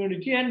response to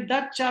immunity. And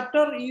that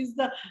chapter is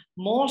the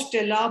most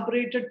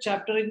elaborated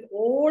chapter in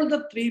all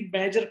the 3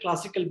 major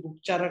classical books,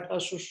 Charaka,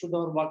 Shushruta,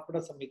 or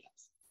Vakpada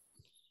Samhitas.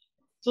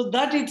 So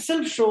that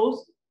itself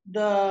shows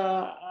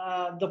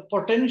the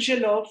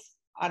potential of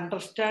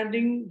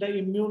understanding the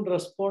immune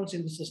response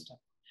in the system.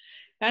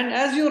 And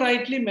as you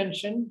rightly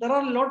mentioned, there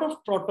are a lot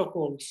of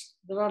protocols.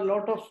 There are a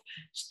lot of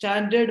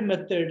standard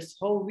methods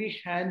how we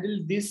handle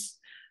this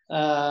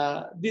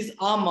this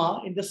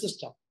ama in the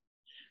system.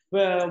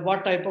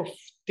 What type of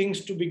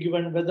things to be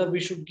given, whether we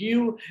should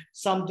give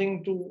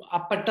something to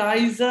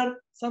appetizer,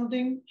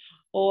 something,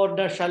 or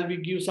shall we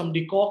give some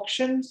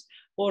decoctions,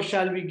 or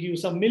shall we give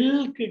some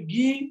milk,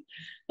 ghee.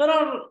 There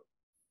are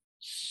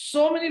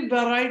so many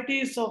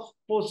varieties of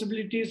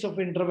possibilities of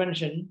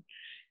intervention,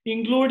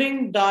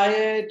 including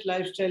diet,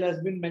 lifestyle has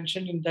been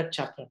mentioned in that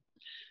chapter.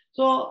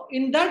 So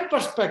in that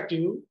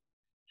perspective,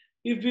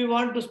 if we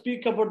want to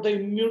speak about the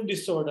immune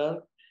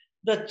disorder,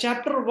 the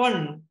chapter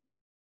 1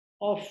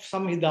 of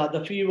Samhita,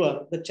 the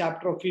fever, the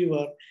chapter of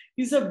fever,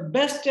 is the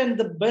best and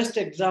the best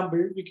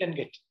example we can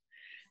get.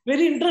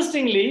 Very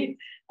interestingly,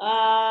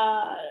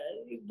 while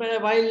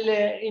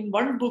in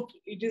one book,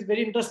 it is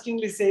very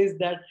interestingly says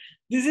that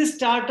this is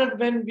started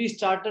when we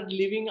started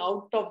living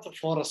out of the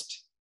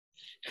forest.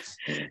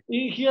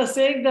 He was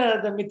saying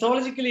the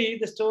mythologically,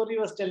 the story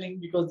was telling,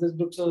 because this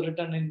book was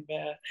written in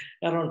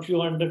around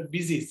few hundred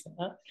BCs.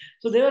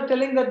 So they were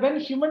telling that when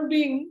human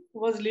being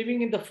was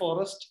living in the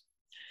forest,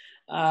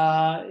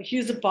 he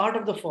is a part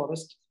of the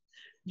forest.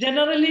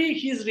 Generally,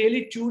 he is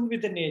really tuned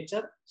with the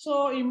nature.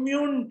 So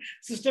immune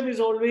system is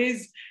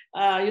always,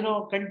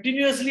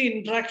 continuously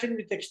interaction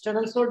with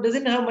external, so it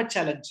doesn't have much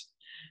challenge.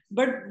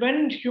 But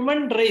when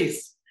human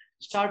race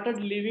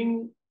started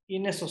living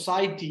in a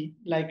society,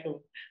 like a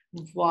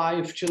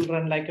wife,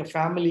 children, like a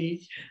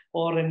family,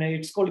 or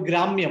it's called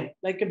gramium,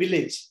 like a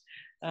village,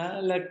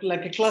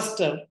 like a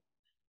cluster,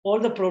 all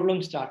the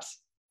problem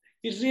starts.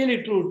 It's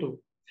really true too.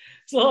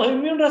 So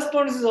immune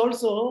response is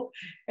also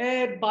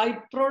a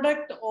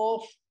byproduct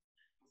of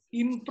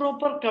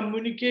improper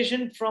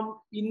communication from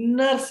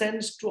inner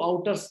sense to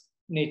outer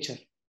nature.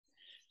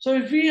 So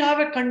if we have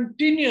a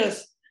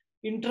continuous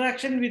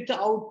interaction with the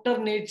outer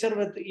nature,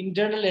 with the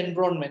internal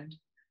environment,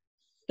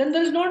 then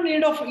there is no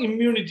need of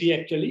immunity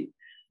actually,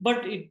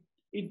 but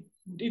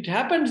it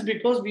happens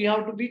because we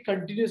have to be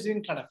continuously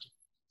in connection.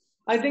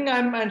 I think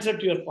I'm answered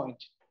to your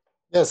point.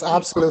 Yes,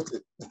 absolutely.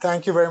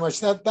 Thank you very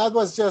much. That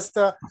was just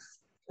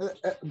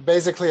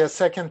basically a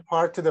second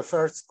part to the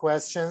first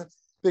question,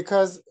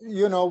 because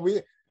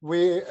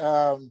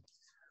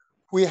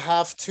we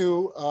have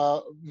to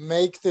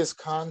make this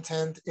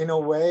content in a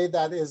way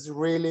that is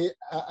really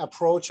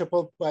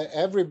approachable by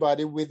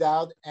everybody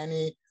without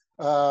any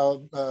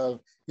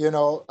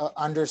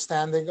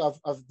understanding of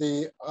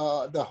the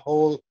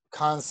whole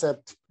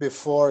concept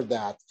before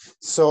that.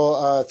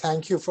 So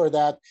thank you for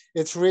that.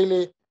 It's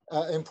really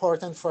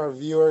important for our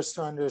viewers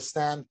to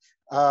understand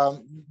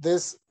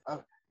this.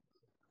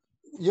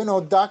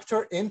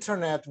 Dr.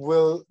 Internet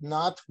will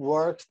not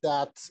work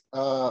that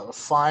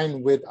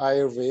fine with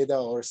Ayurveda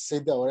or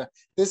Siddha.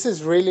 This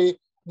is really,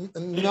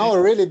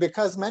 really,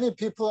 because many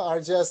people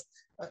are just,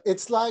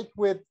 it's like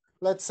with,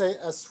 let's say,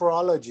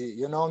 astrology.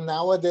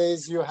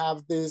 Nowadays you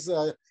have these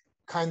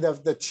kind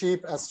of the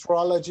cheap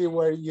astrology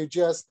where you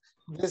just,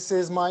 this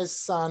is my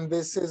son,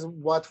 this is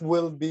what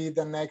will be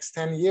the next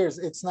 10 years.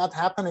 It's not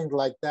happening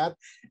like that.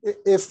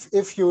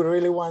 If you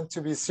really want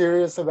to be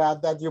serious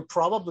about that, you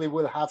probably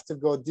will have to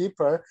go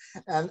deeper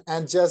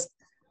and just,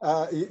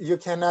 you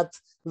cannot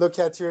look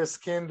at your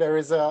skin, there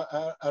is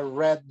a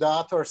red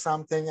dot or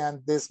something,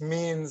 and this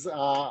means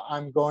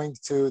I'm going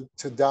to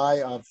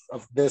die of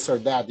this or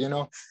that,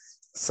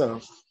 So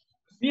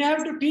we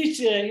have to teach,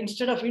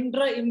 instead of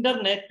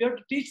internet, we have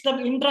to teach them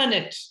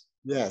intranet.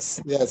 Yes,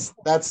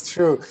 that's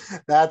true.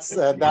 That's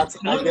I guess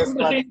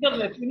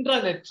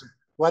intranet.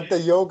 What the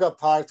yoga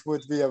part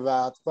would be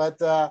about. But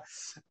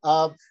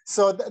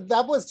so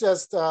that was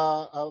just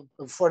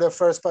for the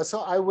first part. So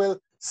I will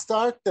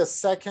start the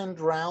second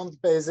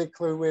round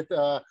basically with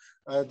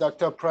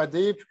Dr.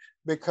 Pradeep,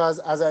 because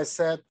as I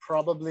said,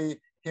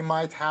 probably he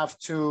might have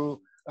to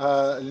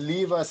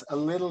leave us a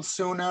little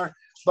sooner.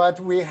 But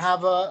we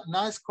have a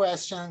nice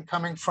question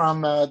coming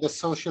from the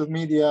social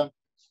media.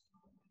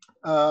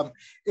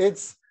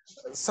 It's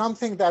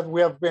something that we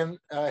have been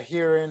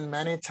hearing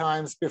many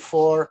times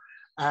before,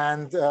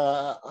 and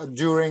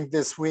during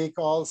this week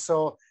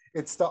also.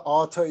 It's the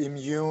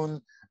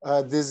autoimmune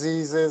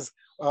diseases,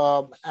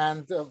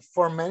 and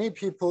for many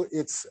people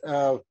it's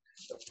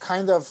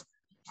kind of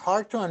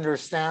hard to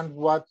understand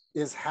what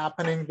is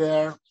happening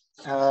there.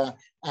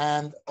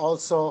 And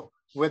also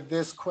with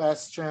this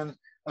question,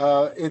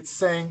 it's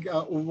saying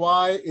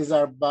why is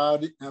our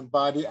body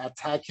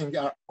attacking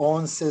our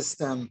own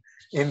system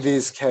in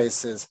these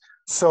cases?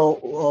 So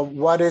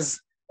what is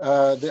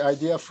the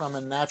idea from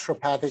a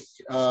naturopathic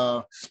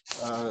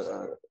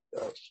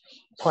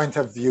point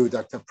of view,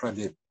 Dr.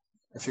 Pradeep,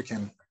 if you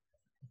can?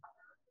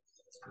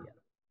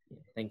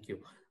 Thank you.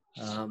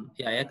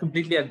 I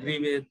completely agree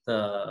with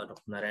Dr.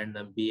 Narayanan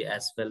Nambi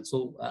as well.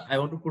 So I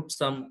want to put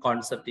some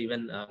concept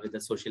even with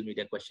the social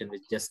media question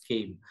which just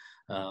came,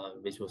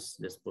 which was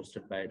just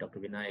posted by Dr.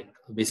 Vinayak.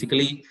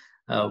 Basically,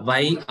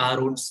 why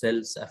our own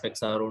cells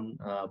affects our own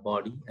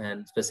body,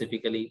 and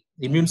specifically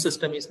immune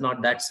system is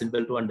not that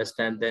simple to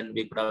understand. Then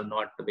we could have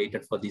not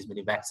waited for these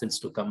many vaccines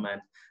to come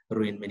and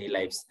ruin many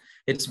lives.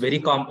 It's very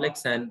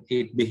complex and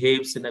it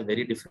behaves in a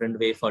very different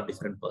way for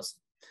different person.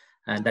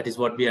 And that is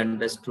what we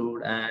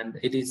understood. And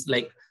it is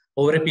like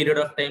Over a period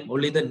of time,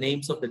 only the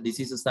names of the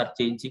diseases are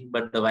changing,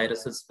 but the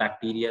viruses,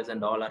 bacteria,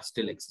 and all are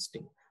still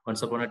existing.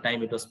 Once upon a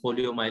time, it was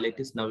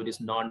poliomyelitis. Now it is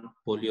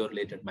non-polio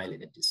related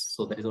myelitis.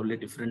 So that is only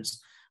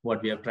difference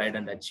what we have tried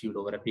and achieved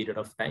over a period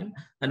of time.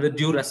 And with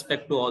due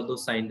respect to all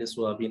those scientists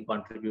who have been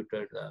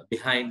contributed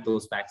behind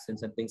those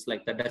vaccines and things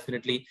like that,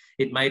 definitely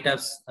it might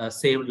have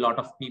saved a lot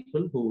of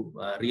people who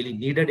really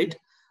needed it.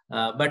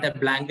 But a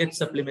blanket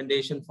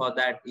supplementation for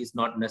that is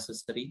not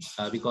necessary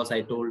because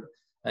I told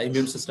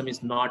immune system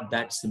is not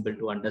that simple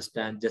to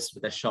understand. Just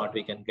with a shot,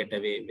 we can get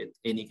away with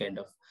any kind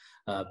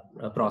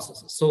of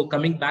processes. So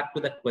coming back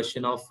to that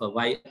question of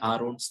why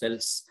our own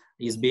cells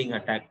is being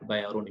attacked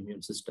by our own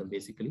immune system,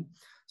 basically.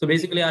 So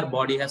basically our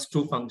body has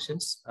two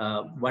functions.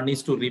 One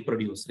is to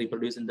reproduce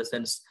in the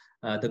sense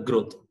the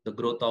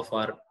growth of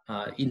our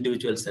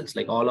individual cells,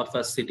 like all of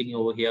us sitting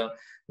over here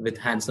with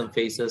handsome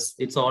faces.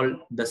 It's all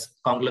this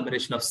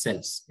conglomeration of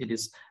cells. It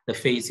is the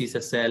face is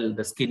a cell,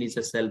 the skin is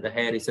a cell, the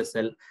hair is a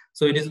cell.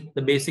 So it is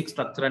the basic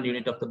structure and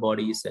unit of the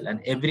body is cell. And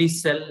every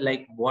cell,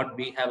 like what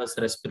we have as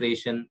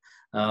respiration,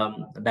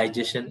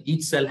 digestion,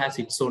 each cell has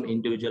its own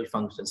individual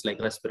functions like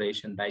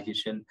respiration,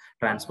 digestion,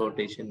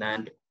 transportation,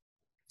 and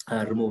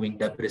removing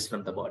debris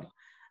from the body.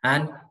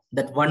 And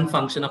that one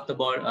function of the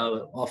body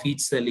of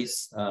each cell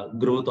is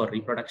growth or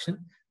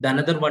reproduction. The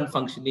another one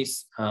function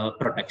is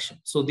protection.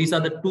 So these are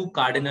the two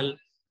cardinal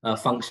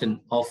function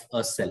of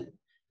a cell.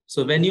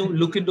 So when you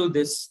look into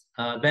this,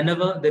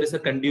 whenever there is a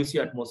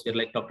conducive atmosphere,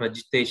 like Dr.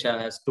 Jitesha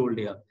has told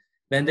here,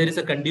 when there is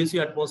a conducive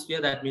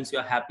atmosphere, that means you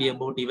are happy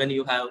about, even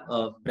you have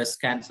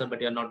breast cancer,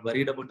 but you're not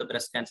worried about the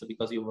breast cancer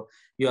because you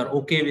are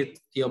okay with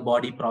your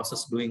body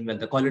process doing well,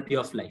 the quality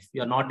of life.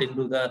 You're not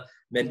into the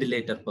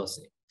ventilator per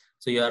se.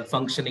 So you are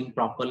functioning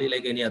properly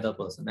like any other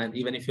person. And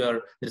even if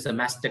there's a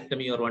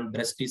mastectomy or one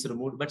breast is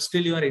removed, but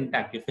still you are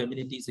intact, your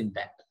femininity is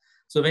intact.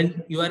 So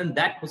when you are in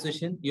that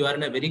position, you are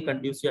in a very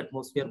conducive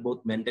atmosphere,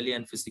 both mentally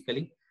and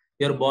physically,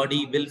 your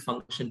body will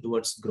function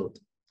towards growth.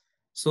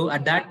 So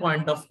at that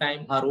point of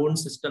time, our own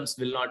systems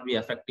will not be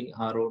affecting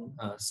our own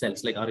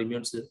cells, like our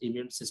immune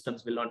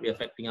systems will not be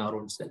affecting our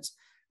own cells.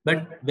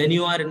 But when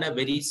you are in a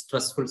very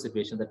stressful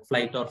situation, that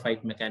flight or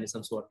fight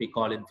mechanisms, what we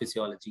call in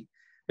physiology,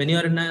 when you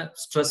are in a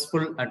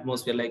stressful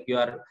atmosphere, like you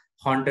are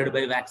haunted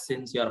by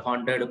vaccines, you are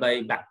haunted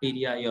by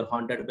bacteria, you're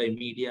haunted by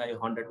media, you're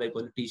haunted by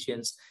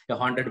politicians, you're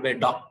haunted by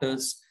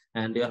doctors,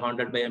 and you're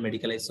haunted by a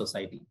medicalized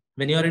society.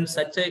 When you're in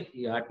such a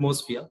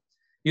atmosphere,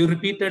 you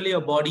repeatedly,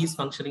 your body is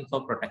functioning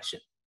for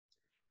protection.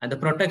 And the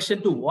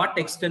protection to what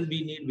extent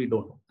we need, we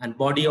don't know. And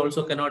body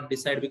also cannot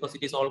decide because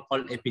it is all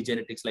called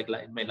epigenetics. Like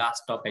in my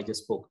last talk, I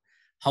just spoke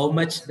how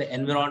much the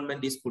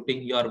environment is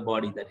putting your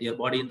body, that your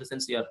body in the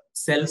sense your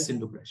cells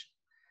into pressure.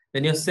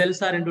 When your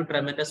cells are into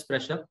tremendous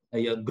pressure,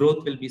 your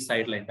growth will be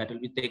sidelined. That will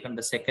be taken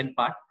the second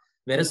part.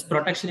 Whereas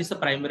protection is the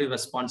primary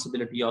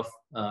responsibility of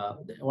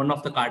one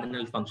of the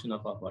cardinal function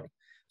of our body.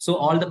 So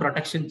all the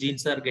protection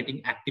genes are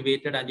getting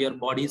activated and your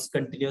body is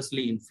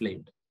continuously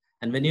inflamed.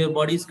 And when your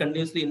body is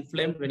continuously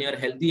inflamed, when you are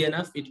healthy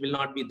enough, it will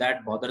not be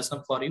that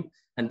bothersome for you.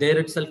 And there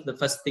itself, the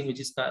first thing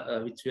which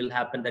will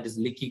happen, that is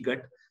leaky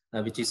gut,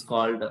 which is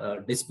called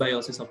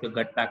dysbiosis of your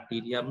gut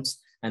bacteriums,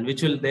 and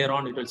which will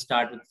thereon, it will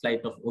start with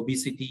flight of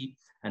obesity,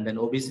 and then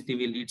obesity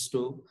will leads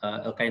to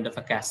a kind of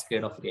a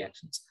cascade of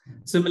reactions.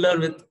 Similar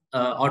with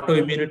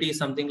autoimmunity,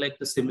 something like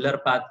the similar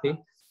pathway.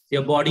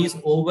 Your body is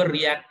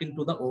overreacting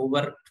to the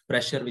over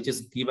pressure which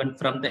is given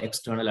from the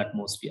external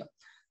atmosphere.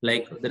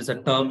 Like there is a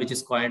term which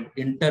is coined,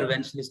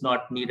 intervention is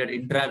not needed,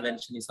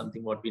 intravention is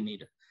something what we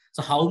need.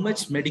 So how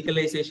much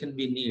medicalization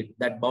we need,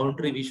 that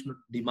boundary we should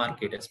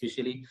demarcate,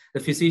 especially the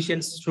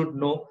physicians should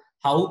know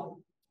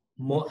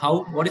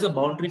what is the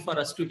boundary for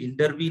us to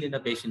intervene in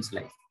a patient's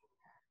life.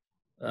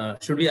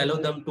 Should we allow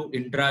them to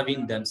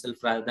intervene themselves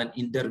rather than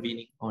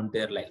intervening on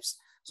their lives?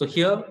 So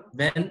here,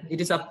 when it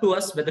is up to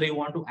us whether we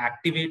want to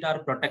activate our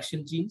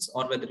protection genes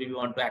or whether we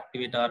want to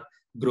activate our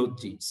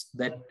growth genes,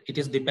 that it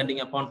is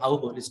depending upon how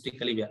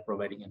holistically we are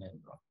providing an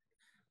environment.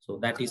 So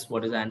that is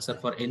what is the answer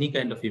for any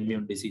kind of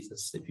immune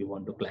diseases, if you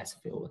want to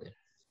classify over there.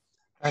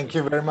 Thank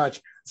you very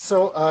much.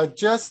 So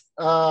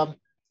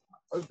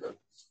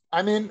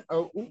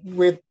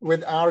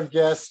with our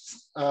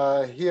guests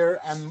here,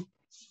 and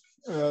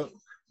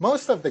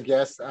most of the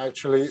guests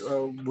actually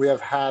we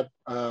have had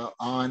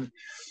on,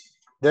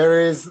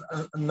 there is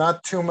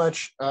not too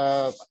much,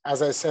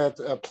 as I said,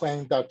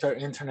 playing Dr.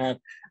 Internet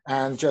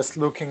and just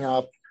looking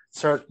up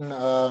certain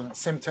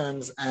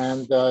symptoms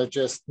and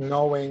just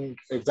knowing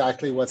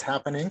exactly what's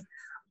happening.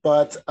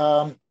 But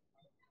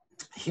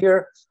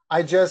here,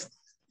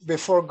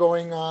 before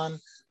going on,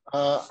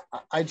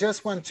 I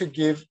just want to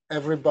give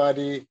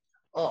everybody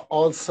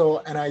also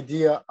an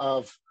idea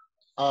of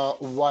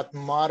what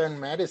modern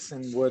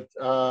medicine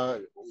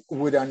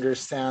would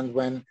understand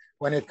when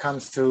it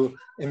comes to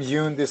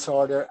immune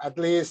disorder, at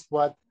least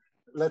what,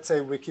 let's say,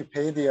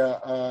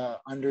 Wikipedia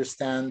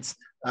understands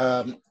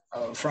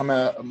from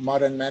a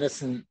modern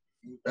medicine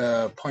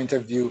point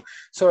of view.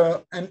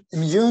 So an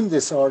immune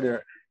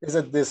disorder is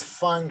a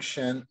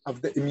dysfunction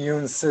of the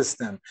immune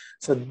system.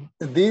 So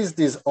these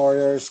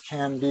disorders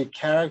can be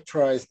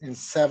characterized in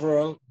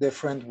several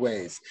different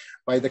ways: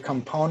 by the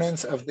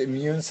components of the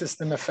immune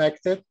system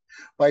affected,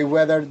 by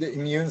whether the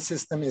immune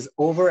system is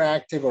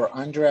overactive or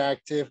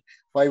underactive,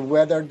 by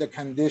whether the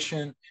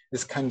condition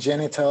is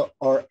congenital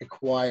or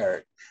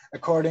acquired.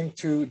 According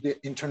to the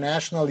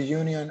International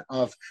Union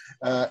of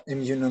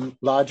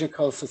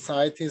Immunological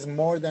Societies,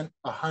 more than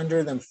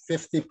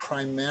 150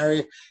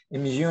 primary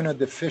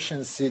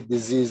immunodeficiency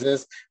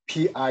diseases,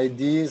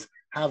 PIDs,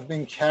 have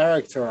been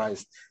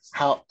characterized.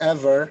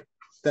 However,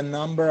 the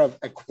number of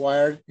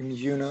acquired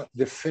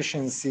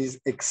immunodeficiencies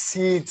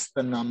exceeds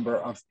the number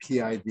of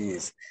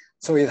PIDs.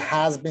 So it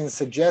has been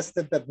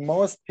suggested that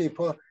most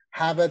people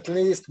have at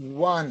least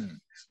one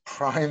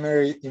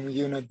primary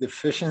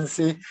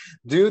immunodeficiency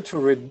due to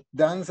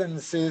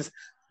redundancies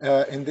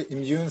in the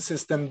immune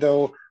system,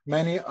 though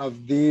many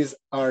of these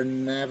are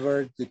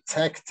never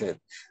detected.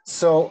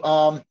 So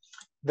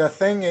the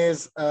thing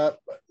is,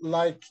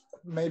 like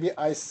maybe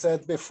I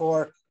said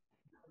before,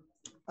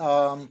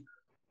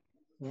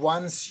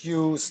 once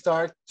you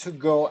start to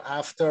go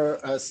after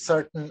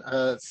certain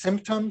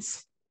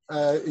symptoms,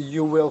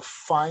 you will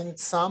find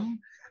some.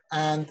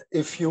 And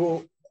if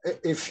you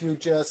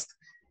just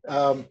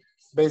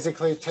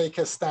basically take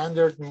a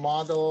standard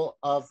model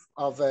of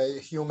a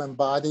human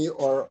body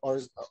or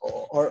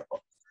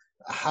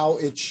how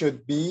it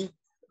should be,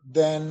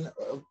 then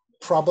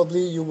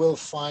probably you will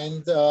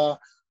find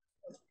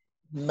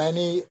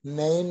many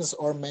names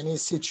or many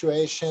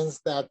situations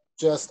that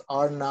just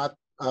are not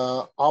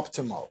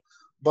optimal.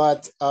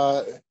 But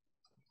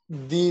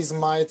these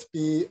might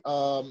be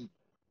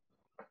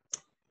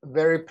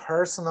very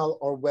personal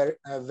or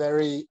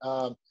very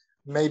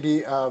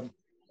maybe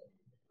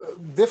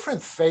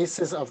different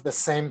faces of the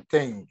same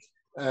thing,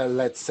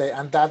 let's say.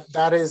 And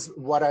that is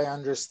what I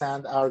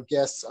understand our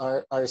guests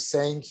are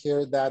saying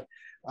here, that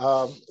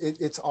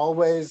it's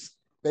always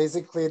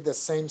basically the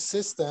same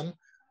system,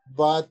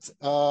 but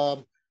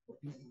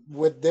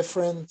with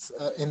different,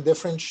 in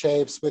different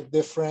shapes, with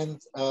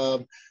different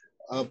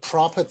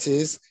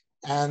properties,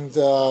 and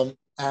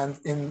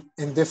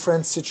in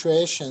different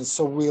situations.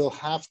 So we'll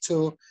have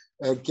to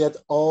get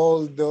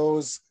all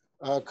those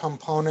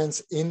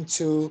components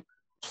into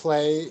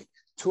play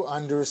to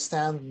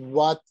understand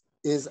what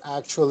is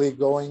actually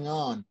going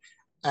on.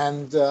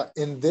 And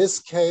in this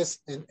case,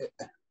 in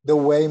the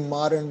way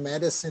modern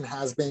medicine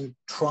has been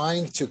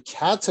trying to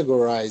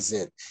categorize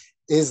it,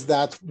 is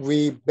that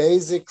we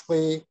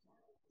basically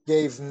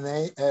gave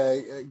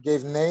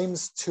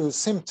names to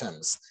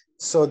symptoms.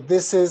 So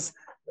this is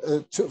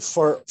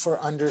for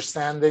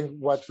understanding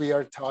what we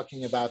are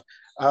talking about.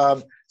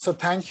 So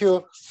thank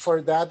you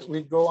for that.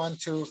 We go on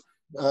to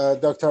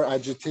Dr.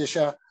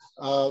 Ajitisha.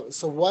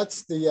 So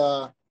what's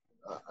the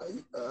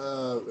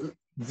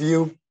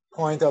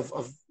viewpoint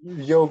of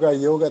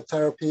yoga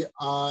therapy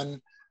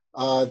on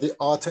the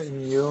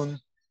autoimmune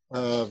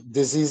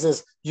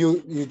diseases?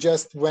 You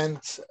just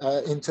went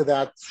into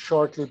that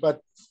shortly, but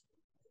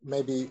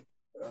maybe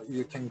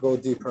you can go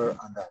deeper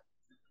on that.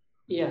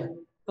 Yeah.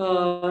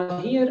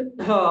 Here,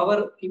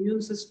 our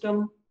immune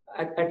system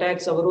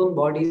attacks our own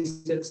body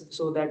cells,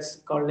 so that's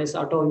called as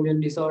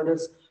autoimmune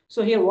disorders.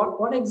 So here,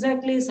 what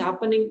exactly is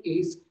happening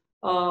is,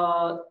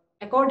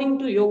 according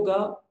to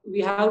yoga,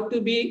 we have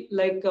to be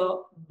like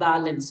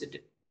balanced.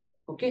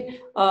 Okay,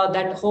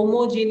 that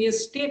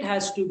homogeneous state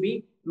has to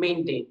be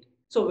maintained.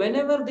 So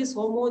whenever this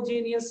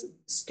homogeneous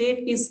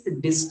state is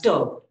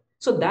disturbed,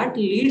 so that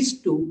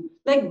leads to,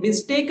 like,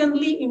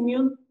 mistakenly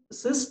immune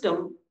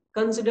system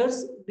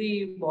considers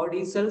the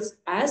body cells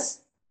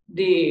as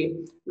the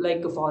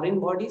like foreign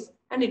bodies,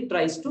 and it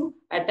tries to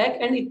attack,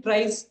 and it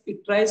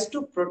tries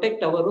to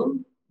protect our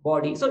own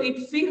body. So it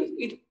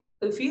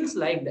feels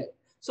like that.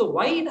 So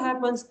why it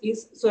happens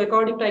is, so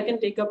according to, I can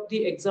take up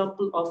the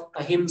example of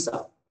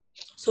ahimsa.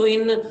 So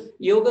in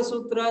Yoga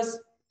Sutras,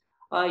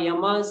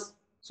 yamas,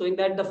 so in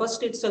that the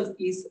first itself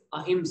is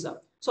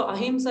ahimsa. So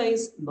ahimsa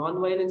is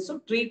non-violence. So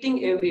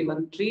treating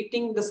everyone,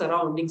 treating the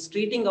surroundings,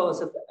 treating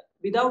ourselves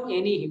without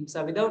any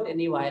himsa, without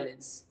any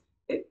violence,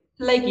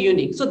 like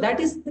unique. So that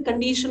is the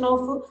condition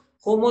of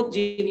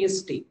homogeneous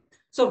state.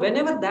 So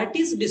whenever that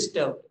is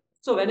disturbed,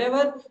 so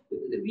whenever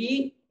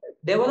we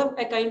develop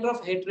a kind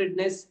of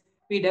hatredness,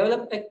 we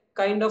develop a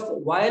kind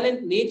of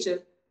violent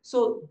nature,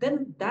 so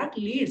then that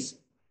leads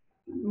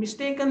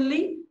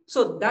mistakenly,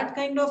 so that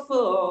kind of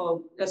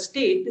a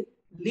state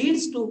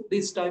leads to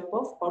this type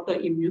of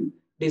autoimmune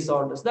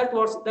disorders. That's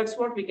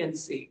what we can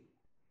say.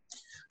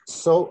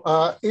 So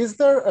is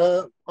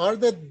there are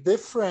there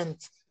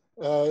different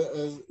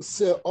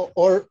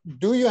or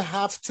do you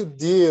have to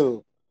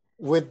deal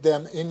with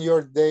them in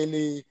your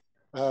daily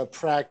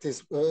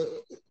practice?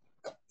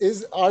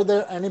 Are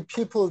there any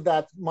people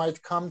that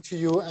might come to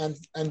you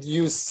and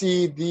you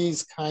see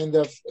these kind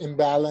of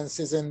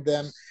imbalances in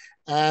them?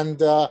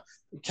 And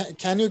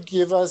can you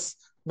give us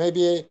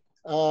maybe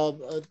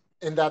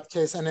in that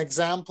case an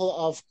example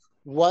of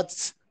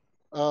what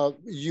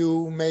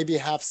you maybe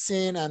have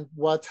seen and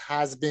what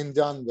has been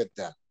done with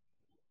them?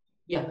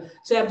 Yeah,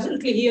 so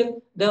absolutely here,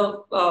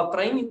 the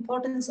prime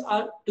importance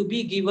are to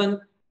be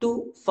given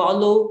to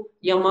follow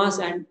yamas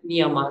and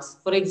niyamas.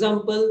 For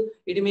example,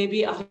 it may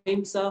be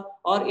ahimsa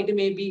or it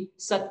may be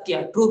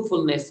satya,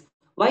 truthfulness.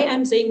 Why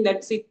I'm saying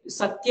that, see,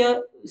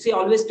 satya, see,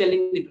 always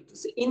telling the truth.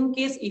 See, in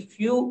case if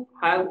you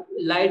have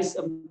lied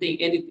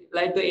something,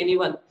 lied to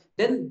anyone,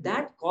 then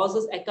that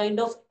causes a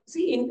kind of,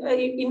 see,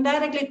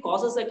 indirectly it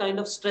causes a kind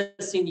of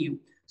stress in you.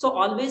 So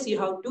always you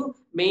have to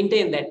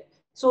maintain that.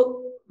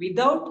 So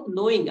without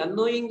knowing,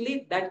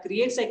 unknowingly, that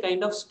creates a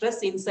kind of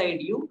stress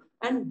inside you,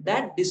 and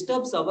that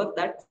disturbs our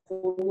that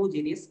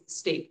homogeneous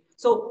state.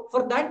 So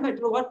for that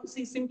matter, what,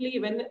 see, simply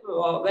when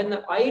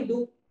I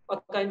do a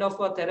kind of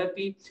a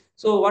therapy,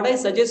 so what I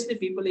suggest to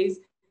people is,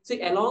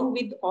 see, along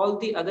with all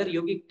the other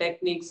yogic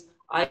techniques,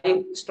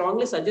 I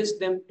strongly suggest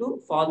them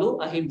to follow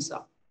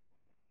ahimsa.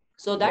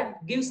 So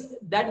that gives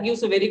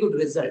a very good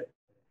result.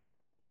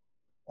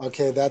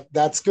 Okay,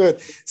 that's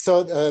good.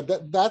 So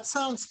that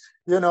sounds,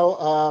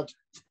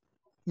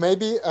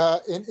 maybe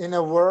in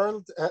a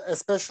world,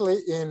 especially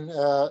in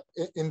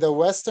the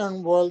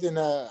Western world, in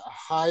a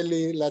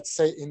highly, let's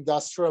say,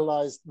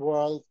 industrialized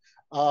world,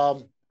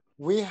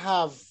 we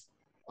have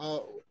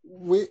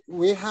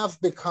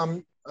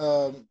become,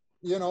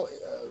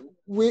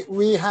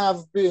 we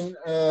have been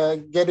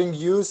getting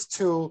used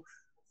to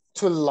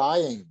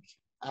lying,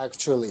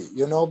 actually,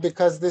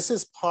 because this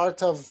is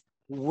part of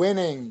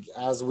winning,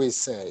 as we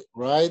say,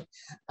 right?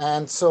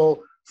 And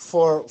so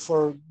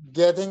for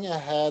getting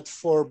ahead,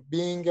 for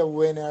being a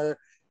winner,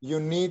 you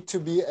need to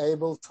be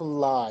able to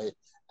lie.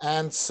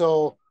 And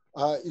so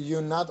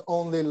you not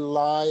only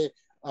lie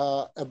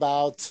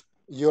about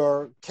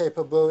your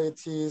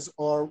capabilities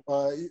or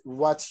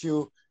what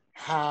you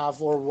have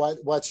or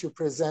what you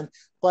present,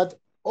 but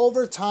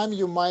over time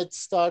you might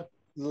start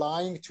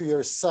lying to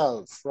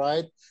yourself,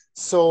 right?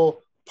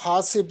 So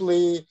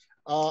possibly,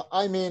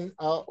 I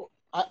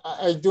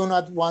do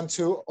not want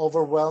to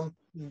overwhelm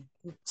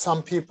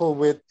some people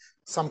with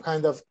some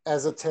kind of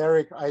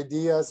esoteric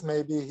ideas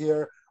maybe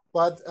here,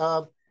 but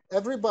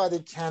everybody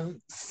can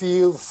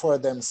feel for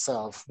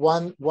themselves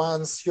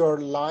once your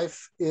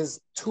life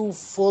is too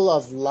full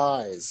of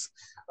lies.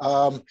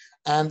 And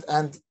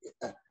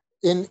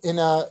in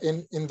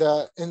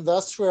the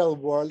industrial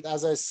world,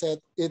 as I said,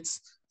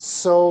 it's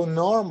so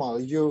normal.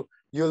 You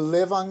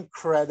live on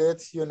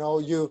credit,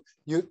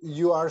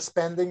 you are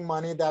spending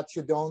money that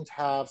you don't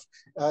have.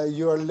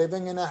 You are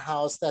living in a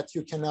house that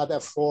you cannot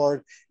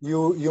afford.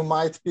 You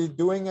might be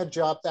doing a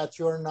job that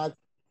you're not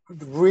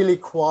really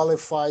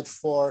qualified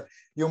for.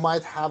 You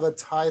might have a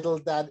title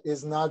that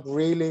is not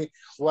really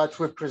what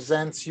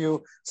represents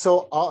you.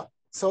 So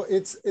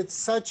it's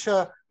such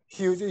a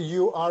huge,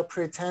 you are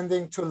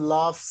pretending to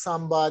love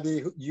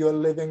somebody you're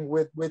living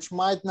with, which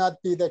might not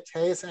be the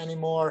case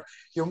anymore.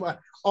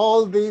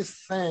 All these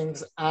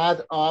things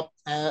add up,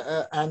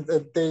 and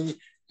they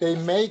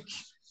make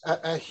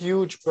a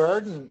huge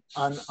burden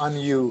on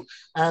you.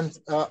 And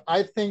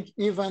I think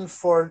even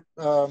for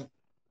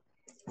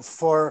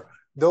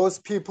those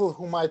people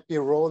who might be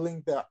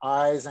rolling their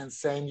eyes and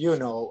saying,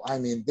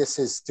 this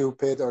is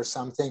stupid or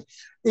something,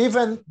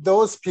 even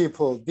those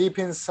people deep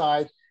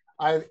inside,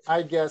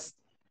 I guess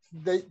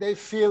they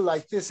feel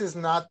like this is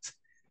not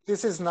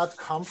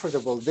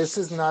comfortable. This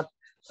is not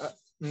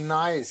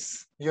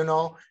nice,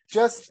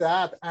 just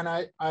that. And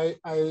I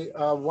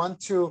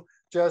want to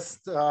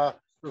just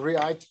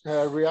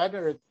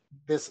reiterate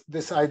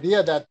this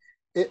idea that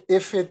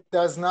if it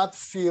does not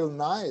feel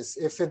nice,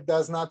 if it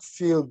does not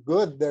feel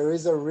good, there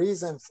is a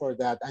reason for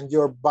that. And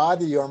your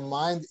body, your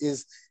mind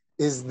is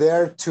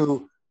there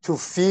to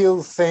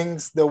feel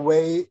things the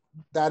way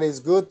that is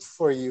good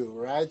for you,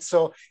 right?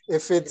 So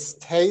if it's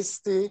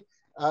tasty,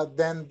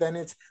 then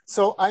it's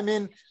so.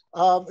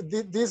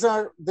 These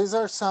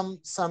are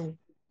some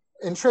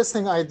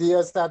interesting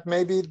ideas that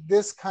maybe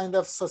this kind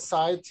of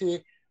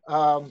society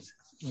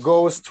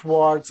goes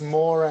towards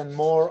more and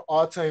more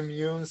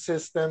autoimmune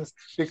systems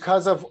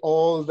because of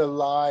all the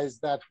lies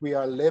that we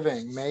are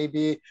living.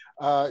 Maybe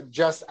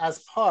just as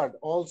part,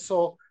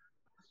 also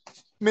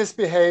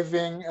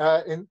misbehaving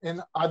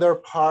in other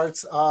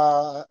parts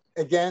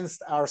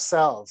against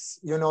ourselves,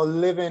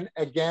 living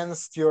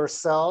against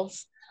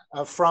yourselves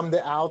from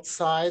the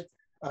outside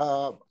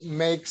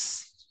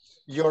makes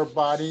your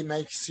body,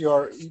 makes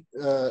your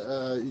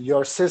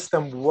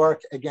system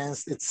work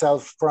against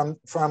itself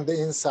from the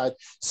inside.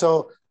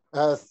 So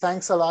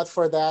thanks a lot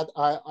for that.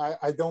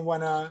 I don't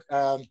want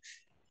to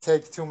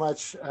take too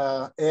much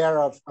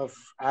air out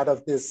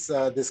of this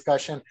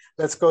discussion.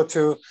 Let's go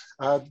to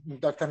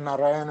Dr.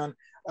 Narayanan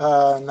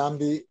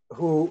Nambi,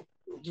 who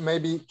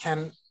maybe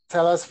can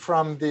tell us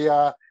from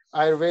the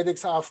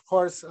Ayurvedics. Of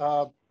course,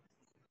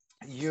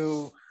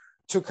 you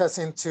took us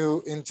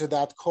into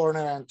that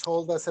corner and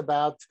told us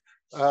about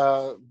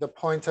the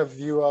point of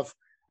view of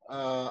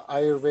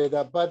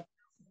Ayurveda, but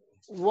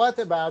what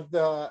about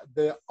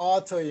the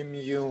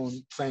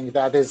autoimmune thing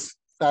that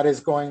is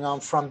going on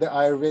from the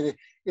Ayurvedic?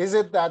 Is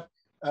it that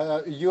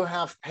you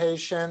have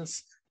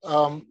patients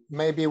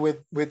maybe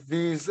with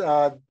these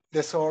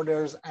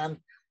disorders, and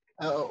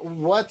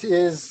what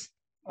is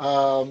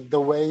the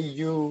way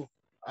you,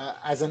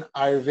 as an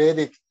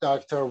Ayurvedic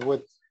doctor,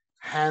 would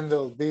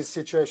handle this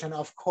situation?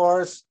 Of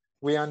course,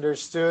 we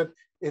understood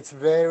it's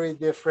very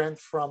different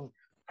from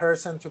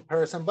person to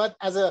person, but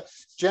as a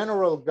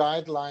general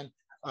guideline,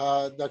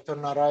 Dr.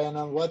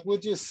 Narayanan, what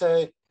would you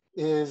say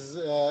is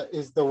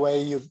the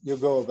way you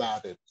go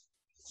about it?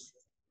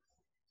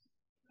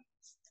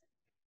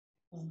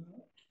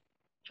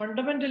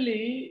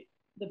 Fundamentally,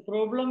 the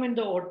problem in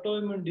the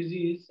autoimmune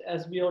disease,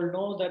 as we all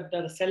know, that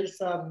the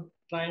cells are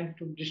trying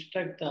to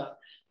destruct their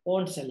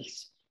own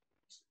cells.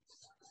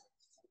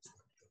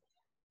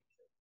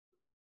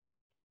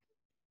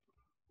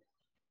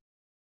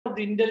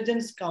 The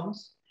intelligence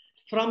comes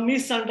from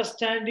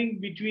misunderstanding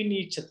between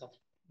each other.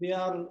 We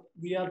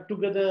are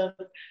together,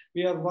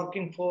 we are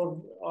working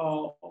for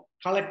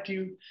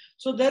collective.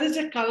 So there is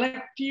a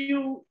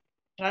collective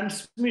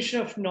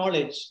transmission of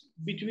knowledge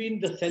between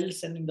the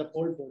cells and in the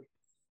whole body.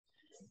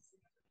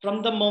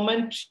 From the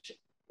moment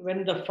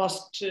when the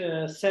first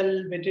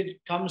cell, when it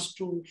comes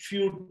to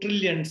few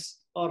trillions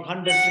or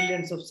 100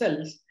 trillions of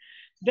cells,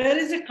 there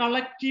is a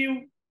collective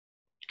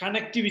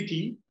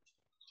connectivity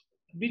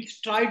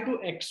which try to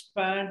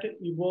expand,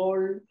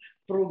 evolve,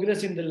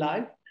 progress in the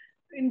life.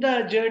 In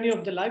the journey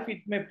of the life,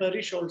 it may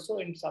perish also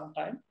in some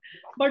time.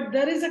 But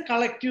there is a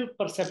collective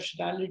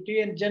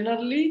perceptionality, and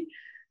generally,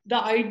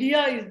 the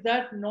idea is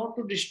that not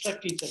to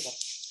destruct each other.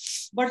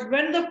 But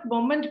when the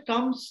moment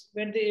comes,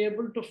 when they're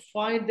able to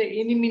find the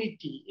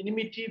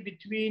enmity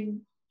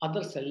between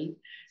other cells,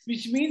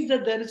 which means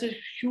that there is a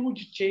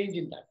huge change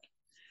in that.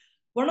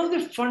 One of the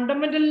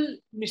fundamental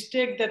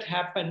mistake that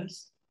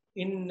happens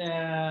in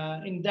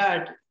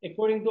that,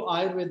 according to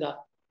Ayurveda,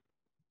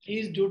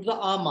 is due to the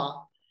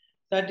ama,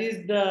 that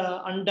is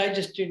the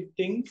undigested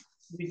thing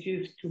which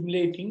is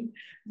accumulating.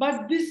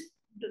 But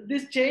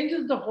this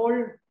changes the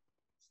whole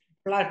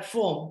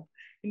platform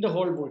in the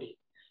whole body.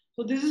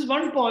 So this is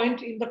one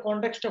point in the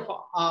context of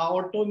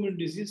autoimmune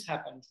disease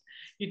happens.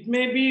 It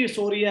may be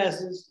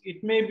psoriasis,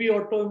 it may be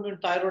autoimmune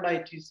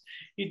thyroiditis,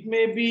 it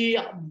may be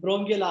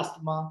bronchial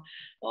asthma.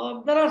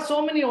 There are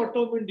so many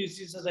autoimmune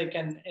diseases I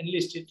can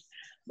enlist it.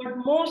 But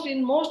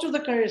in most of the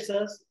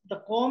cases,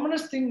 the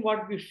commonest thing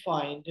what we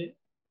find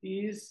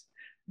is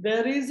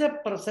there is a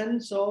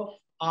presence of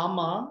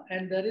ama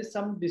and there is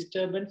some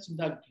disturbance in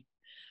the agni.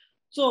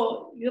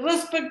 So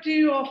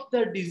irrespective of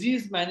the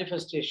disease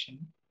manifestation,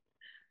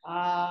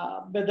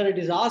 whether it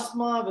is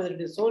asthma, whether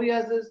it is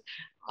psoriasis,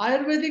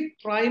 Ayurvedic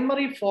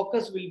primary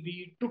focus will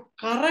be to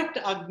correct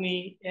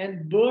agni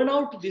and burn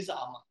out this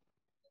ama.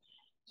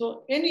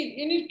 So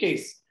any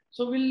case,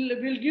 so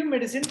we'll give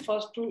medicine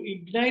first to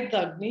ignite the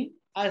agni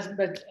as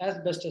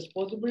best as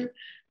possible,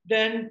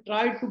 then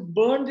try to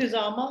burn this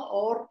ama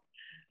or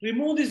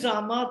remove this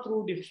ama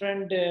through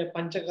different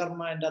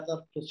panchakarma and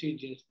other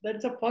procedures.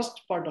 That's the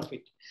first part of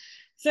it.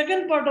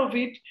 Second part of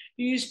it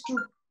is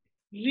to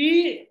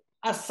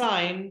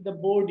reassign the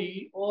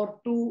body or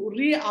to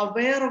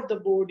re-aware of the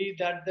body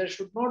that there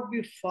should not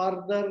be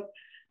further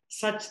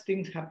such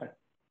things happen.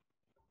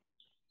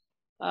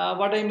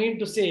 What I mean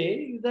to say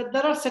is that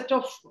there are set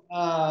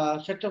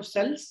of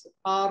cells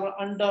are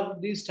under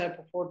this type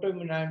of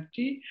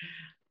autoimmunity.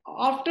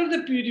 After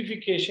the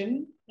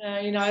purification,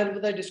 in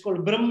Ayurveda it is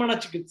called Brahmana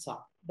Chikitsa.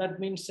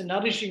 That means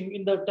nourishing.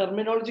 In the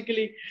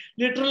terminologically,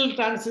 literal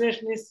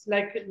translation is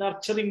like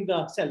nurturing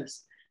the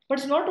cells. But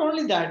it's not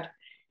only that,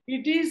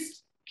 it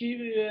is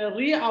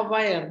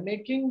re-aware,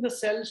 making the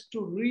cells to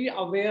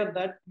re-aware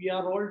that we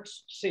are all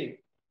safe.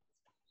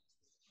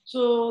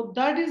 So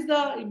that is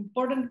the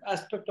important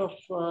aspect of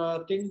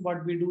thing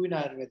what we do in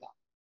Ayurveda,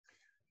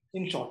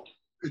 in short.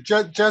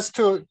 Just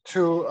to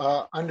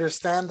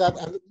understand that,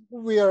 and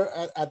we are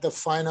at the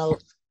final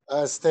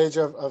stage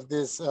of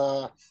this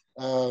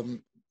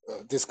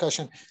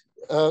discussion.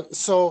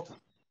 So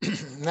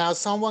now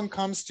someone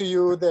comes to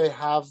you, they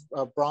have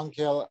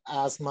bronchial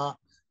asthma,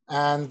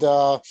 and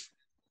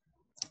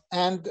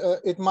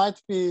it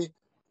might be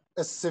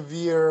a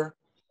severe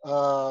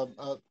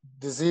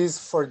disease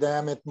for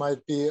them. It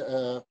might be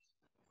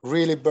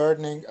really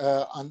burdening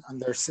on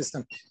their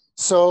system.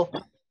 So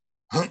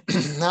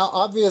now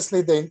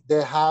obviously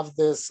they have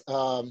this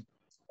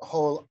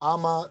whole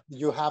ama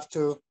you have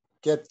to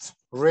get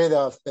rid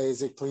of,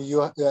 basically.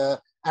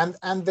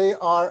 And they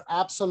are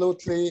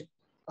absolutely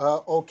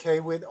okay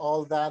with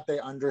all that. They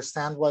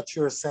understand what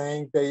you're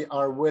saying. They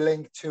are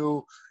willing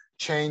to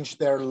change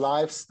their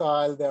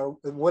lifestyle. They're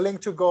willing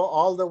to go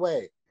all the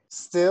way.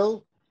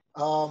 Still,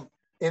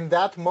 in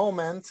that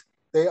moment,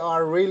 they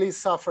are really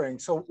suffering.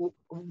 So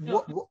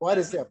what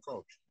is the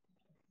approach?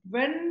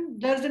 When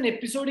there's an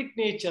episodic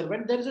nature,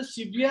 when there is a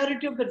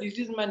severity of the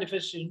disease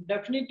manifestation,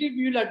 definitely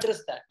we will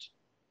address that.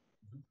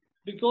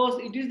 Because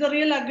it is the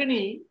real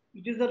agony,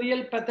 it is the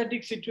real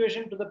pathetic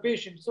situation to the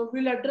patient. So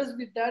we'll address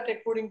with that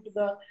according to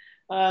the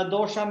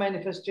dosha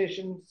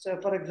manifestations.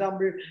 For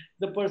example,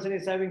 the person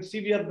is having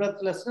severe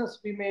breathlessness,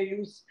 we may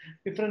use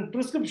different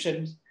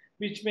prescriptions,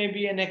 which may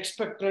be an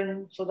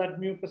expectorant so that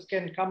mucus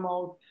can come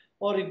out,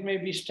 or it may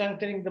be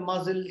strengthening the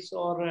muscles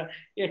or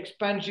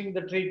expanding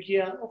the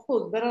trachea. Of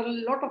course, there are a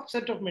lot of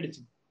set of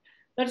medicine.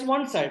 That's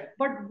one side.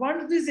 But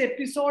once these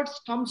episodes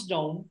comes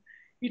down,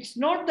 it's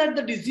not that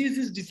the disease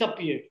is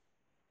disappeared.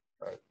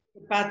 Right.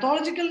 The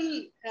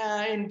pathological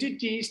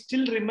entity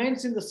still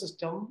remains in the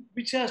system,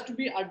 which has to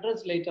be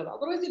addressed later.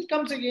 Otherwise, it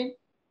comes again.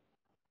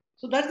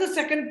 So that's the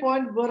second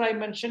point where I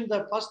mentioned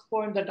the first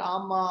point that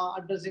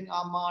addressing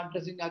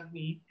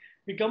Agni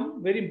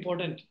become very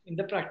important in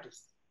the practice.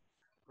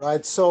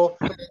 Right. So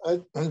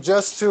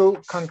just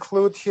to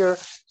conclude here,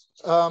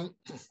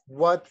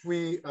 what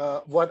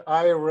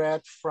I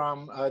read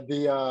from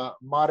the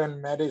modern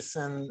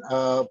medicine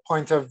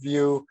point of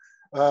view,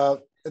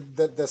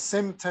 the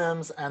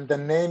symptoms and the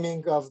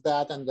naming of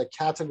that and the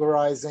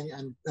categorizing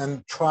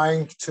and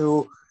trying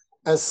to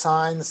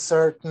assign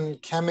certain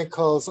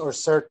chemicals or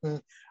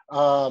certain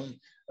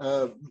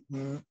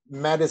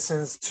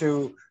medicines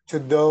to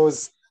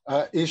those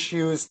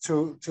issues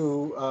to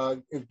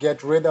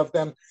get rid of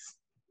them.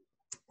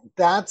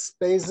 That's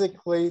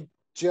basically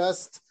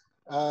just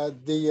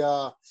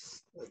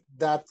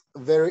that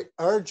very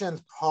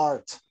urgent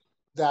part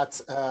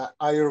that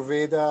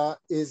Ayurveda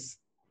is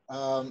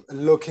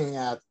looking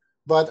at.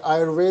 But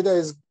Ayurveda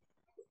is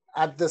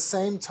at the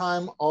same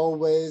time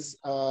always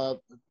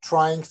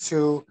trying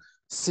to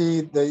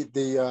see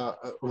the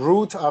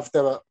root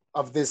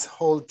of this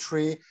whole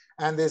tree,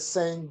 and is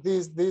saying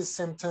these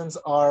symptoms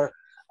are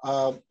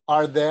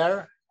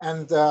there,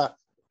 and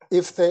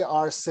if they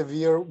are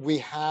severe, we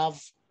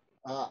have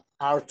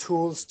our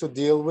tools to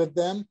deal with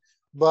them.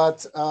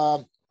 But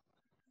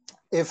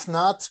if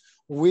not,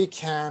 we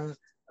can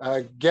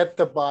get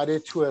the body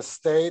to a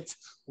state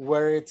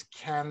where it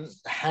can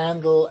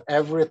handle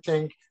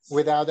everything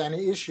without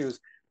any issues.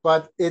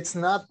 But it's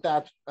not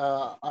that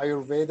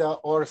Ayurveda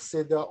or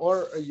Siddha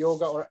or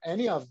yoga or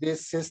any of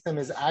this system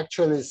is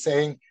actually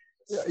saying,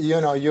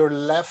 you're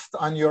left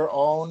on your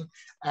own,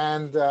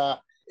 and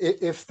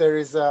if there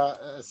is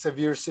a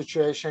severe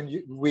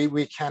situation,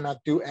 we cannot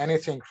do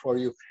anything for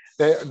you.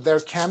 There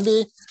can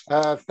be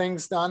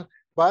things done,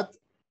 but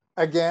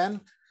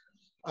again,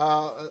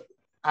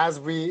 as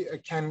we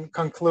can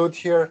conclude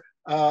here,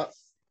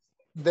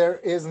 there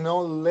is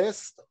no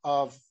list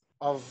of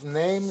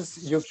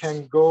names you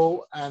can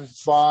go and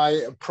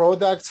buy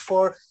products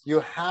for. You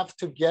have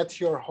to get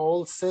your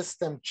whole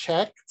system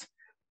checked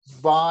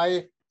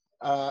by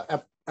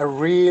a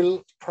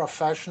real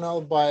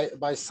professional,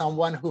 by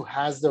someone who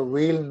has the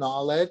real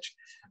knowledge.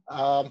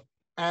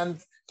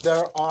 And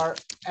there are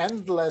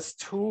endless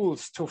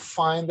tools to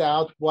find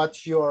out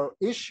what your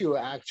issue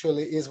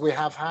actually is. We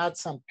have had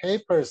some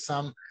papers,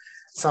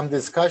 some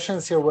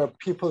discussions here where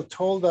people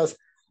told us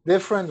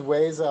different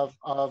ways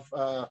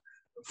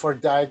for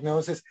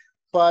diagnosis,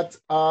 but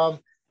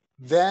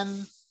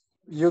then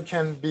you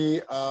can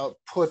be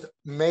put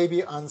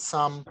maybe on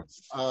some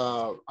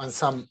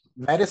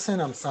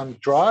medicine, on some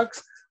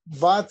drugs,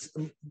 but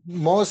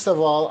most of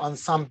all on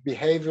some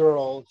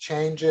behavioral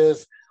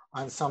changes,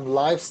 on some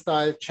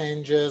lifestyle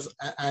changes,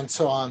 and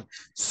so on.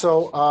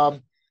 So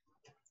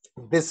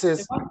this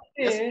is... I want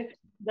to say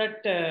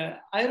that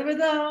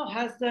Ayurveda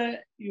has the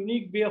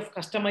unique way of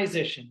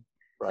customization.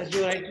 Right. As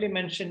you rightly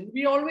mentioned,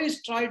 we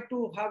always try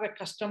to have a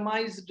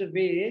customized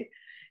way.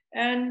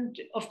 And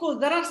of course,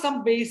 there are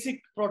some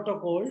basic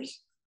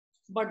protocols,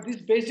 but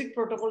these basic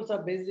protocols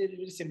are basically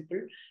very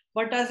simple.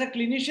 But as a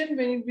clinician,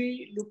 when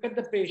we look at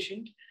the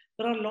patient,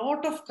 there are a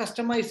lot of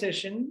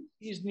customization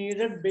is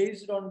needed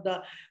based on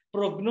the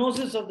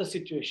prognosis of the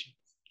situation.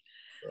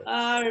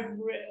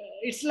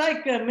 It's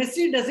like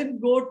Messi doesn't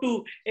go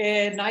to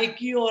a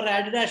Nike or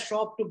Adidas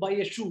shop to buy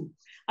a shoe.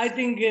 I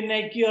think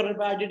Nike or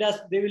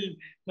Adidas, they will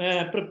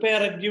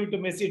prepare and give to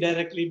Messi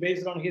directly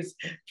based on his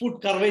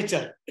foot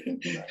curvature.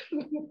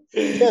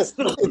 Yes,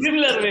 so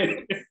similar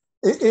way.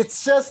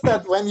 It's just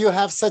that when you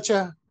have such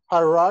a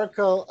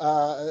hierarchical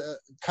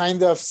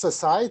kind of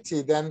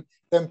society, then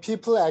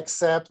people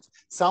accept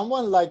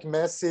someone like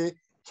Messi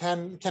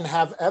can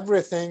have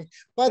everything,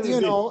 but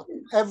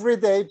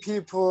everyday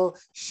people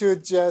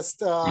should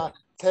just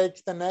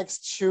take the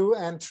next shoe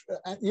and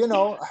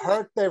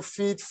hurt their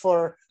feet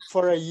for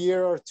a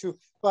year or two.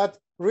 But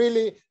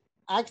really,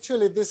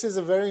 actually, this is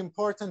a very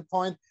important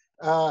point.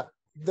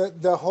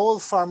 The whole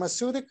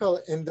pharmaceutical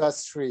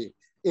industry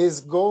is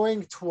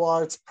going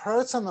towards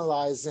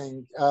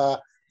personalizing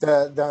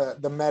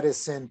the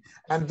medicine,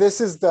 and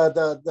this is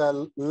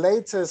the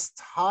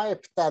latest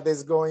hype that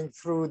is going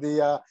through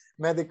the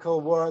medical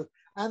world.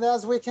 And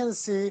as we can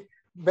see,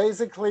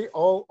 basically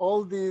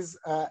all these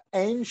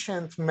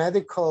ancient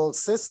medical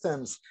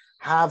systems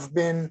have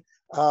been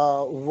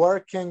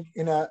working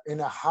in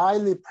a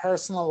highly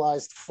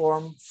personalized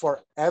form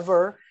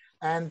forever,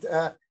 and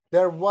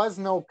there was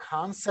no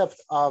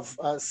concept of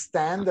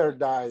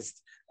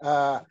standardized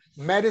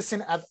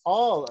medicine at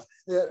all.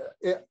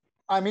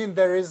 I mean,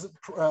 there is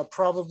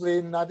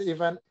probably not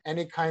even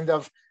any kind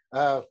of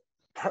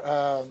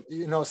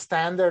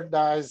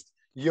standardized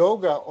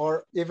yoga,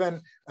 or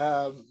even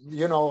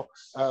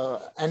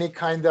any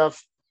kind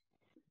of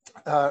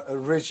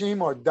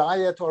regime or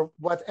diet or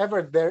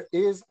whatever there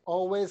is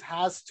always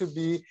has to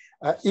be,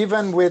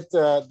 even with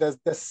the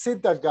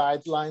Siddha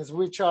guidelines,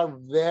 which are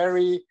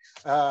very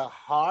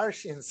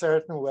harsh in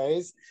certain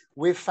ways,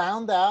 we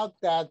found out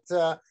that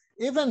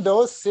even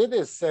those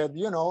Siddhis said,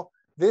 you know,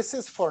 this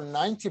is for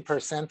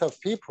 90% of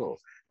people.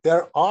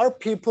 There are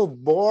people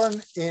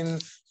born in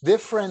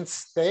different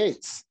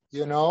states,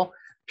 you know,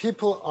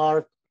 people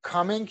are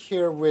coming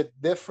here with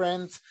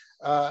different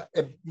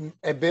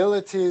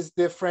abilities,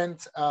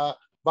 different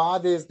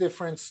bodies,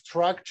 different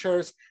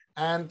structures.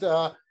 And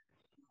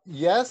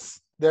yes,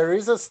 there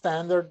is a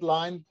standard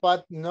line,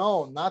 but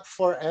no, not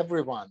for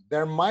everyone.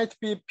 There might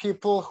be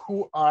people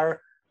who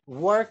are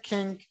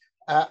working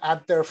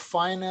at their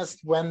finest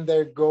when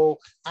they go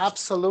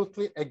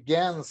absolutely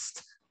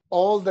against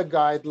all the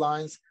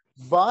guidelines,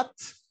 but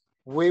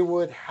we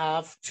would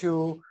have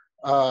to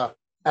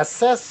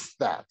assess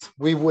that.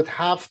 We would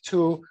have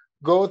to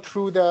go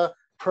through the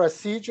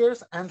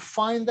procedures and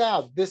find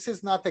out. This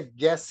is not a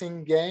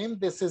guessing game.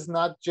 This is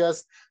not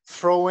just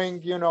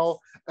throwing, you know,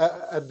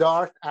 a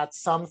dart at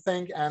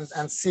something and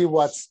see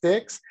what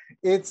sticks.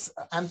 It's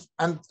and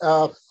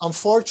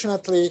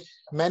unfortunately,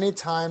 many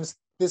times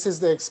this is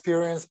the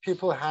experience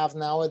people have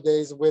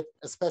nowadays with,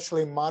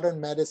 especially modern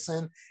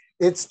medicine.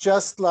 It's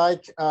just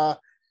like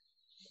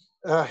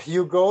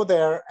you go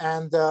there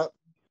and the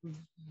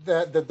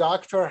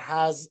doctor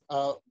has,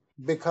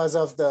 because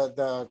of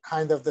the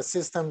kind of the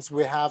systems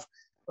we have,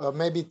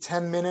 maybe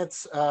 10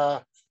 minutes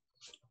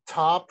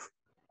top,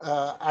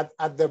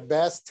 at the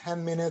best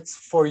 10 minutes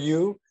for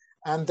you,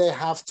 and they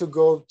have to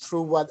go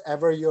through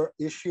whatever your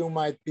issue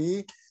might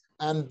be,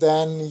 and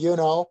then, you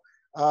know,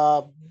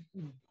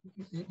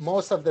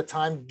 most of the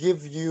time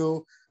give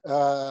you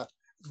the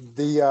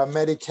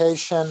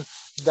medication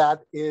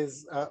that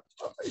is,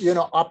 you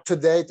know, up to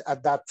date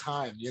at that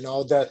time, you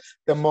know, the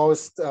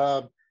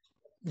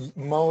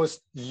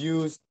most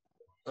used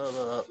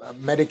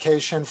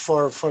medication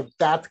for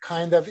that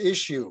kind of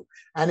issue.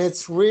 And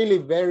it's really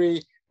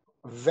very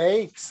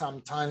vague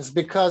sometimes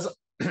because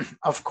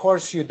of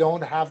course you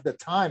don't have the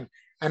time,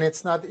 and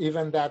it's not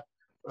even that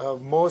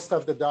most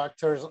of the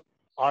doctors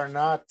are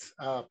not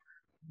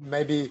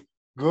maybe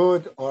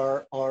good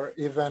or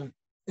even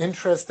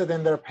interested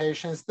in their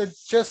patients. They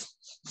just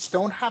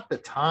don't have the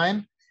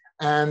time,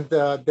 and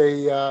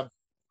they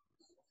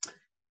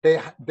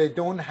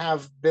don't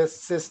have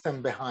this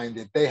system behind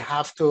it. They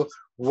have to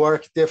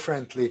work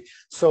differently.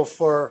 So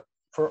for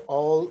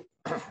all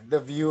the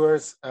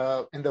viewers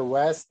in the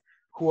West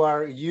who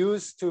are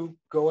used to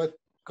go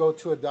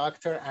to a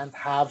doctor and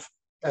have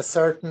a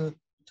certain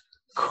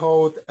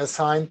code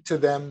assigned to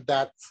them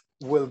that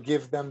will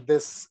give them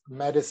this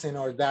medicine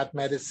or that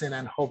medicine,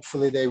 and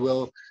hopefully they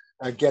will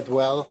get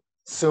well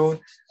soon.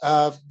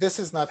 This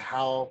is not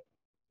how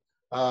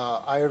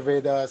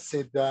Ayurveda,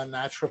 Siddha,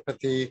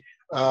 Naturopathy,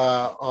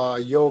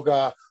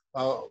 yoga,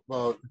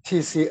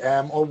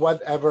 TCM, or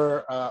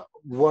whatever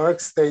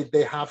works.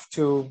 They have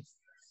to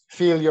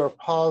feel your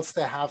pulse.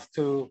 They have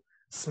to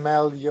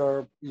smell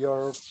your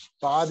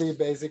body.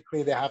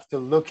 Basically, they have to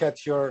look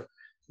at your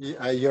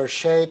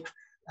shape,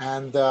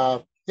 and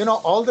you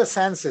know, all the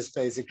senses.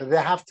 Basically,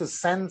 they have to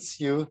sense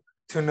you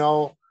to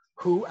know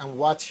who and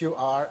what you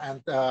are,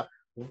 and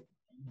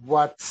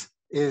what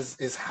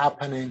is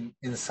happening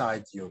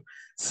inside you.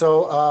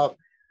 So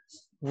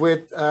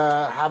with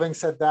having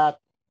said that,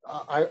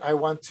 I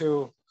want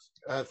to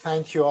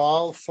thank you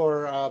all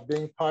for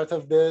being part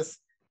of this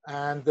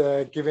and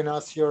giving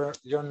us your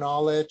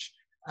knowledge,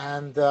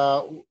 and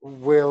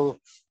we'll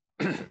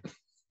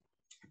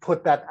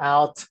put that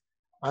out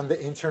on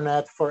the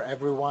internet for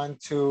everyone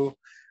to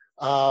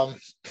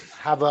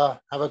have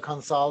a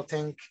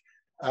consulting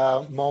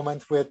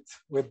moment with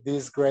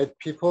these great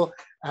people.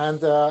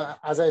 And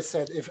as I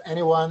said, if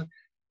anyone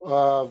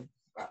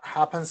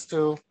happens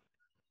to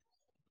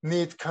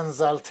need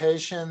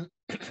consultation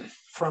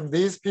from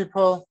these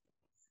people,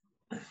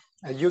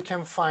 you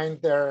can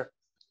find their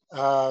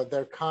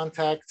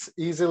contacts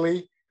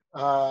easily,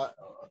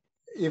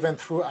 even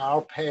through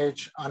our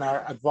page, on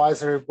our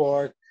advisory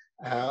board,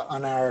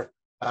 on our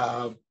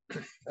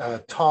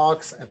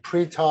talks and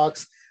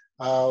pre-talks,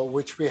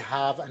 which we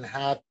have and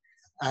had,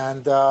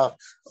 and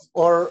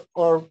or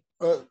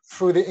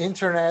through the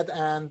internet,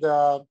 and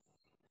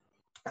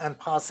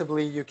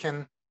possibly you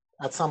can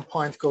at some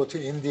point go to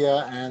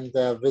India and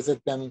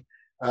visit them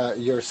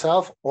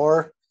yourself,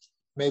 or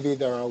maybe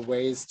there are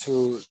ways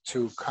to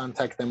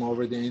contact them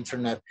over the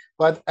internet.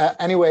 But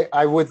anyway,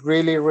 I would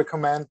really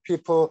recommend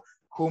people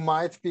who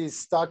might be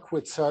stuck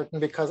with certain,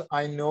 because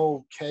I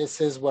know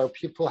cases where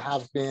people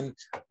have been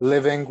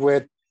living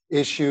with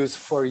issues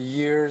for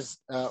years,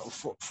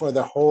 for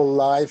the whole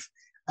life.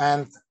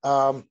 And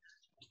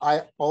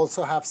I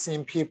also have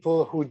seen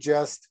people who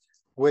just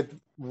with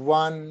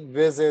one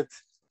visit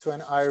to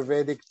an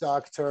Ayurvedic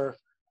doctor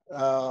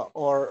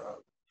or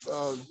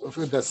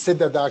the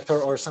Siddha doctor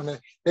or something,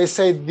 they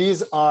say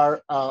these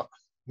are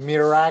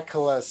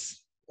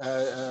miraculous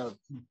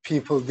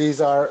people.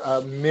 These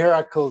are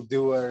miracle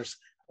doers.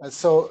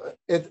 So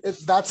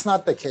that's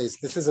not the case.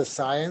 This is a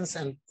science,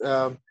 and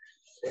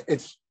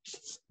it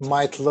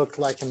might look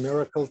like a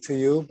miracle to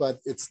you, but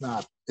it's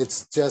not.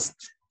 It's just,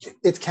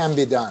 it can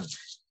be done.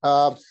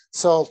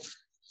 So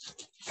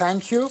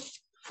thank you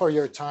for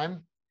your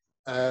time,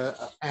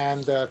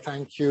 and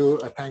thank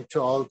to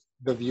all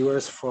the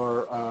viewers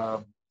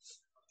for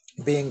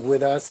being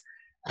with us.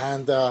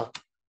 And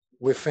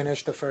we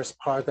finished the first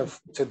part of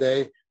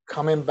today.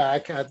 Coming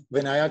back at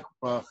Vinayak,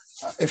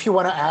 if you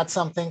want to add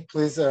something,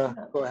 please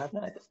go ahead.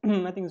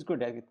 I think it's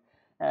good.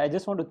 I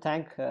just want to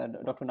thank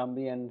Dr.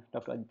 Nambi and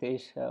Dr.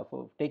 Aditesh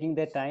for taking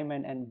their time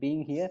and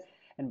being here.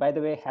 And by the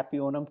way, happy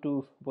Onam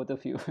to both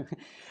of you.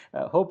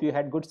 Hope you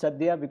had good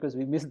Sadhya, because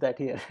we missed that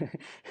here.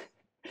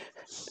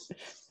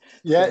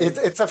 Yeah,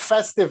 it's a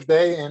festive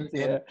day in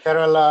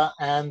Kerala,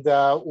 and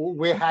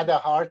we had a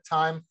hard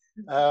time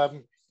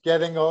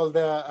getting all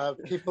the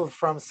people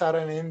from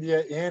southern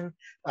India in.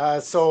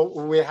 So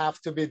we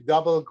have to be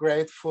double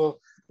grateful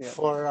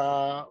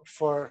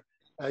for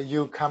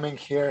you coming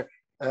here.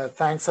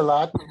 Thanks a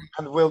lot.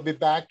 And we'll be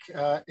back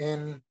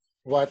in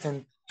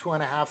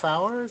 2.5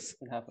 hours?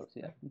 2.5 hours,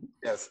 yeah.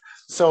 Yes.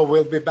 So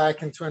we'll be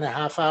back in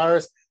 2.5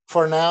 hours.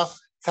 For now,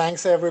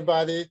 thanks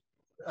everybody.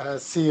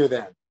 See you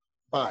then.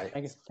 Bye.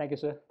 Thank you,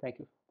 sir. Thank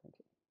you.